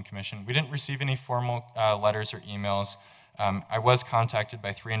the Planning Commission. We didn't receive any formal letters or emails. I was contacted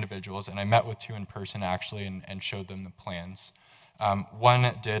by 3 individuals, and I met with 2 in person, actually, and showed them the plans.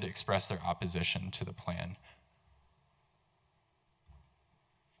 One did express their opposition to the plan.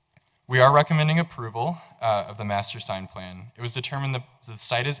 We are recommending approval of the master sign plan. It was determined that the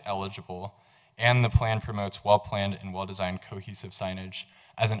site is eligible, and the plan promotes well-planned and well-designed cohesive signage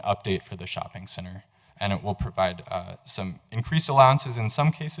as an update for the shopping center. And it will provide some increased allowances in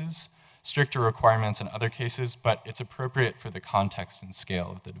some cases, stricter requirements in other cases, but it's appropriate for the context and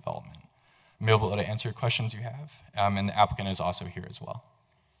scale of the development. I'm able to answer questions you have, and the applicant is also here as well.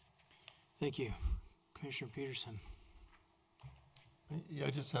 Thank you. Commissioner Peterson. Yeah,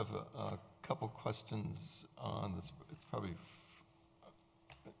 I just have a couple questions on this. It's probably,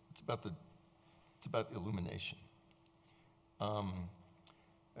 it's about illumination.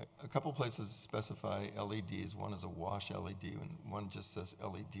 A couple places specify LEDs. One is a wash LED, and one just says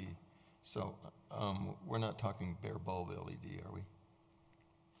LED. So we're not talking bare bulb LED, are we?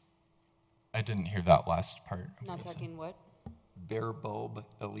 I didn't hear that last part. Not talking what? Bare bulb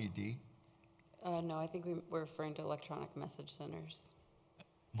LED? No, I think we're referring to electronic message centers.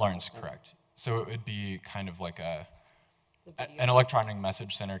 Lauren's correct. So it would be kind of like an electronic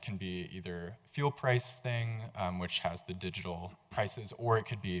message center can be either a fuel price thing, which has the digital prices, or it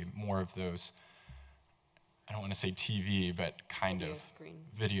could be more of those, I don't want to say TV, but kind of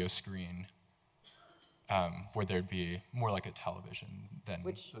video screen, where there'd be more like a television than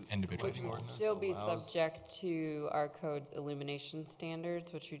individual. Which would still be subject to our code's illumination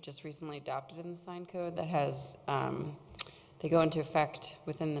standards, which we just recently adopted in the sign code that has, they go into effect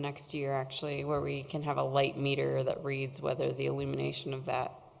within the next year, actually, where we can have a light meter that reads whether the illumination of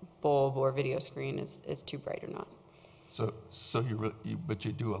that bulb or video screen is too bright or not. But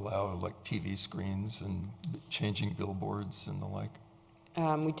you do allow like TV screens and changing billboards and the like?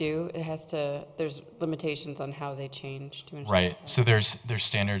 We do. It has to, there's limitations on how they change. Do you wanna Right. So there's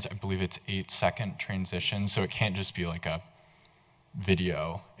standards. I believe it's 8-second transition. So it can't just be like a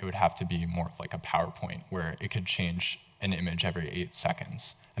video. It would have to be more of like a PowerPoint where it could change an image every 8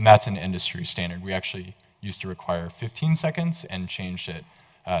 seconds. And that's an industry standard. We actually used to require 15 seconds and changed it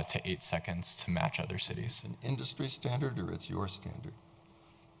to 8 seconds to match other cities. It's an industry standard or it's your standard?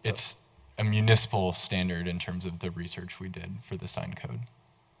 It's a municipal standard in terms of the research we did for the sign code.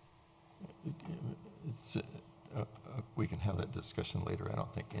 We can have that discussion later. I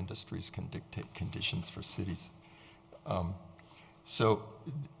don't think industries can dictate conditions for cities. So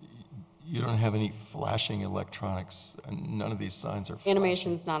you don't have any flashing electronics, and none of these signs are flashing?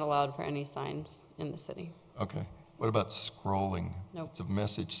 Animation's not allowed for any signs in the city. Okay. What about scrolling? Nope. It's a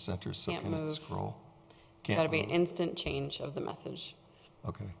message center, so Can't can move. it scroll? It's got to be an instant change of the message.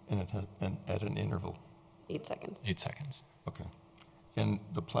 Okay, and it has, and at an interval? 8 seconds. 8 seconds. Okay. And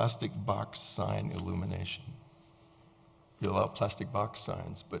the plastic box sign illumination? You allow plastic box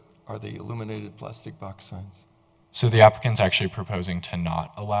signs, but are they illuminated plastic box signs? So the applicant's actually proposing to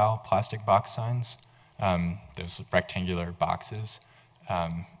not allow plastic box signs, those rectangular boxes.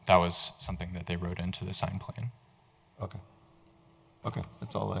 That was something that they wrote into the sign plan. Okay. Okay,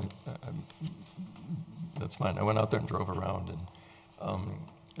 that's all that's fine. I went out there and drove around, and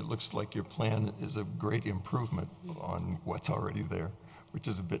it looks like your plan is a great improvement on what's already there, which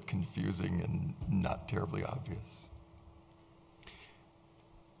is a bit confusing and not terribly obvious.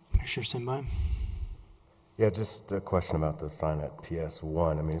 Commissioner Sinbon? Yeah, just a question about the sign at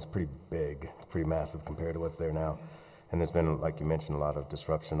PS1. I mean, it's pretty big, pretty massive compared to what's there now. And there's been, like you mentioned, a lot of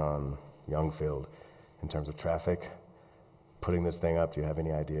disruption on Youngfield in terms of traffic. Putting this thing up, do you have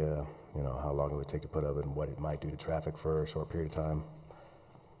any idea, you know, how long it would take to put up and what it might do to traffic for a short period of time?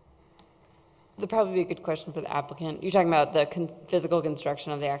 That'd probably be a good question for the applicant. You're talking about the physical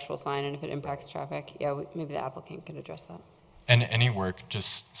construction of the actual sign and if it impacts traffic. Yeah, maybe the applicant could address that. And any work,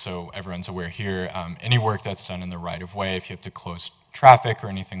 just so everyone's aware here, any work that's done in the right-of-way, if you have to close traffic or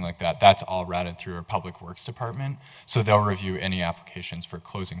anything like that, that's all routed through our Public Works Department. So they'll review any applications for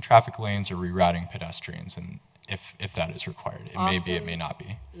closing traffic lanes or rerouting pedestrians, and if that is required. It may be, it may not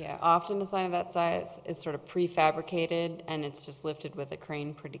be. Yeah, often a sign of that size is sort of prefabricated and it's just lifted with a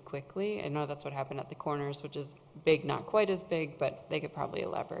crane pretty quickly. I know that's what happened at the corners, which is big, not quite as big, but they could probably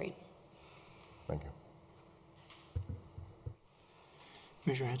elaborate. Thank you.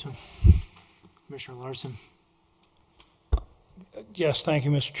 Commissioner Henson? Commissioner Larson? Yes, thank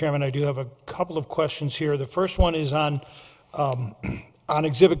you, Mr. Chairman. I do have a couple of questions here. The first one is on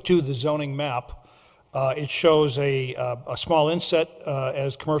Exhibit 2, the zoning map. It shows a small inset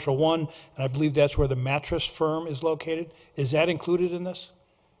as Commercial 1, and I believe that's where the mattress firm is located. Is that included in this?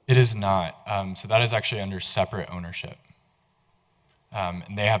 It is not. So that is actually under separate ownership. And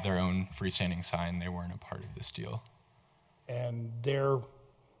they have their own freestanding sign. They weren't a part of this deal. And their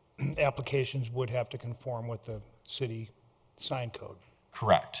applications would have to conform with the city sign code.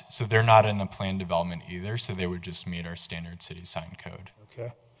 Correct. So they're not in the plan development either, so they would just meet our standard city sign code.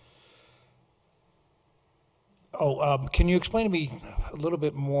 Okay. Oh, can you explain to me a little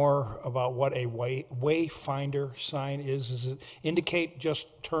bit more about what a wayfinder sign is? Does it indicate just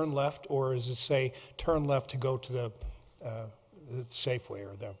turn left, or does it say turn left to go to the Safeway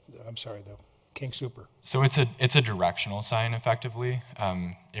or the King Super? So it's a directional sign, effectively.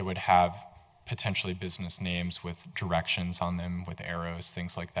 It would have potentially business names with directions on them, with arrows,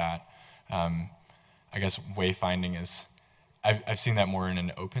 things like that. I guess wayfinding is, I've seen that more in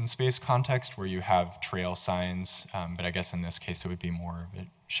an open space context where you have trail signs, but I guess in this case it would be more of a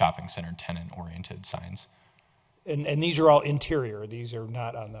shopping center tenant-oriented signs. And these are all interior, these are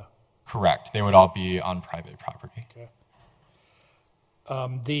not on the... Correct. They would all be on private property. Okay.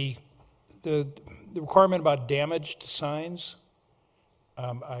 The requirement about damaged signs,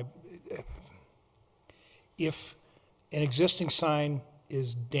 if an existing sign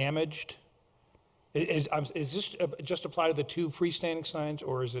is damaged, is this just apply to the two freestanding signs,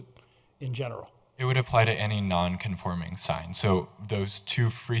 or is it in general? It would apply to any non-conforming sign. So those two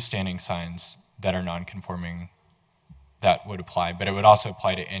freestanding signs that are non-conforming, that would apply, but it would also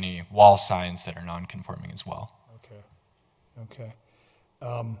apply to any wall signs that are non-conforming as well. Okay.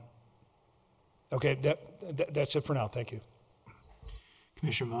 Okay, that's it for now. Thank you.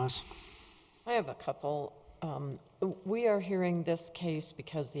 Commissioner Moss? I have a couple. We are hearing this case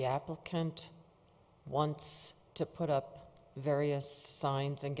because the applicant wants to put up various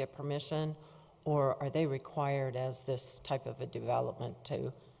signs and get permission, or are they required as this type of a development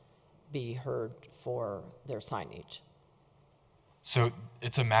to be heard for their signage? So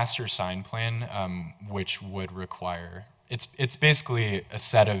it's a master sign plan, which would require, it's basically a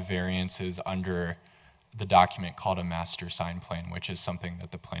set of variances under the document called a master sign plan, which is something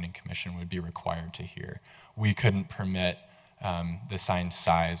that the Planning Commission would be required to hear. We couldn't permit the sign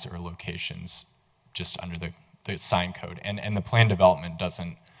size or locations just under the sign code. And the plan development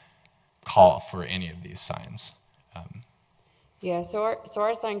doesn't call for any of these signs. Yeah, so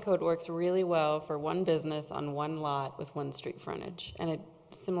our sign code works really well for one business on one lot with one street frontage. And it's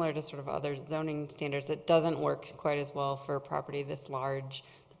similar to sort of other zoning standards. It doesn't work quite as well for a property this large.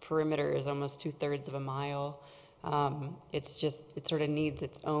 The perimeter is almost 2/3 of a mile. It sort of needs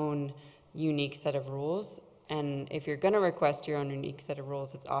its own unique set of rules. And if you're going to request your own unique set of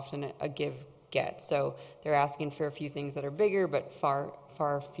rules, it's often a give-get. So they're asking for a few things that are bigger, but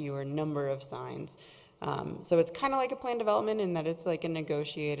far fewer number of signs. So it's kind of like a plan development in that it's like a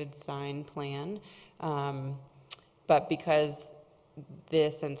negotiated sign plan. But because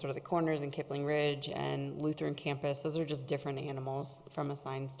this and sort of the corners and Kipling Ridge and Lutheran campus, those are just different animals from a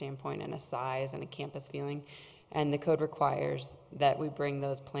sign standpoint and a size and a campus feeling. And the code requires that we bring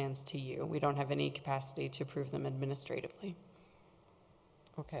those plans to you. We don't have any capacity to approve them administratively.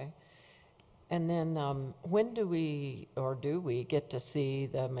 Okay. And then when do we get to see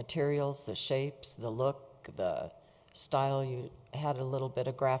the materials, the shapes, the look, the style? You had a little bit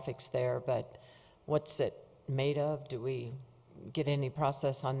of graphics there, but what's it made of? Do we get any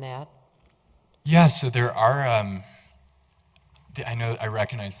process on that? Yeah, so there are, I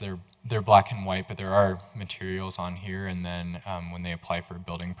recognize they're black and white, but there are materials on here, and then when they apply for a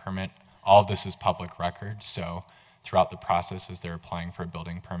building permit, all of this is public record, so throughout the process as they're applying for a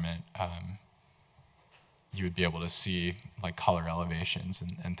building permit, you would be able to see like color elevations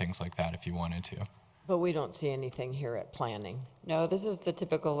and things like that if you wanted to. But we don't see anything here at planning. No, this is the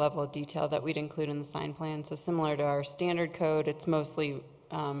typical level of detail that we'd include in the sign plan. So similar to our standard code, it's mostly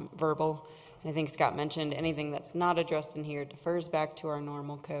verbal. And I think Scott mentioned anything that's not addressed in here defers back to our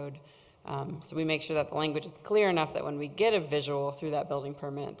normal code. So we make sure that the language is clear enough that when we get a visual through that building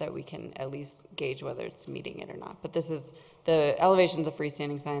permit that we can at least gauge whether it's meeting it or not. But this is the elevations of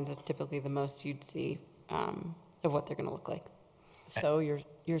freestanding signs is typically the most you'd see of what they're going to look like. So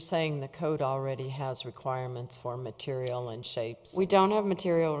you're saying the code already has requirements for material and shapes? We don't have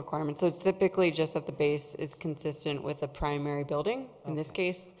material requirements. So it's typically just that the base is consistent with the primary building. In this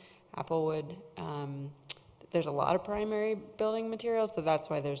case, Applewood. There's a lot of primary building materials, so that's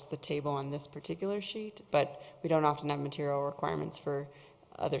why there's the table on this particular sheet. But we don't often have material requirements for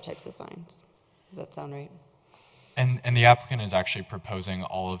other types of signs. Does that sound right? And the applicant is actually proposing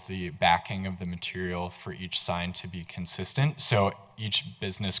all of the backing of the material for each sign to be consistent. So each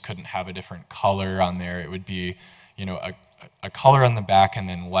business couldn't have a different color on there. It would be, a color on the back and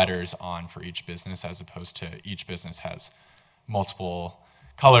then letters on for each business, as opposed to each business has multiple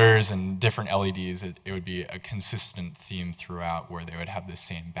colors and different LEDs. It would be a consistent theme throughout where they would have the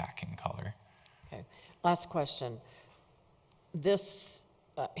same backing color. Okay. Last question. This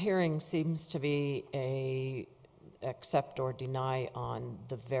hearing seems to be a accept or deny on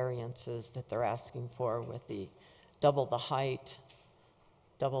the variances that they're asking for with the double the height,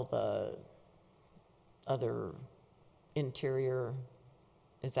 double the other interior.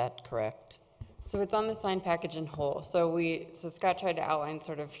 Is that correct? So it's on the sign package in whole. So Scott tried to outline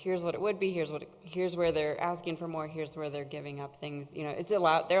sort of here's what it would be, here's where they're asking for more, here's where they're giving up things. They're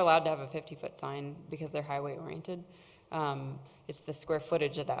allowed to have a 50-foot sign because they're highway oriented. It's the square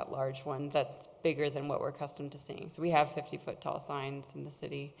footage of that large one that's bigger than what we're accustomed to seeing. So we have 50-foot tall signs in the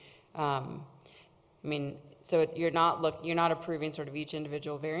city. So you're not approving sort of each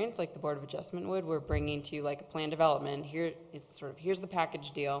individual variance like the Board of Adjustment would. We're bringing to you like a plan development. Here's the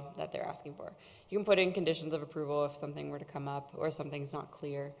package deal that they're asking for. You can put in conditions of approval if something were to come up or something's not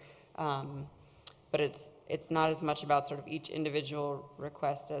clear. But it's not as much about sort of each individual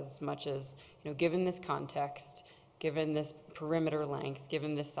request as much as, given this context, given this perimeter length,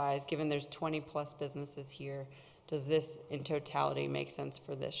 given this size, given there's 20 plus businesses here, does this in totality make sense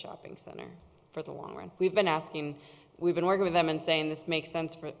for this shopping center for the long run? We've been working with them and saying this makes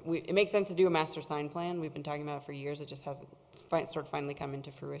sense it makes sense to do a master sign plan. We've been talking about it for years. It just hasn't sort of finally come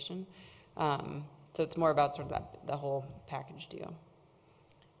into fruition. So it's more about sort of the whole package deal.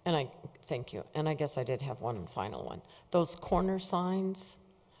 And thank you. And I guess I did have one final one. Those corner signs,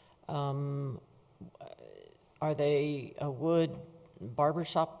 are they a wood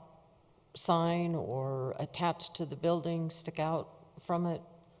barbershop sign or attached to the building, stick out from it,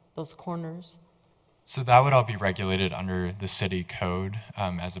 those corners? So that would all be regulated under the city code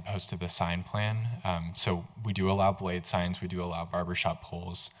as opposed to the sign plan. So we do allow blade signs, we do allow barbershop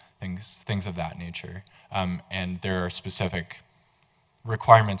poles, things of that nature. And there are specific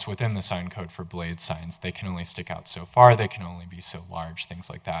requirements within the sign code for blade signs. They can only stick out so far, they can only be so large, things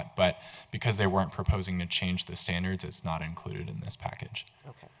like that. But because they weren't proposing to change the standards, it's not included in this package.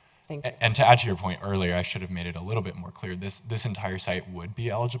 Okay, thank you. And to add to your point earlier, I should have made it a little bit more clear. This entire site would be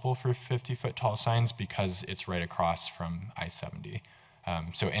eligible for 50-foot tall signs because it's right across from I-70.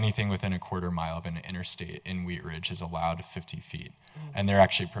 So anything within a quarter mile of an interstate in Wheat Ridge is allowed 50 feet. And they're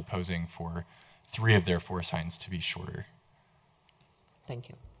actually proposing for 3 of their 4 signs to be shorter. Thank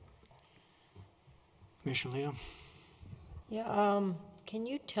you. Commissioner Leo? Yeah, can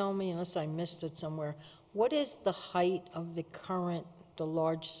you tell me, unless I missed it somewhere, what is the height of the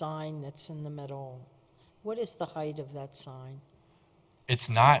large sign that's in the middle? What is the height of that sign? It's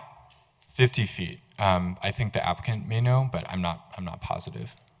not 50 feet. I think the applicant may know, but I'm not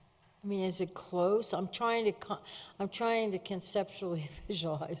positive. I mean, is it close? I'm trying to conceptually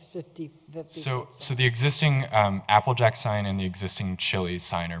visualize 50. So the existing Applejack sign and the existing Chili's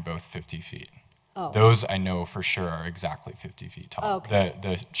sign are both 50 feet. Oh. Those I know for sure are exactly 50 feet tall. Okay.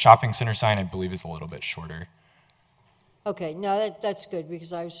 The shopping center sign, I believe, is a little bit shorter. Okay, no, that's good,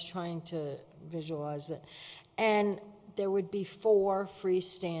 because I was trying to visualize it. And there would be 4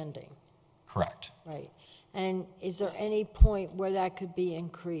 freestanding. Correct. Right. And is there any point where that could be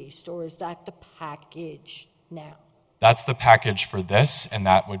increased, or is that the package now? That's the package for this, and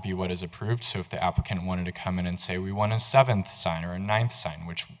that would be what is approved. So if the applicant wanted to come in and say, we want a 7th sign or a 9th sign,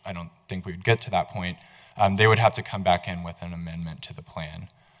 which I don't think we would get to that point, they would have to come back in with an amendment to the plan.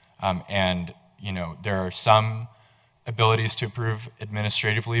 And, you know, there are some abilities to approve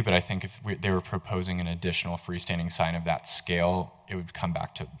administratively, but I think if they were proposing an additional freestanding sign of that scale, it would come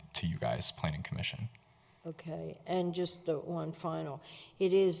back to you guys, Planning Commission. Okay, and just the one final.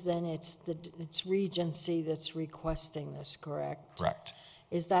 It is then, it's Regency that's requesting this, correct? Correct.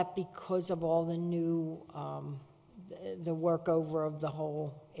 Is that because of all the new, the work over of the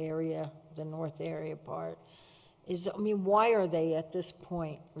whole area, the north area part? I mean, why are they at this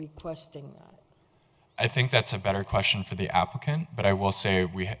point requesting that? I think that's a better question for the applicant, but I will say,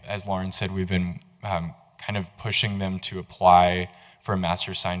 as Lauren said, we've been kind of pushing them to apply for a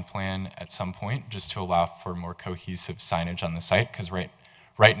master sign plan at some point, just to allow for more cohesive signage on the site, because right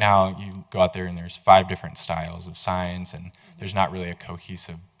now you go out there and there's 5 different styles of signs, and there's not really a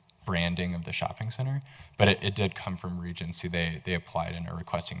cohesive branding of the shopping center, but it did come from Regency. They applied and are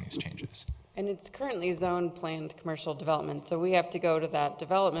requesting these changes. And it's currently zone planned commercial development, so we have to go to that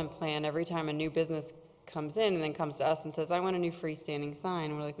development plan every time a new business comes in and then comes to us and says, I want a new freestanding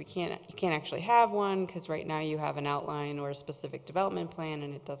sign. We're like, you can't actually have one because right now you have an outline or a specific development plan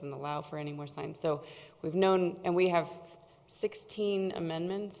and it doesn't allow for any more signs. So we've known, and we have 16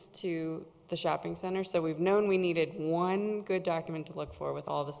 amendments to the shopping center, so we've known we needed one good document to look for with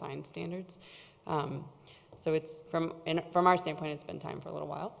all the sign standards. So it's, from our standpoint, it's been time for a little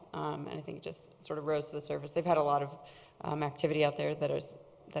while, and I think it just sort of rose to the surface. They've had a lot of activity out there that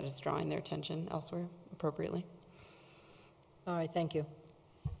is drawing their attention elsewhere appropriately. All right, thank you.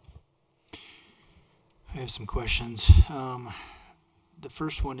 I have some questions. The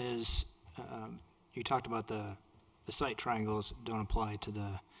first one is, you talked about the site triangles don't apply to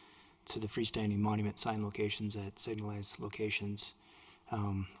the freestanding monument sign locations at signalized locations.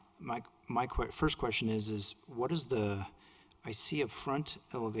 My first question is what is I see a front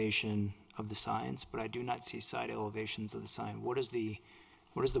elevation of the signs, but I do not see side elevations of the sign. What is the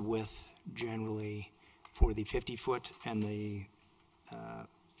width generally for the 50-foot and the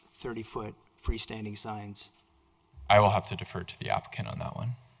 30-foot freestanding signs? I will have to defer to the applicant on that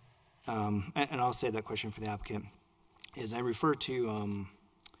one. And I'll save that question for the applicant. As I refer to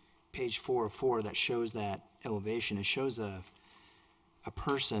page 404 that shows that elevation, it shows a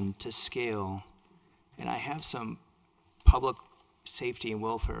person to scale, and I have some public safety and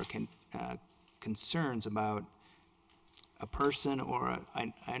welfare concerns about a person, or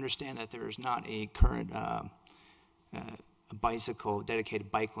I understand that there is not a current a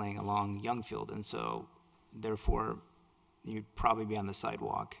dedicated bike lane along Youngfield, and so therefore you'd probably be on the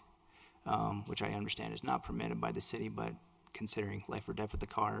sidewalk, which I understand is not permitted by the city, but considering life or death with the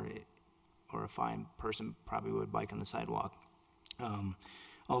car, or a fine person probably would bike on the sidewalk.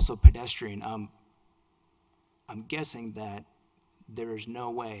 Also pedestrian, I'm guessing that there is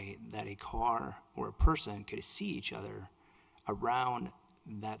no way that a car or a person could see each other around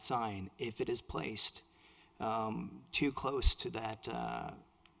that sign if it is placed too close to that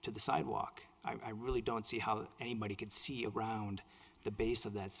to the sidewalk. I really don't see how anybody could see around the base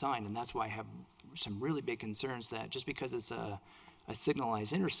of that sign, and that's why I have some really big concerns that just because it's a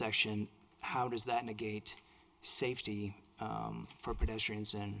signalized intersection, how does that negate safety for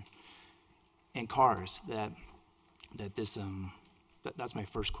pedestrians and cars that this That's my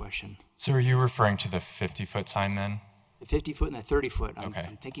first question. So are you referring to the 50-foot sign then? The 50-foot and the 30-foot, Okay.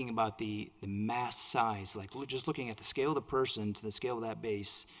 I'm thinking about the mass size, like just looking at the scale of the person to the scale of that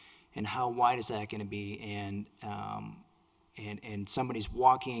base, and how wide is that going to be, and somebody's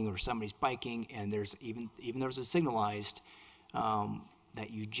walking or somebody's biking, and there's even there's a signalized that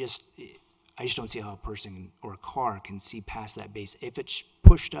I just don't see how a person or a car can see past that base. If it's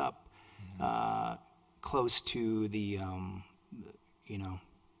pushed up close to the,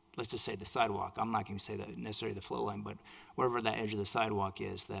 let's just say the sidewalk. I'm not going to say that necessarily the flow line, but wherever that edge of the sidewalk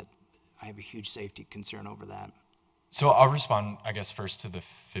is, that I have a huge safety concern over that. So I'll respond, I guess, first to the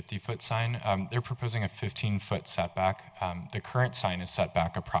 50-foot sign. They're proposing a 15-foot setback. The current sign is set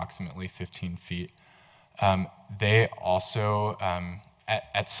back approximately 15 feet. They also,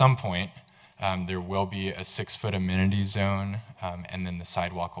 at some point, there will be a 6-foot amenity zone, and then the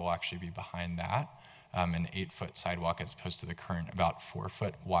sidewalk will actually be behind that, an 8-foot sidewalk as opposed to the current about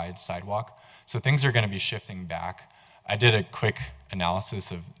 4-foot wide sidewalk. So things are going to be shifting back. I did a quick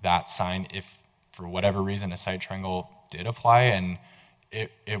analysis of that sign if, for whatever reason, a site triangle did apply, and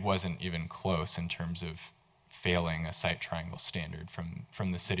it wasn't even close in terms of failing a site triangle standard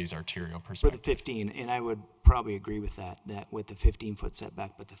from the city's arterial For perspective. the 15, and I would probably agree with that with the 15-foot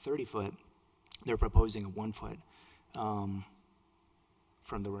setback, but the 30-foot, they're proposing a 1-foot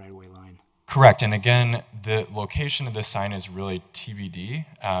from the right-of-way line. Correct, and again, the location of this sign is really TBD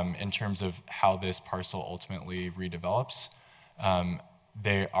in terms of how this parcel ultimately redevelops.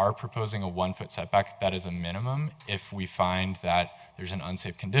 They are proposing a 1-foot setback. That is a minimum. If we find that there's an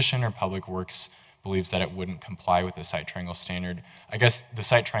unsafe condition or Public Works believes that it wouldn't comply with the site triangle standard, I guess the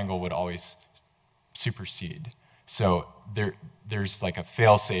site triangle would always supersede. So there's like a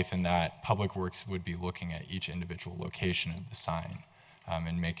fail-safe in that Public Works would be looking at each individual location of the sign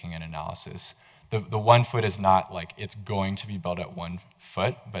and making an analysis. The 1 foot is not like it's going to be built at 1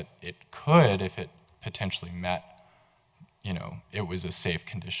 foot, but it could if it potentially met, it was a safe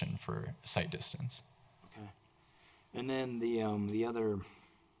condition for site distance. Okay. And then the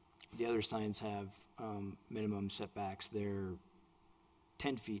other signs have minimum setbacks. They're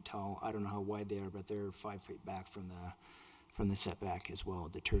 10 feet tall. I don't know how wide they are, but they're 5 feet back from the setback as well,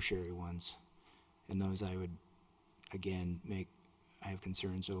 the tertiary ones. And those I would, again, I have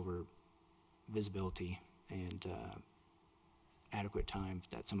concerns over visibility and adequate time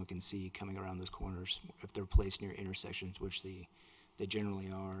that someone can see coming around those corners if they're placed near intersections, which they generally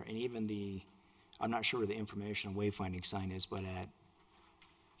are. And even I'm not sure where the informational wayfinding sign is, but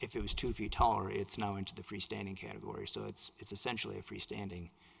if it was 2 feet taller, it's now into the freestanding category. So it's essentially a freestanding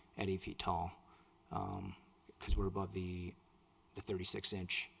at 8 feet tall, because we're above the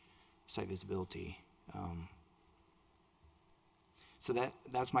 36-inch site visibility. So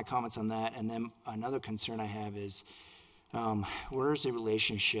that's my comments on that. And then another concern I have is where is the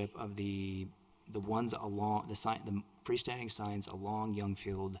relationship of the ones along the freestanding signs along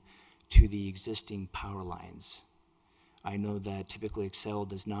Youngfield to the existing power lines? I know that typically Excel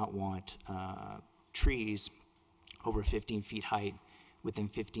does not want trees over 15 feet height within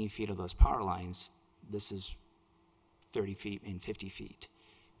 15 feet of those power lines. This is 30 feet and 50 feet.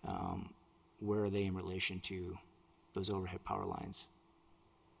 Where are they in relation to those overhead power lines?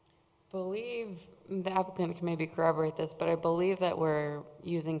 I believe the applicant can maybe corroborate this, but I believe that we're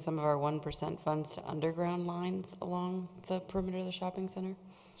using some of our 1% funds to underground lines along the perimeter of the shopping center.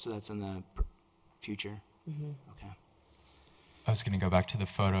 So that's in the future? Mm-hmm. Okay. I was going to go back to the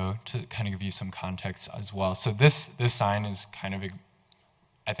photo to kind of give you some context as well. So this sign is kind of,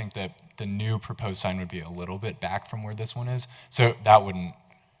 I think that the new proposed sign would be a little bit back from where this one is. So that wouldn't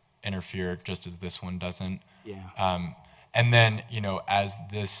interfere just as this one doesn't. Yeah. And then, as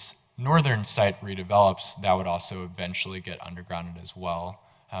this northern site redevelops, that would also eventually get undergrounded as well.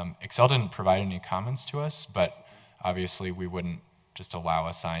 Excel didn't provide any comments to us, but obviously we wouldn't just allow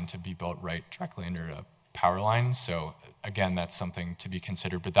a sign to be built right directly under a power line. So again, that's something to be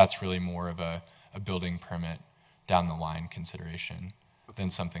considered, but that's really more of a building permit down the line consideration than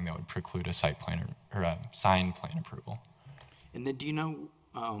something that would preclude a site plan or a sign plan approval. And then do you know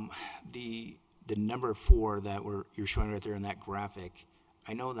the number 4 that you're showing right there in that graphic?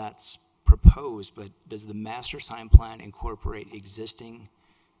 I know that's proposed, but does the master sign plan incorporate existing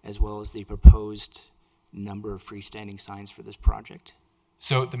as well as the proposed number of freestanding signs for this project?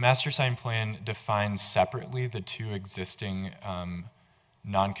 So the master sign plan defines separately the 2 existing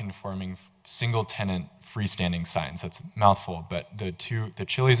non-conforming single-tenant freestanding signs. That's a mouthful, but the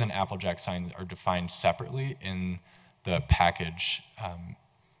Chili's and Applejack signs are defined separately in the package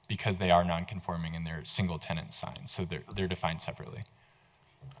because they are non-conforming and they're single-tenant signs. So they're defined separately.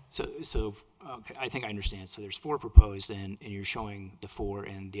 So Okay, I think I understand. So there's 4 proposed, and you're showing the 4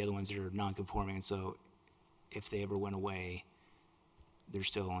 and the other ones that are non-conforming. And so if they ever went away, there's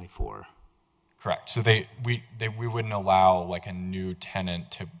still only 4. Correct. So we wouldn't allow like a new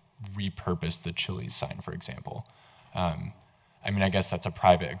tenant to repurpose the Chili's sign, for example. I mean, I guess that's a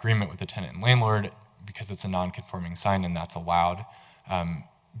private agreement with the tenant and landlord because it's a non-conforming sign and that's allowed.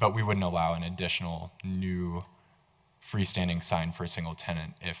 But we wouldn't allow an additional new freestanding sign for a single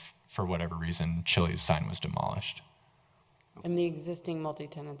tenant if, for whatever reason, Chili's sign was demolished. And the existing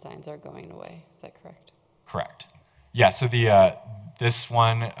multi-tenant signs are going away, is that correct? Correct. Yeah, so this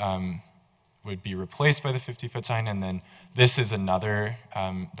one would be replaced by the 50-foot sign, and then this is another,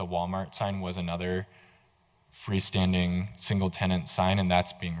 the Walmart sign was another freestanding single-tenant sign, and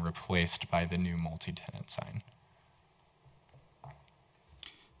that's being replaced by the new multi-tenant sign.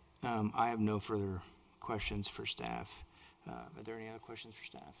 I have no further questions for staff. Are there any other questions for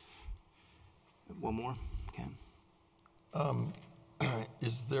staff? One more? Ken?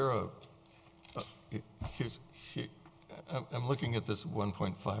 Is there I'm looking at this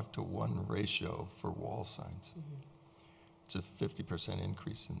 1.5 to 1 ratio for wall signs. It's a 50%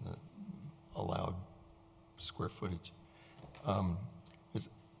 increase in the allowed square footage. I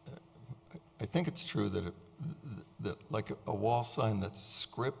think it's true that that like a wall sign that's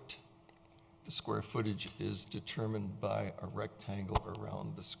script, the square footage is determined by a rectangle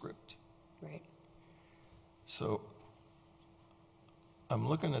around the script. Right. So I'm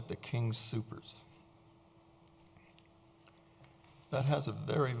looking at the King Supers. That has a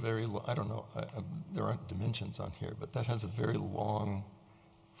very, very long, I don't know, there aren't dimensions on here, but that has a very long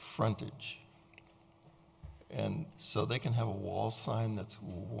frontage. And so they can have a wall sign that's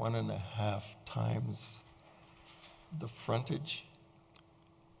 1.5 times the frontage?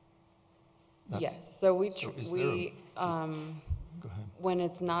 Yes, so is there go ahead. when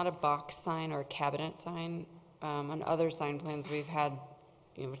it's not a box sign or a cabinet sign, on other sign plans we've had,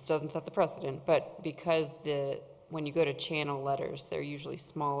 which doesn't set the precedent, but because when you go to channel letters, they're usually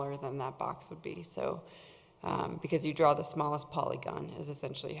smaller than that box would be. So because you draw the smallest polygon is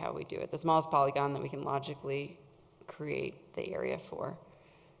essentially how we do it. The smallest polygon that we can logically create the area for.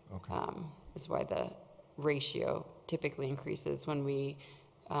 Okay. Is why the ratio typically increases when we,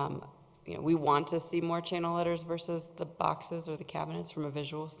 we want to see more channel letters versus the boxes or the cabinets from a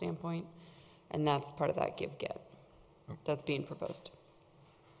visual standpoint. And that's part of that give-get that's being proposed.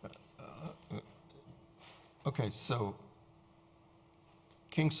 Okay, so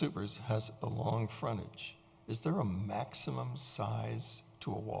King Supers has a long frontage. Is there a maximum size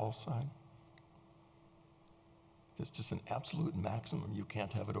to a wall sign? There's just an absolute maximum. You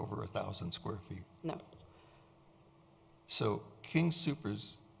can't have it over 1,000 square feet. No. So King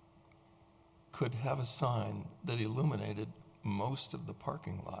Supers could have a sign that illuminated most of the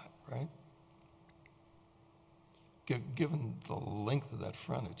parking lot, right? Given the length of that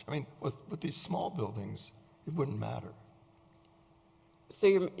frontage. I mean, with these small buildings, it wouldn't matter.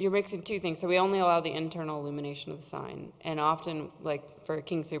 So you're mixing two things. So we only allow the internal illumination of the sign. And often, like for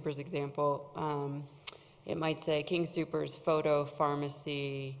King Supers example, it might say King Supers Photo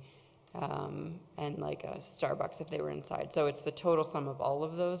Pharmacy and like a Starbucks if they were inside. So it's the total sum of all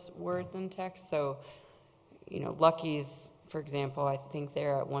of those words in text. So, Lucky's, for example, I think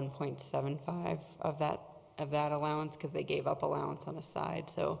they're at 1.75 of that allowance because they gave up allowance on a side.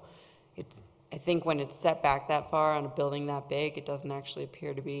 So I think when it's set back that far on a building that big, it doesn't actually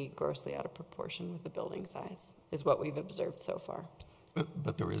appear to be grossly out of proportion with the building size, is what we've observed so far.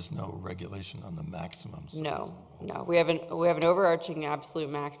 But there is no regulation on the maximum size. No. We have an overarching absolute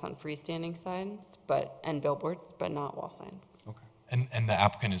max on freestanding signs, and billboards, but not wall signs. Okay. And the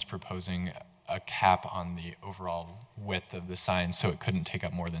applicant is proposing a cap on the overall width of the sign, so it couldn't take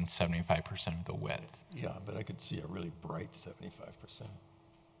up more than 75% of the width. Yeah, but I could see a really bright 75%.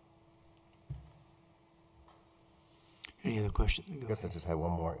 Any other questions? I guess I just had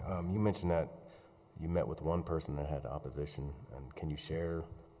one more. You mentioned that you met with one person that had opposition, and can you share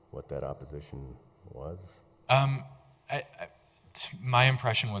what that opposition was? My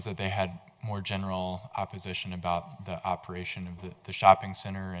impression was that they had more general opposition about the operation of the shopping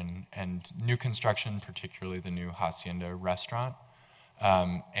center and new construction, particularly the new Hacienda restaurant,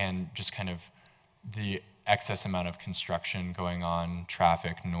 and just kind of the excess amount of construction going on,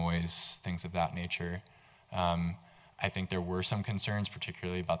 traffic, noise, things of that nature. I think there were some concerns,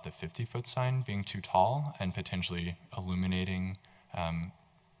 particularly about the 50-foot sign being too tall and potentially illuminating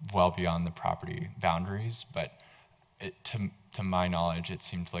well beyond the property boundaries. But to my knowledge, it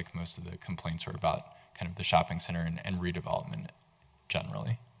seemed like most of the complaints were about kind of the shopping center and redevelopment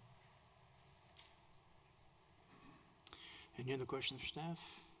generally. Any other questions for staff?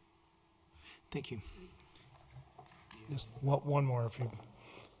 Thank you. Just one more, if you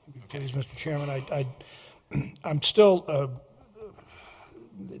please, Mr. Chairman. I'm still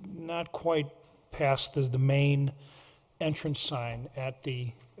not quite past the main entrance sign at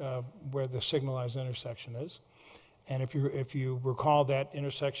the where the signalized intersection is. And if you recall that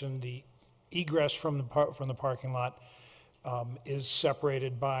intersection, the egress from the parking lot is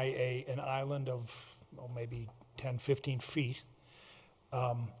separated by an island of maybe 10, 15 feet.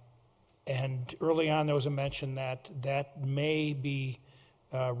 And early on, there was a mention that that may be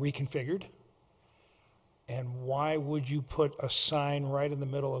reconfigured. And why would you put a sign right in the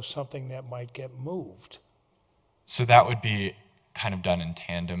middle of something that might get moved? So that would be kind of done in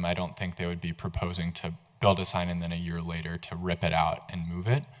tandem. I don't think they would be proposing to build a sign and then a year later to rip it out and move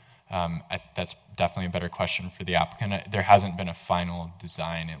it. That's definitely a better question for the applicant. There hasn't been a final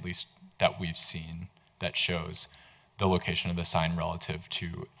design, at least that we've seen, that shows the location of the sign relative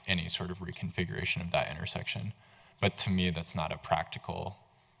to any sort of reconfiguration of that intersection. But to me, that's not a practical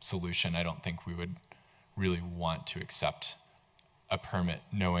solution. I don't think we would really want to accept a permit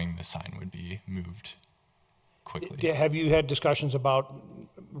knowing the sign would be moved quickly. Have you had discussions about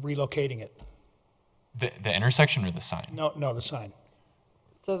relocating it? The intersection or the sign? No, the sign.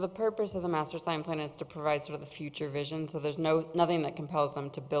 So the purpose of the master sign plan is to provide sort of the future vision. So there's nothing that compels them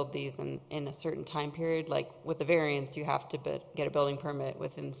to build these in a certain time period. Like with the variance, you have to get a building permit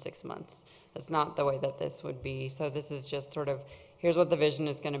within 6 months. That's not the way that this would be. So this is just sort of, here's what the vision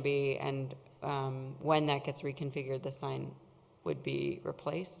is going to be, and when that gets reconfigured, the sign would be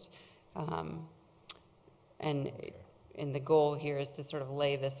replaced. And the goal here is to sort of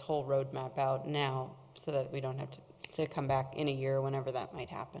lay this whole roadmap out now so that we don't have to come back in a year whenever that might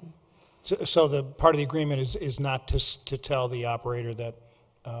happen. So the part of the agreement is not to tell the operator that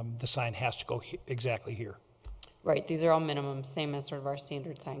the sign has to go exactly here. Right, these are all minimums, same as sort of our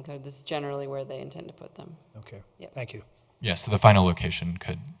standard sign code. This is generally where they intend to put them. Okay, Yep. Thank you. Yeah, so the final location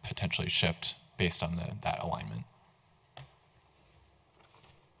could potentially shift based on that alignment.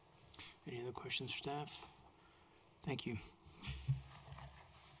 Any other questions for staff? Thank you.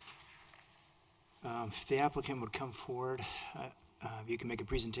 If the applicant would come forward, you can make a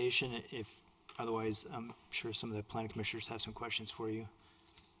presentation. If otherwise, I'm sure some of the planning commissioners have some questions for you.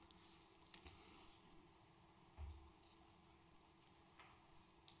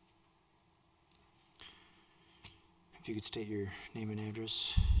 If you could state your name and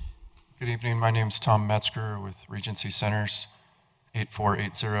address. Good evening. My name is Tom Metzger with Regency Centers,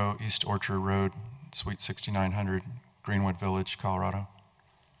 8480 East Orchard Road, Suite 6900, Greenwood Village, Colorado.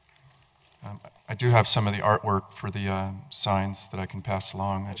 I do have some of the artwork for the signs that I can pass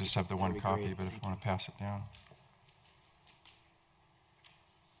along. I just have the one copy, but if you want to pass it down.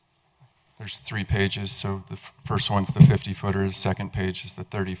 There's 3 pages, so the first one's the 50-footer, the second page is the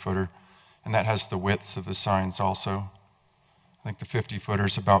 30-footer, and that has the widths of the signs also. I think the 50-footer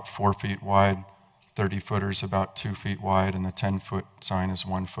is about 4 feet wide, 30-footer is about 2 feet wide, and the 10-foot sign is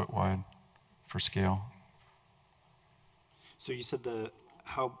 1 foot wide for scale. So you said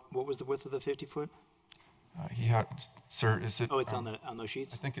what was the width of the 50-foot? He had, sir, is it? Oh, it's on those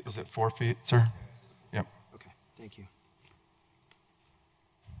sheets? I think is it 4 feet, sir? Yep. Okay, thank you.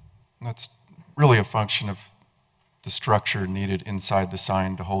 That's really a function of the structure needed inside the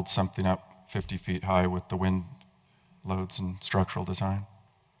sign to hold something up 50 feet high with the wind loads and structural design.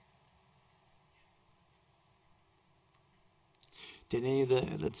 Did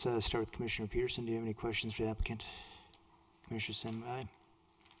let's start with Commissioner Peterson. Do you have any questions for the applicant? Commissioner Senmai,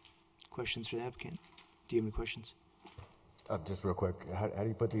 questions for the applicant? Do you have any questions? Just real quick, how do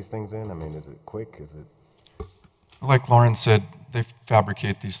you put these things in? I mean, is it quick? Is it? Like Lauren said, they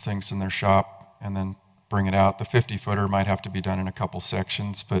fabricate these things in their shop and then bring it out. The 50-footer might have to be done in a couple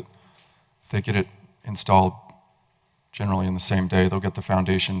sections, but they get it installed generally in the same day. They'll get the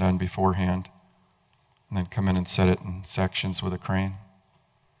foundation done beforehand and then come in and set it in sections with a crane.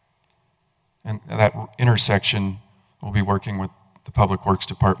 And that intersection, we'll be working with the Public Works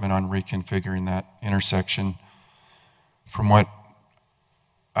Department on reconfiguring that intersection. From what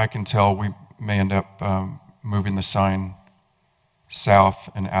I can tell, we may end up moving the sign south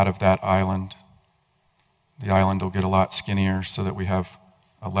and out of that island. The island will get a lot skinnier so that we have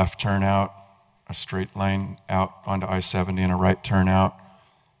a left turn out, a straight lane out onto I-70 and a right turn out,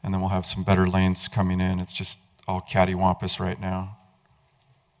 and then we'll have some better lanes coming in. It's just all cattywampus right now.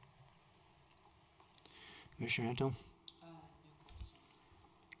 Commissioner Antle?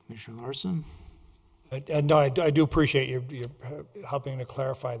 Commissioner Larson? No, I do appreciate you helping to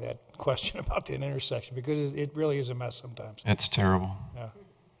clarify that question about the intersection, because it really is a mess sometimes. It's terrible. Yeah.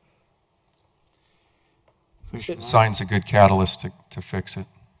 The sign's a good catalyst to fix it.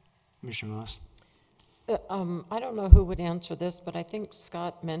 Commissioner Moss? I don't know who would answer this, but I think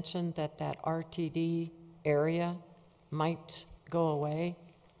Scott mentioned that that RTD area might go away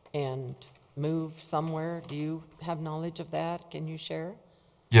and move somewhere. Do you have knowledge of that? Can you share?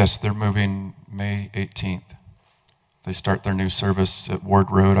 Yes, they're moving May 18th. They start their new service at Ward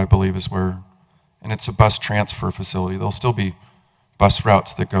Road, I believe is where, and it's a bus transfer facility. There'll still be bus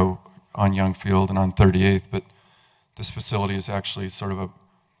routes that go on Youngfield and on 38th, but this facility is actually sort of a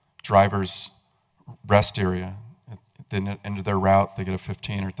driver's rest area. At the end of their route, they get a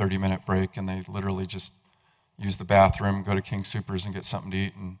 15 or 30-minute break, and they literally just use the bathroom, go to King Soopers and get something to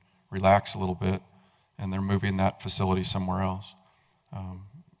eat and relax a little bit, and they're moving that facility somewhere else.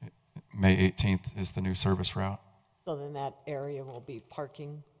 May 18th is the new service route. So then that area will be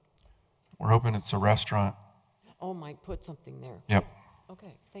parking? We're hoping it's a restaurant. Oh, might put something there. Yep.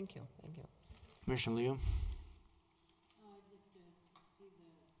 Okay, thank you, thank you. Commissioner Leo?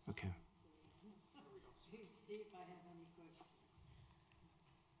 Okay.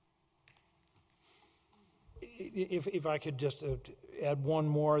 If I could just add one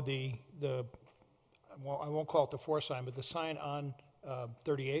more, I won't call it the 4 sign, but the sign on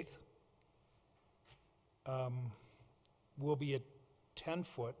 38th will be a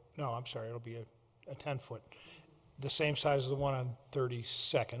 10-foot, no, I'm sorry, it'll be a 10-foot, the same size as the one on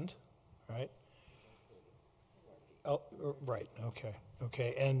 32nd, right? Oh, right,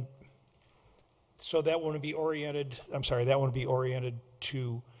 okay, and so that one would be oriented,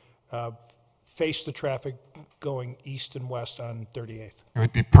 to face the traffic going east and west on 38th. It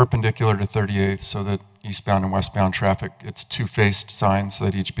would be perpendicular to 38th so that eastbound and westbound traffic, it's 2 faced signs so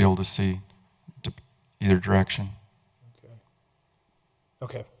that each be able to see either direction.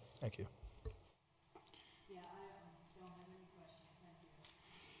 Okay, thank you.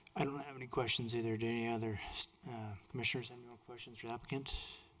 I don't have any questions either. Do any other commissioners have any more questions for the applicant?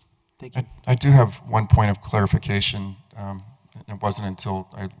 Thank you. I do have one point of clarification. It wasn't until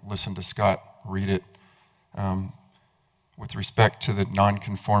I listened to Scott read it. With respect to the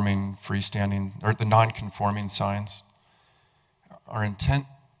non-conforming freestanding, or the non-conforming signs, our intent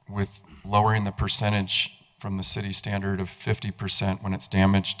with lowering the percentage from the city standard of 50% when it's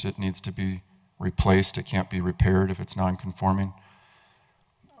damaged, it needs to be replaced. It can't be repaired if it's non-conforming.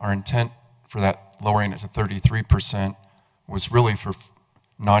 Our intent for that, lowering it to 33%, was really for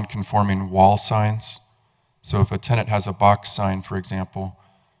non-conforming wall signs. So if a tenant has a box sign, for example,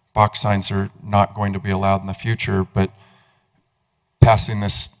 box signs are not going to be allowed in the future, but passing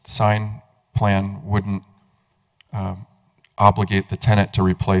this sign plan wouldn't obligate the tenant to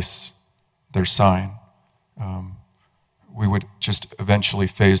replace their sign. We would just eventually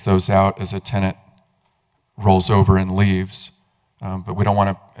phase those out as a tenant rolls over and leaves. But we don't want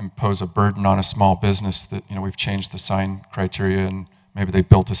to impose a burden on a small business that, we've changed the sign criteria and maybe they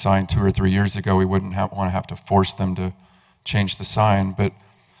built a sign 2 or 3 years ago. We wouldn't want to have to force them to change the sign. But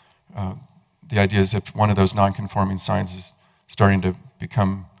the idea is if one of those non-conforming signs is starting to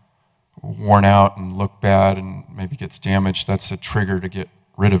become worn out and look bad and maybe gets damaged, that's a trigger to get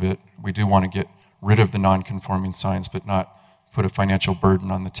rid of it. We do want to get rid of the non-conforming signs, but not put a financial burden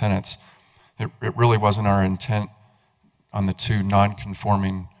on the tenants. It really wasn't our intent on the 2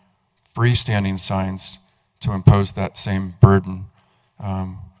 non-conforming freestanding signs to impose that same burden.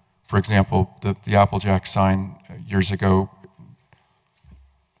 For example, the Applejack sign years ago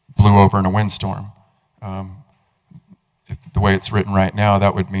blew over in a windstorm. The way it's written right now,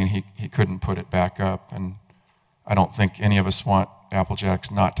 that would mean he couldn't put it back up, and I don't think any of us want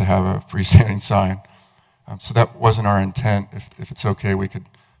Applejacks not to have a freestanding sign. So that wasn't our intent. If it's okay, we could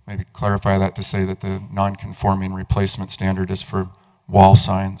maybe clarify that to say that the non-conforming replacement standard is for wall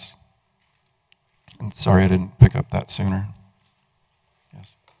signs. And sorry I didn't pick up that sooner.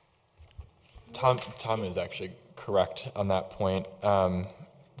 Yes. Tom is actually correct on that point.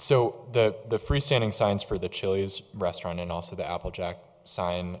 So the freestanding signs for the Chili's restaurant and also the Applejack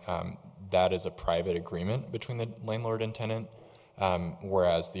sign, that is a private agreement between the landlord and tenant,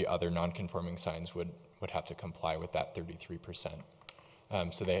 whereas the other non-conforming signs would have to comply with that 33%.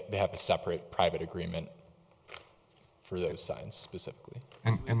 So they have a separate private agreement for those signs specifically.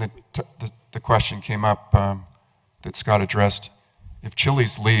 And the question came up that Scott addressed. If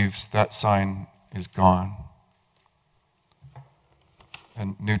Chili's leaves, that sign is gone. A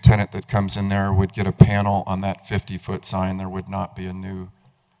new tenant that comes in there would get a panel on that 50-foot sign. There would not be a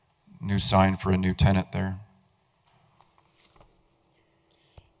new sign for a new tenant there.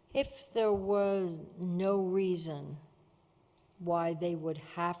 If there was no reason why they would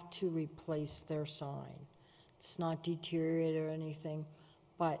have to replace their sign, it's not deteriorated or anything,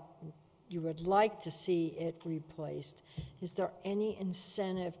 but you would like to see it replaced, is there any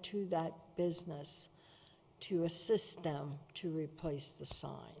incentive to that business to assist them to replace the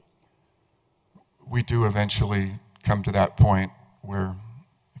sign? We do eventually come to that point where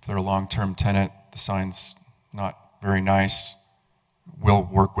if they're a long-term tenant, the sign's not very nice, we'll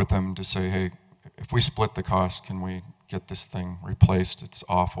work with them to say, hey, if we split the cost, can we get this thing replaced? It's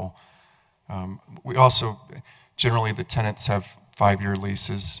awful. We also, generally the tenants have 5-year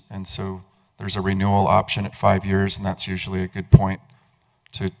leases, and so there's a renewal option at 5 years, and that's usually a good point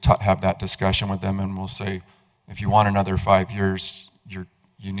to have that discussion with them, and we'll say, if you want another 5 years,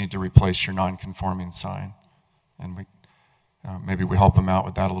 you need to replace your non-conforming sign. And we maybe we help them out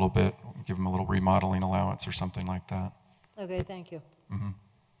with that a little bit, give them a little remodeling allowance or something like that. Okay, thank you. Mm-hmm.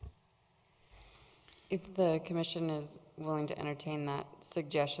 If the commission is willing to entertain that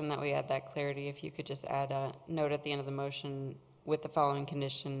suggestion that we add that clarity, if you could just add a note at the end of the motion with the following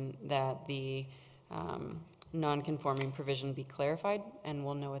condition that the non-conforming provision be clarified, and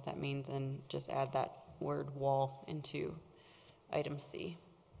we'll know what that means, and just add that word wall into item C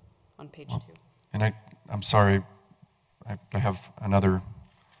on page 2. And I'm sorry, I have another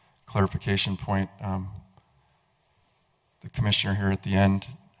clarification point. The commissioner here at the end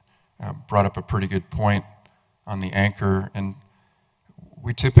brought up a pretty good point on the anchor, and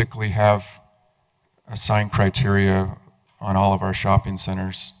we typically have a sign criteria on all of our shopping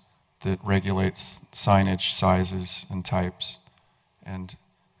centers that regulates signage sizes and types. And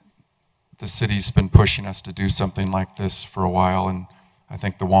the city's been pushing us to do something like this for a while, and I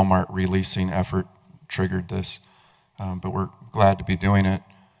think the Walmart releasing effort triggered this. But we're glad to be doing it.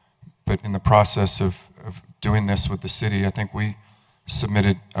 But in the process of doing this with the city, I think we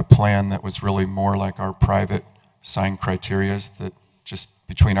submitted a plan that was really more like our private sign criterias that just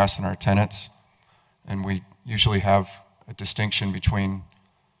between us and our tenants. And we usually have a distinction between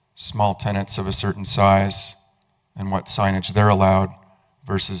small tenants of a certain size and what signage they're allowed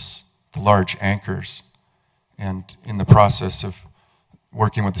versus the large anchors. And in the process of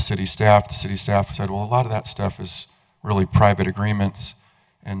working with the city staff said, well, a lot of that stuff is really private agreements.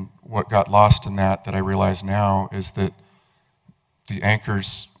 And what got lost in that I realize now is that the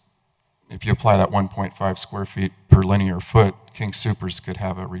anchors, if you apply that 1.5 square feet per linear foot, King Soopers could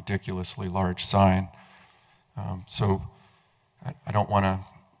have a ridiculously large sign. So I don't want to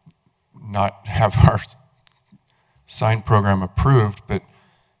not have our sign program approved, but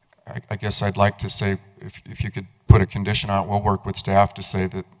I guess I'd like to say if you could put a condition on it, we'll work with staff to say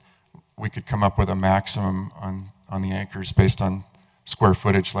that we could come up with a maximum on the anchors based on square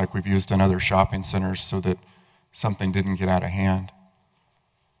footage like we've used in other shopping centers so that something didn't get out of hand.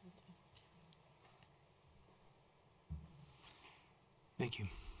 Thank you.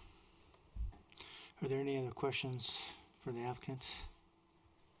 Are there any other questions for the applicant?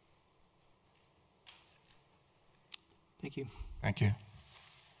 Thank you. Thank you.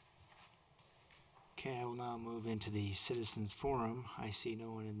 Okay, I will now move into the citizens forum. I see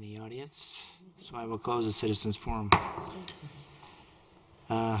no one in the audience, so I will close the citizens forum.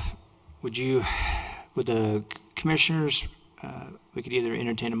 Would the commissioners, we could either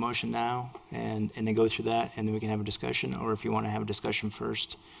entertain a motion now and then go through that, and then we can have a discussion, or if you want to have a discussion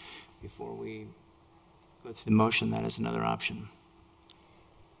first before we go through the motion, that is another option.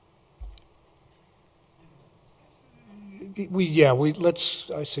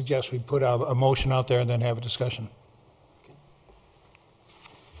 I suggest we put a motion out there and then have a discussion.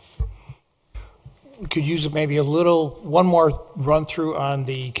 We could use maybe one more run through on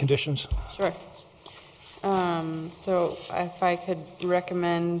the conditions. Sure. So if I could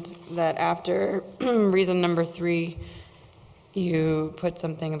recommend that after reason number 3, you put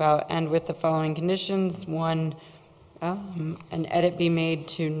something about, and with the following conditions. 1, an edit be made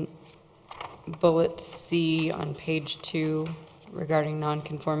to bullet C on page 2 regarding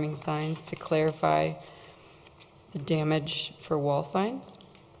non-conforming signs to clarify the damage for wall signs.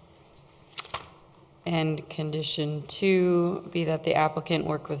 And condition 2 be that the applicant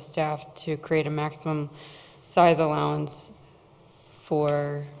work with staff to create a maximum size allowance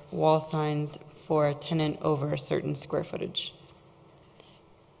for wall signs for a tenant over a certain square footage.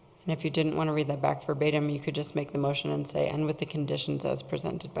 And if you didn't want to read that back verbatim, you could just make the motion and say, and with the conditions as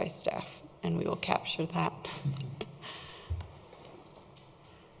presented by staff, and we will capture that.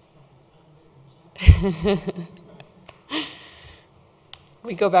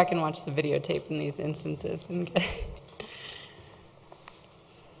 We go back and watch the videotape in these instances and get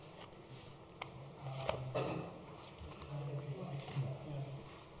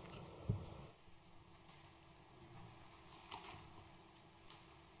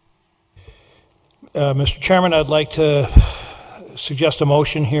Mr. Chairman, I'd like to suggest a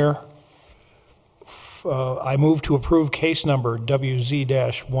motion here I move to approve case number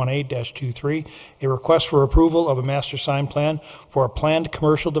WZ-18-23, a request for approval of a master sign plan for a planned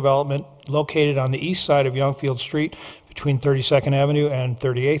commercial development located on the east side of Youngfield Street between 32nd Avenue and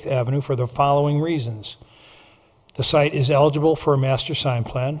 38th Avenue for the following reasons. The site is eligible for a master sign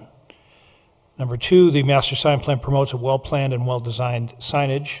plan. Number two, the master sign plan promotes a well-planned and well-designed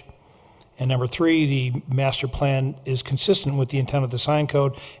signage. And number three, the master plan is consistent with the intent of the sign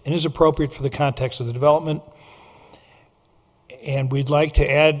code and is appropriate for the context of the development. And we'd like to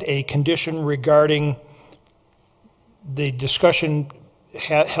add a condition regarding the discussion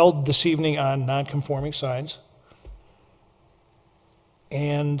held this evening on non-conforming signs.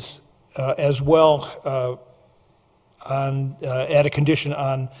 And as well, add a condition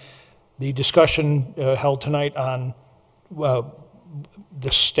on the discussion held tonight on the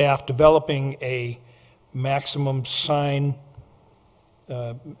staff developing a maximum sign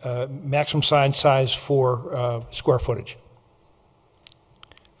size for square footage.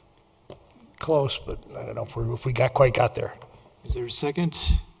 Close, but I don't know if we quite got there. Is there a second?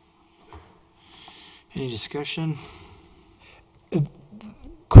 Any discussion?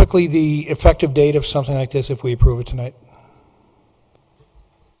 Quickly, the effective date of something like this, if we approve it tonight.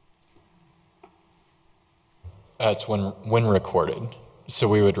 It's when recorded. So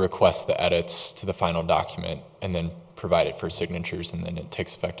we would request the edits to the final document and then provide it for signatures, and then it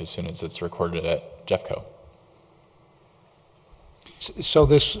takes effect as soon as it's recorded at Jeffco. So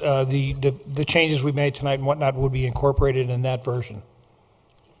this, the changes we made tonight and whatnot would be incorporated in that version?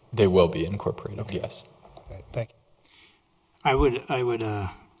 They will be incorporated, yes. Okay, thank you.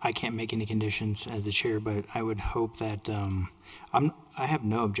 I can't make any conditions as the chair, but I would hope that, I have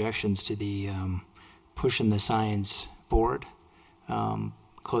no objections to the pushing the signs forward,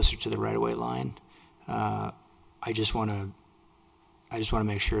 closer to the right-of-way line. I just want to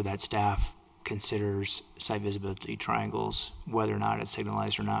make sure that staff considers site visibility triangles, whether or not it's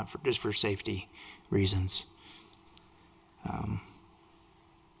signalized or not, just for safety reasons.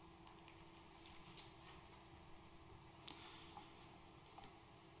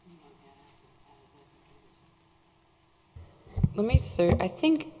 Let me I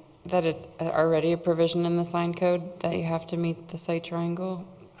think that it's already a provision in the sign code that you have to meet the site triangle.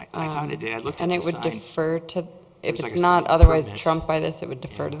 I thought it did. I looked at and the it would sign. defer to, if was like it's a not sign otherwise permit. trumped by this, it would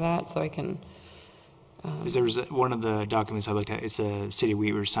defer to that, so I can. Because there was one of the documents I looked at, it's a City of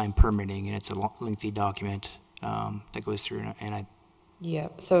Weaver sign permitting, and it's a lengthy document that goes through, and I. Yeah,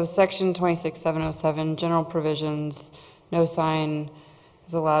 so section 26707, general provisions, no sign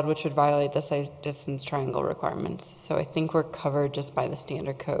is allowed which would violate the site distance triangle requirements. So I think we're covered just by the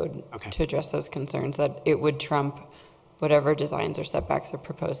standard code to address those concerns, that it would trump whatever designs or setbacks are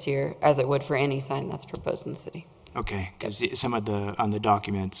proposed here, as it would for any sign that's proposed in the city. Okay, because some of on the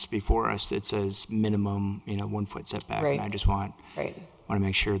documents before us, it says minimum, 1 foot setback, Right. and I just want Right. to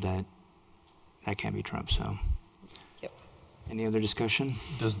make sure that that can't be trumped. So. Yep. Any other discussion?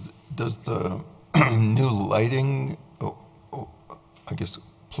 Does the new lighting, I guess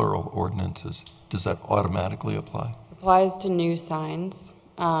plural ordinances, does that automatically apply? Applies to new signs.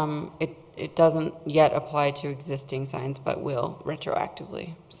 It doesn't yet apply to existing signs, but will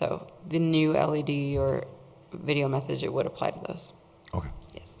retroactively. So the new LED or video message, it would apply to those. Okay.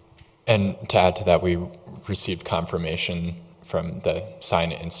 Yes. And to add to that, we received confirmation from the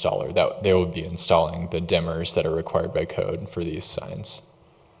sign installer that they will be installing the dimmers that are required by code for these signs.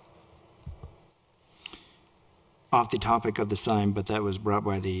 Off the topic of the sign, but that was brought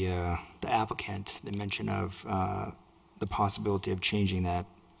by the applicant, the mention of the possibility of changing that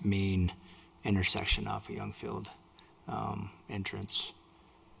main intersection off of Youngfield entrance.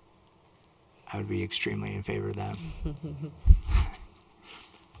 I would be extremely in favor of that.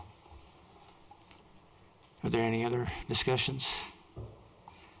 Are there any other discussions?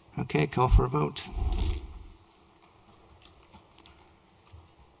 Okay, call for a vote.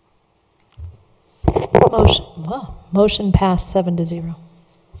 Motion passed 7-0.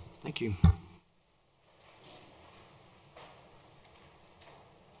 Thank you.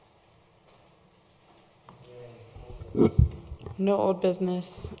 No old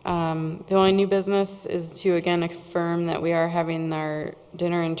business. The only new business is to again affirm that we are having our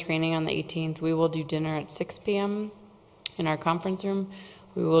dinner and training on the 18th. We will do dinner at 6 p.m. in our conference room.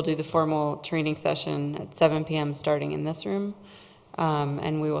 We will do the formal training session at 7 p.m. starting in this room.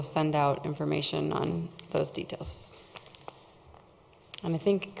 And we will send out information on those details. And I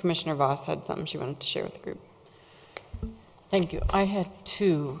think Commissioner Voss had something she wanted to share with the group. Thank you. I had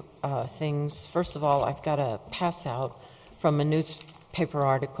two things. First of all, I've got a pass out from a newspaper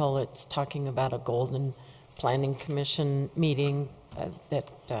article. It's talking about a Golden Planning Commission meeting that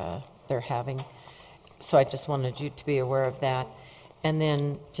they're having. So I just wanted you to be aware of that. And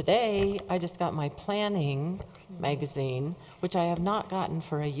then today, I just got my planning magazine, which I have not gotten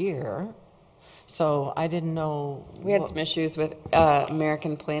for a year. So I didn't know. We had what- some issues with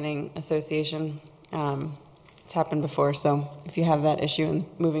American Planning Association. It's happened before, so if you have that issue and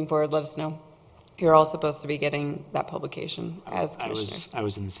moving forward, let us know. You're all supposed to be getting that publication as commissioners. I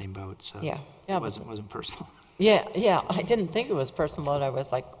was in the same boat, so. Yeah. Yeah, It wasn't personal. Yeah, I didn't think it was personal, but I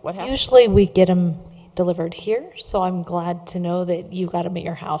was like, what happened? Usually we get them delivered here, so I'm glad to know that you got them at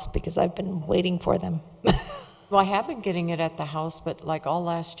your house because I've been waiting for them. Well, I have been getting it at the house, but like all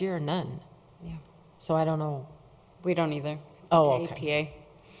last year, none. Yeah. So I don't know. We don't either. Oh, okay. APA.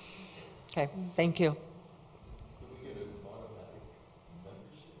 Okay, thank you.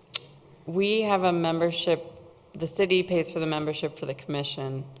 We have a membership, the city pays for the membership for the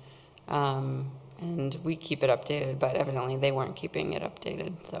commission, and we keep it updated, but evidently they weren't keeping it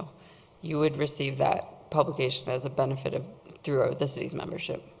updated, so you would receive that publication as a benefit of, through the city's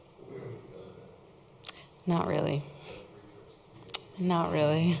membership. Not really. Not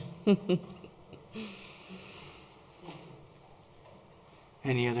really.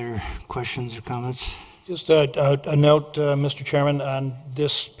 Any other questions or comments? Just a note, Mr. Chairman, on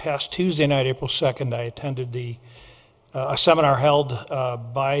this past Tuesday night, April 2nd, I attended a seminar held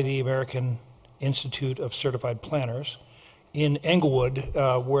by the American Institute of Certified Planners in Englewood,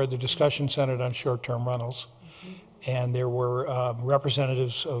 where the discussion centered on short-term rentals. And there were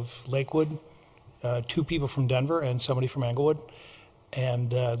representatives of Lakewood, 2 people from Denver and somebody from Englewood. And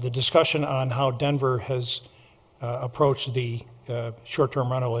the discussion on how Denver has approached the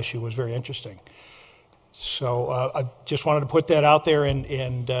short-term rental issue was very interesting. So I just wanted to put that out there,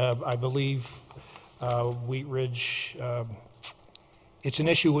 and I believe Wheat Ridge, it's an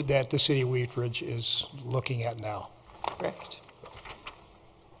issue that the city of Wheat Ridge is looking at now. Correct.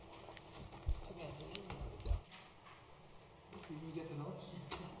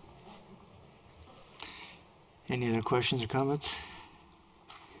 Any other questions or comments?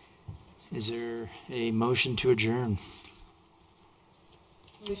 Is there a motion to adjourn?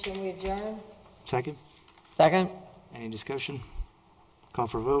 Motion we adjourn? Second? Second. Any discussion? Call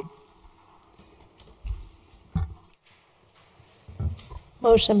for vote?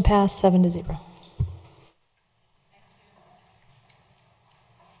 Motion passed 7-0.